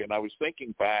coach, and I was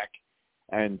thinking back,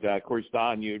 and of course,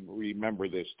 Don, you'd remember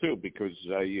this too because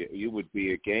you would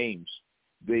be at games.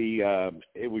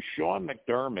 It was Sean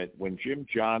McDermott when Jim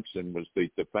Johnson was the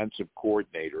defensive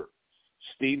coordinator.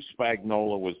 Steve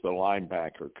Spagnuolo was the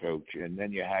linebacker coach, and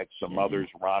then you had some others.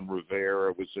 Ron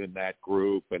Rivera was in that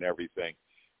group and everything.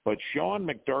 But Sean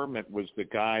McDermott was the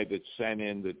guy that sent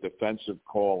in the defensive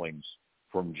callings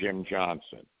from Jim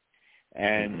Johnson.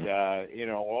 And,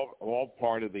 all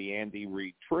part of the Andy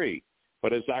Reid tree.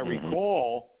 But as I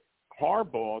recall,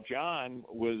 Harbaugh, John,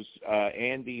 was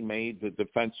Andy made the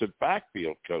defensive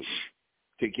backfield coach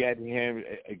to give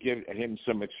him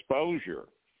some exposure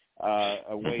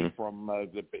away from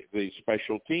the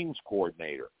special teams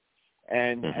coordinator.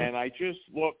 And I just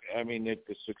look, at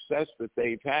the success that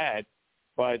they've had,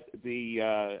 but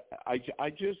I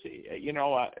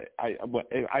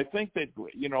think that,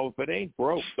 if it ain't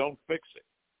broke, don't fix it.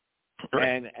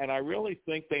 Right. And I really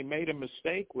think they made a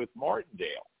mistake with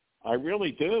Martindale. I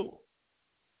really do.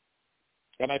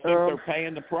 And I think they're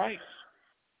paying the price.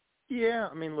 Yeah,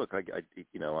 look, I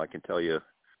can tell you,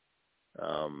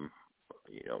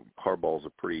 Harbaugh's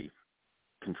a pretty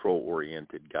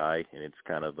control-oriented guy, and it's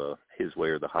kind of a his way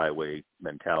or the highway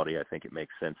mentality. I think it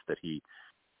makes sense that he,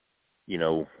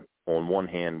 on one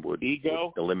hand would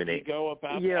eliminate ego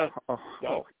about that.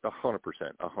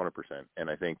 100%. And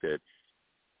I think that,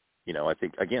 I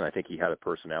think he had a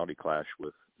personality clash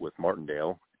with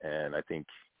Martindale, and I think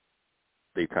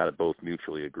they kind of both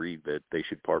mutually agreed that they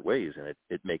should part ways, and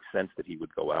it makes sense that he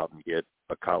would go out and get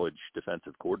a college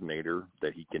defensive coordinator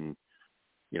that he can,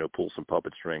 pull some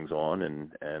puppet strings on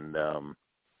and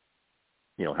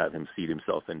have him seat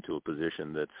himself into a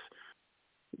position that's,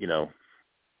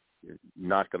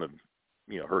 not going to,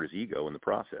 hurt his ego in the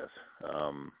process.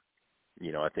 I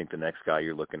think the next guy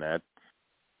you're looking at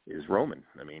is Roman.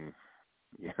 I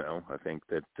think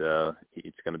that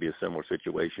it's going to be a similar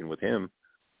situation with him.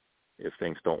 If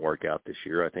things don't work out this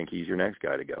year, I think he's your next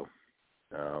guy to go.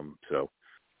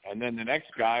 And then the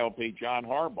next guy will be John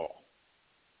Harbaugh.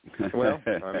 Well,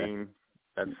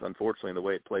 that's unfortunately the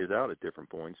way it plays out at different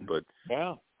points. But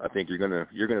yeah, I think you're gonna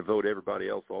vote everybody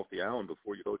else off the island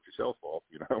before you vote yourself off.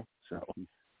 So.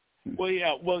 Well,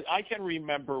 yeah. Well, I can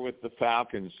remember with the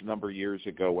Falcons a number of years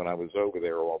ago when I was over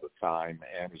there all the time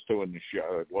and was doing the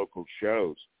local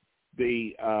shows.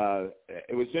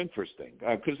 It was interesting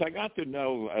because I got to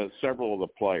know several of the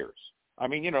players.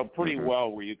 Pretty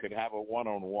well, where you could have a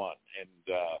one-on-one, and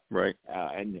right,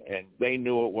 and they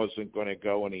knew it wasn't going to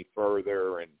go any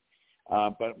further. And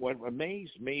but what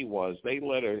amazed me was they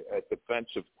let a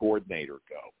defensive coordinator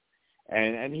go,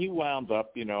 and he wound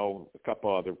up, a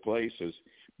couple other places.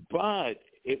 But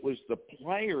it was the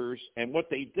players, and what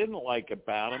they didn't like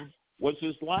about him was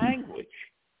his language.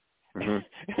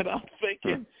 And I'm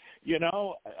thinking,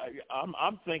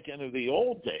 I'm thinking of the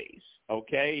old days,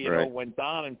 okay? You know, when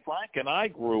Don and Frank and I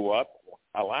grew up,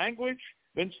 a language,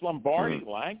 Vince Lombardi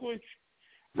language,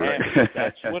 and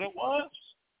that's what it was.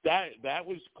 That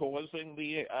was causing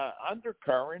the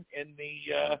undercurrent in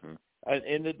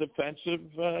the defensive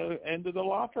end of the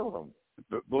locker room.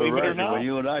 Believe it or not. When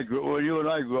you and I grew up, you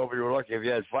were lucky if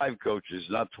you had 5 coaches,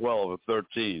 not 12 or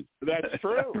 13. That's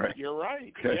true. You're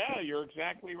right. Yeah, you're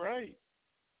exactly right.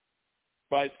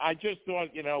 But I just thought,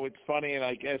 it's funny, and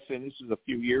I guess, and this is a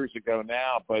few years ago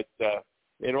now, but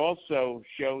it also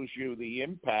shows you the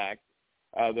impact.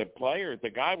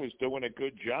 The guy was doing a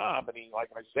good job, and he,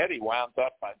 like I said, he wound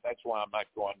up. That's why I'm not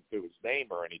going to his name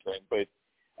or anything, but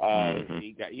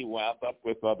he wound up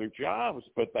with other jobs.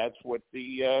 But that's what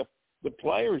the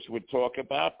players would talk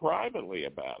about privately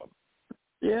about him.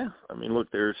 Yeah, I mean,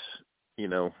 look, there's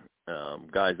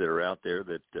guys that are out there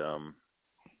that.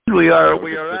 We are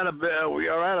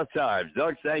out of time.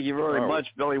 Doug, thank you very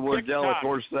much. Billy Warndell, of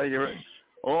course, thank you.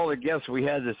 All the guests we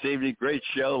had this evening, great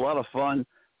show, a lot of fun.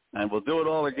 And we'll do it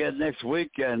all again next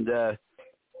week, and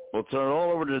we'll turn it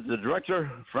all over to the director,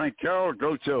 Frank Carroll.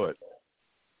 Go to it.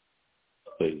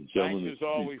 Ladies and gentlemen, thanks as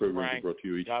always, Frank. Brought to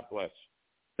you God bless.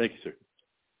 Thank you, sir.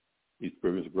 These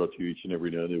programs are brought to you each and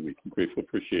every day of the week. Grateful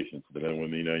appreciation to the men and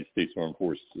women of the United States Armed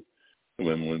Forces, the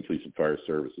men and women police and fire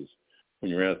services.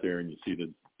 When you're out there and you see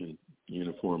the in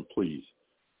uniform, please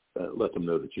let them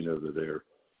know that you know they're there.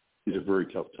 These are very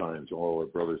tough times, all our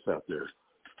brothers out there.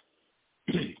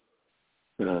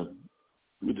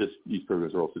 These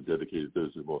programs are also dedicated to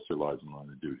those who have lost their lives in line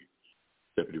of duty.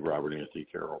 Deputy Robert Anthony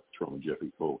Carroll, Patrolman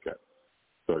Jeffrey Polecat,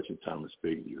 Sergeant Thomas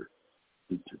Bader,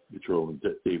 Patrolman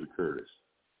David Curtis,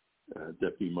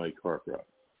 Deputy Mike Harcroft,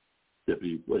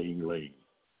 Deputy Blaine Lane,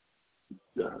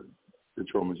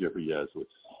 Patrolman Jeffrey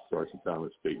Yazwitz, Sergeant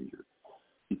Thomas Bader,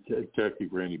 Detective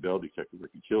Randy Bell, Detective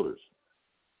Ricky Childers,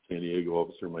 San Diego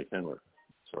Officer Mike Hendler,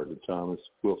 Sergeant Thomas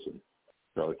Wilson,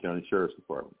 Charlotte County Sheriff's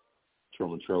Department,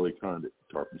 Patrolman Charlie Condit,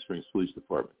 Tarpon Springs Police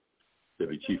Department,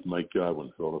 Deputy Chief Mike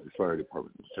Godwin, Philadelphia Fire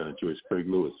Department, Lieutenant Joyce Craig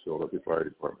Lewis, Philadelphia Fire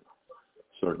Department,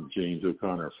 Sergeant James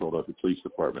O'Connor, Philadelphia Police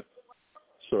Department,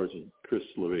 Sergeant Chris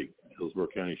Levake, Hillsborough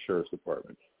County Sheriff's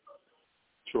Department,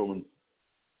 Patrolman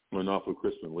Manafo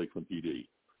Crispin, Lakeland PD,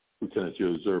 Lieutenant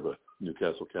Joe Zerba,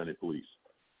 Newcastle County Police,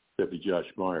 Deputy Josh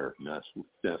Meyer,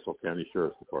 Nassau County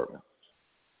Sheriff's Department,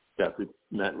 Captain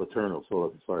Matt Letourneau,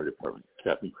 Philadelphia Fire Department,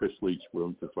 Captain Chris Leach,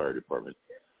 Wilmington Fire Department,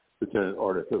 Lieutenant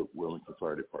Arda Hope, Wilmington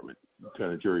Fire Department,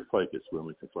 Lieutenant Jerry Ficus,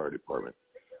 Wilmington Fire Department,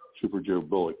 Trooper Joe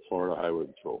Bullock, Florida Highway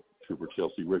Patrol, Trooper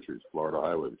Chelsea Richards, Florida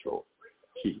Highway Patrol,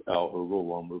 Chief Al Ogle,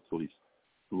 Longboat Police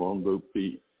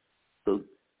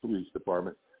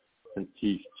Department, and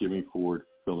Chief Jimmy Ford,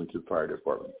 Wilmington Fire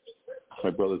Department. My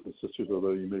brothers and sisters,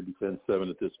 although you may be 10-7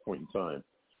 at this point in time,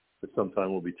 but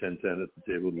sometime we'll be 10-10 at the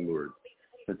table of the Lord.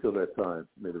 Until that time,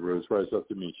 may the rose rise up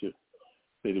to meet you.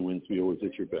 May the winds be always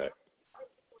at your back.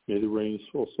 May the rains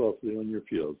fall softly on your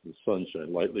fields and the sun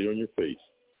shine lightly on your face.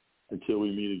 Until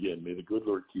we meet again, may the good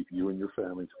Lord keep you and your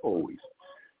families always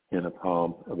in the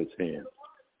palm of his hand.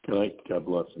 Good night, God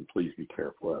bless, and please be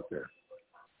careful out there.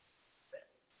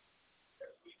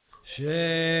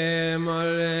 Shem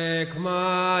Alek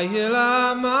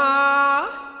Ma'ilama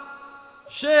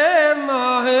Shem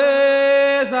Ahezahilma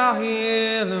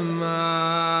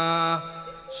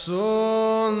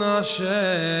Son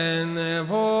Hashem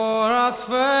Nevorat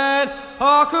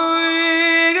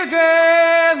Akuig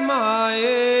Again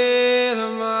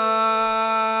Ma'ilma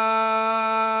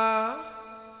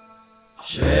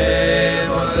Shem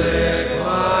Alek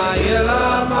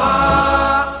Ma'ilama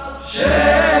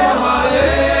Shem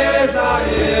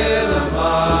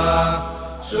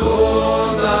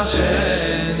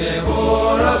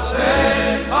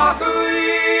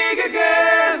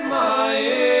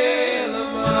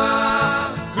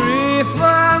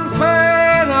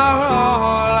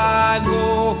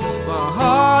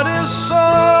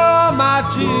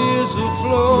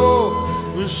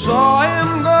saw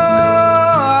him go,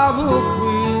 I will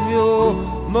with you.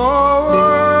 No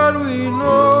word we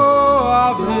know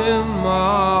of him,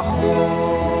 my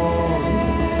home.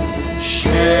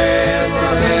 Shema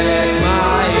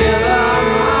Hezahilama,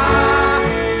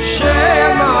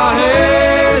 Shema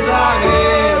Hezahilama,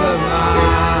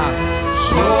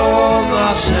 Son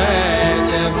Hashem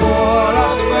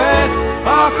Nevorat Vet,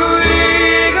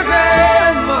 Akuig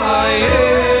again, my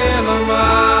Elama.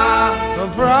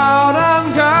 I'm proud and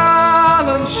God.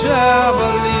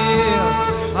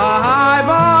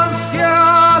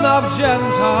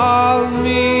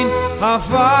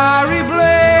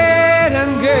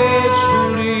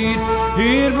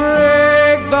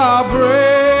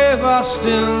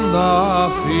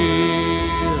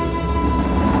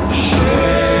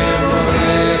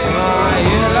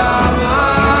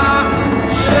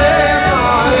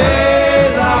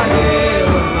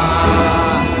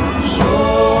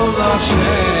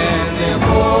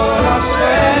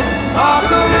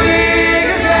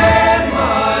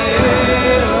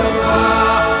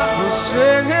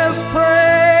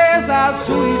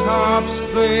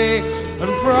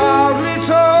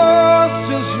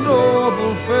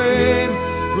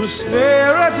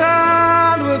 spirit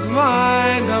and with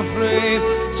mind afraid,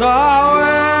 saw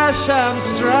wish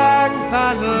and strength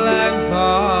and length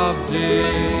of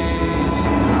days.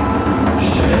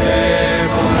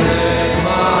 Shema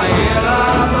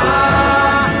Ilama,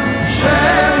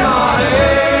 Shema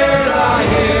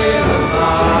Ilama,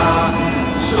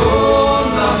 Son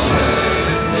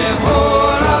Hashem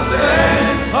Nehor Hashem,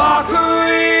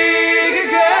 Hakuig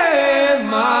again,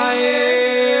 my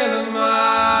Ilama.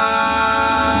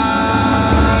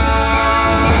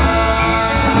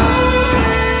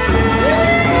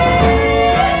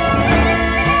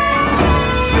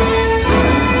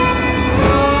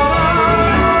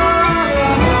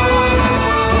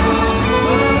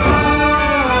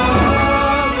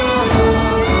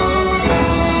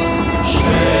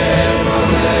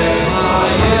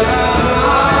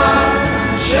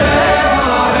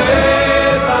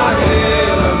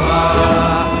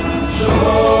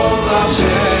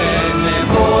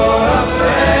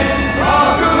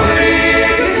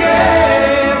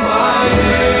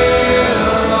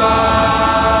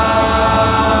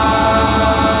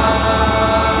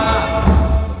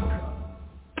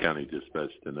 County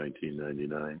Dispatch to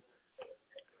 1999.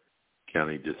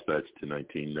 County Dispatch to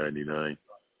 1999.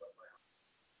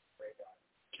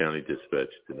 County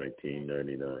Dispatch to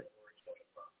 1999.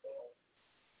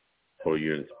 All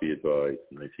units be advised,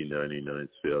 1999's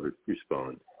failed to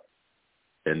respond.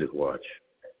 End of watch.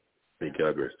 May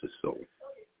God rest his soul.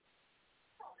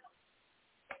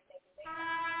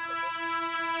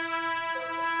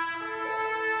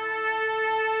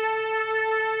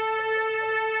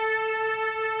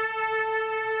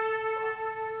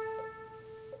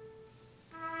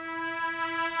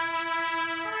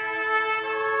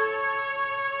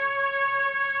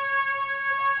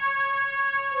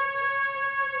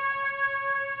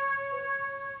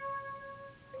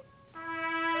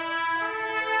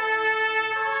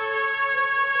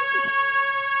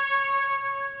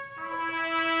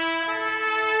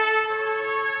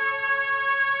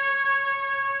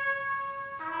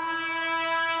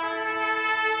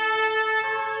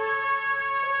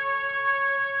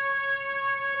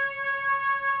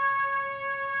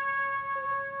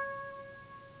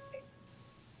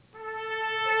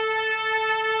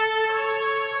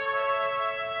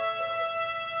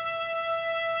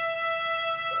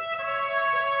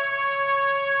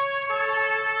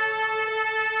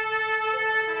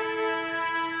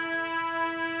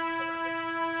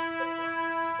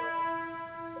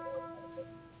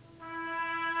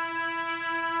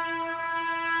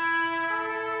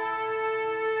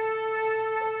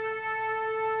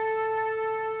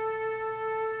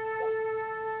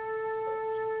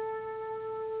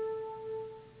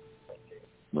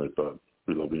 My thought,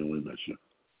 we love you and we miss you.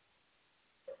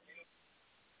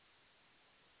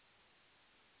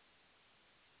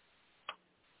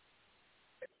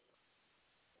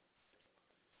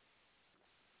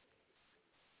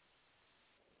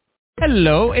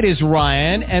 Hello, it is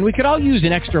Ryan, and we could all use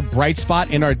an extra bright spot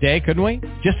in our day, couldn't we?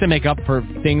 Just to make up for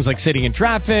things like sitting in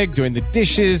traffic, doing the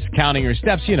dishes, counting your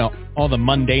steps, you know, all the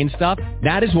mundane stuff.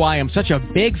 That is why I'm such a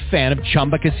big fan of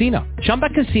Chumba Casino. Chumba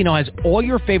Casino has all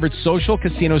your favorite social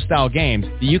casino-style games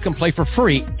that you can play for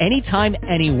free anytime,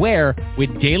 anywhere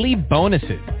with daily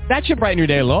bonuses. That should brighten your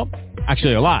day a little.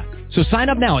 Actually, a lot. So sign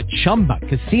up now at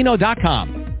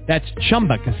ChumbaCasino.com. That's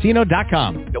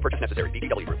ChumbaCasino.com. No purchase necessary.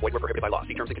 VGW Group. Void where prohibited by law.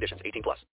 See terms and conditions. 18+.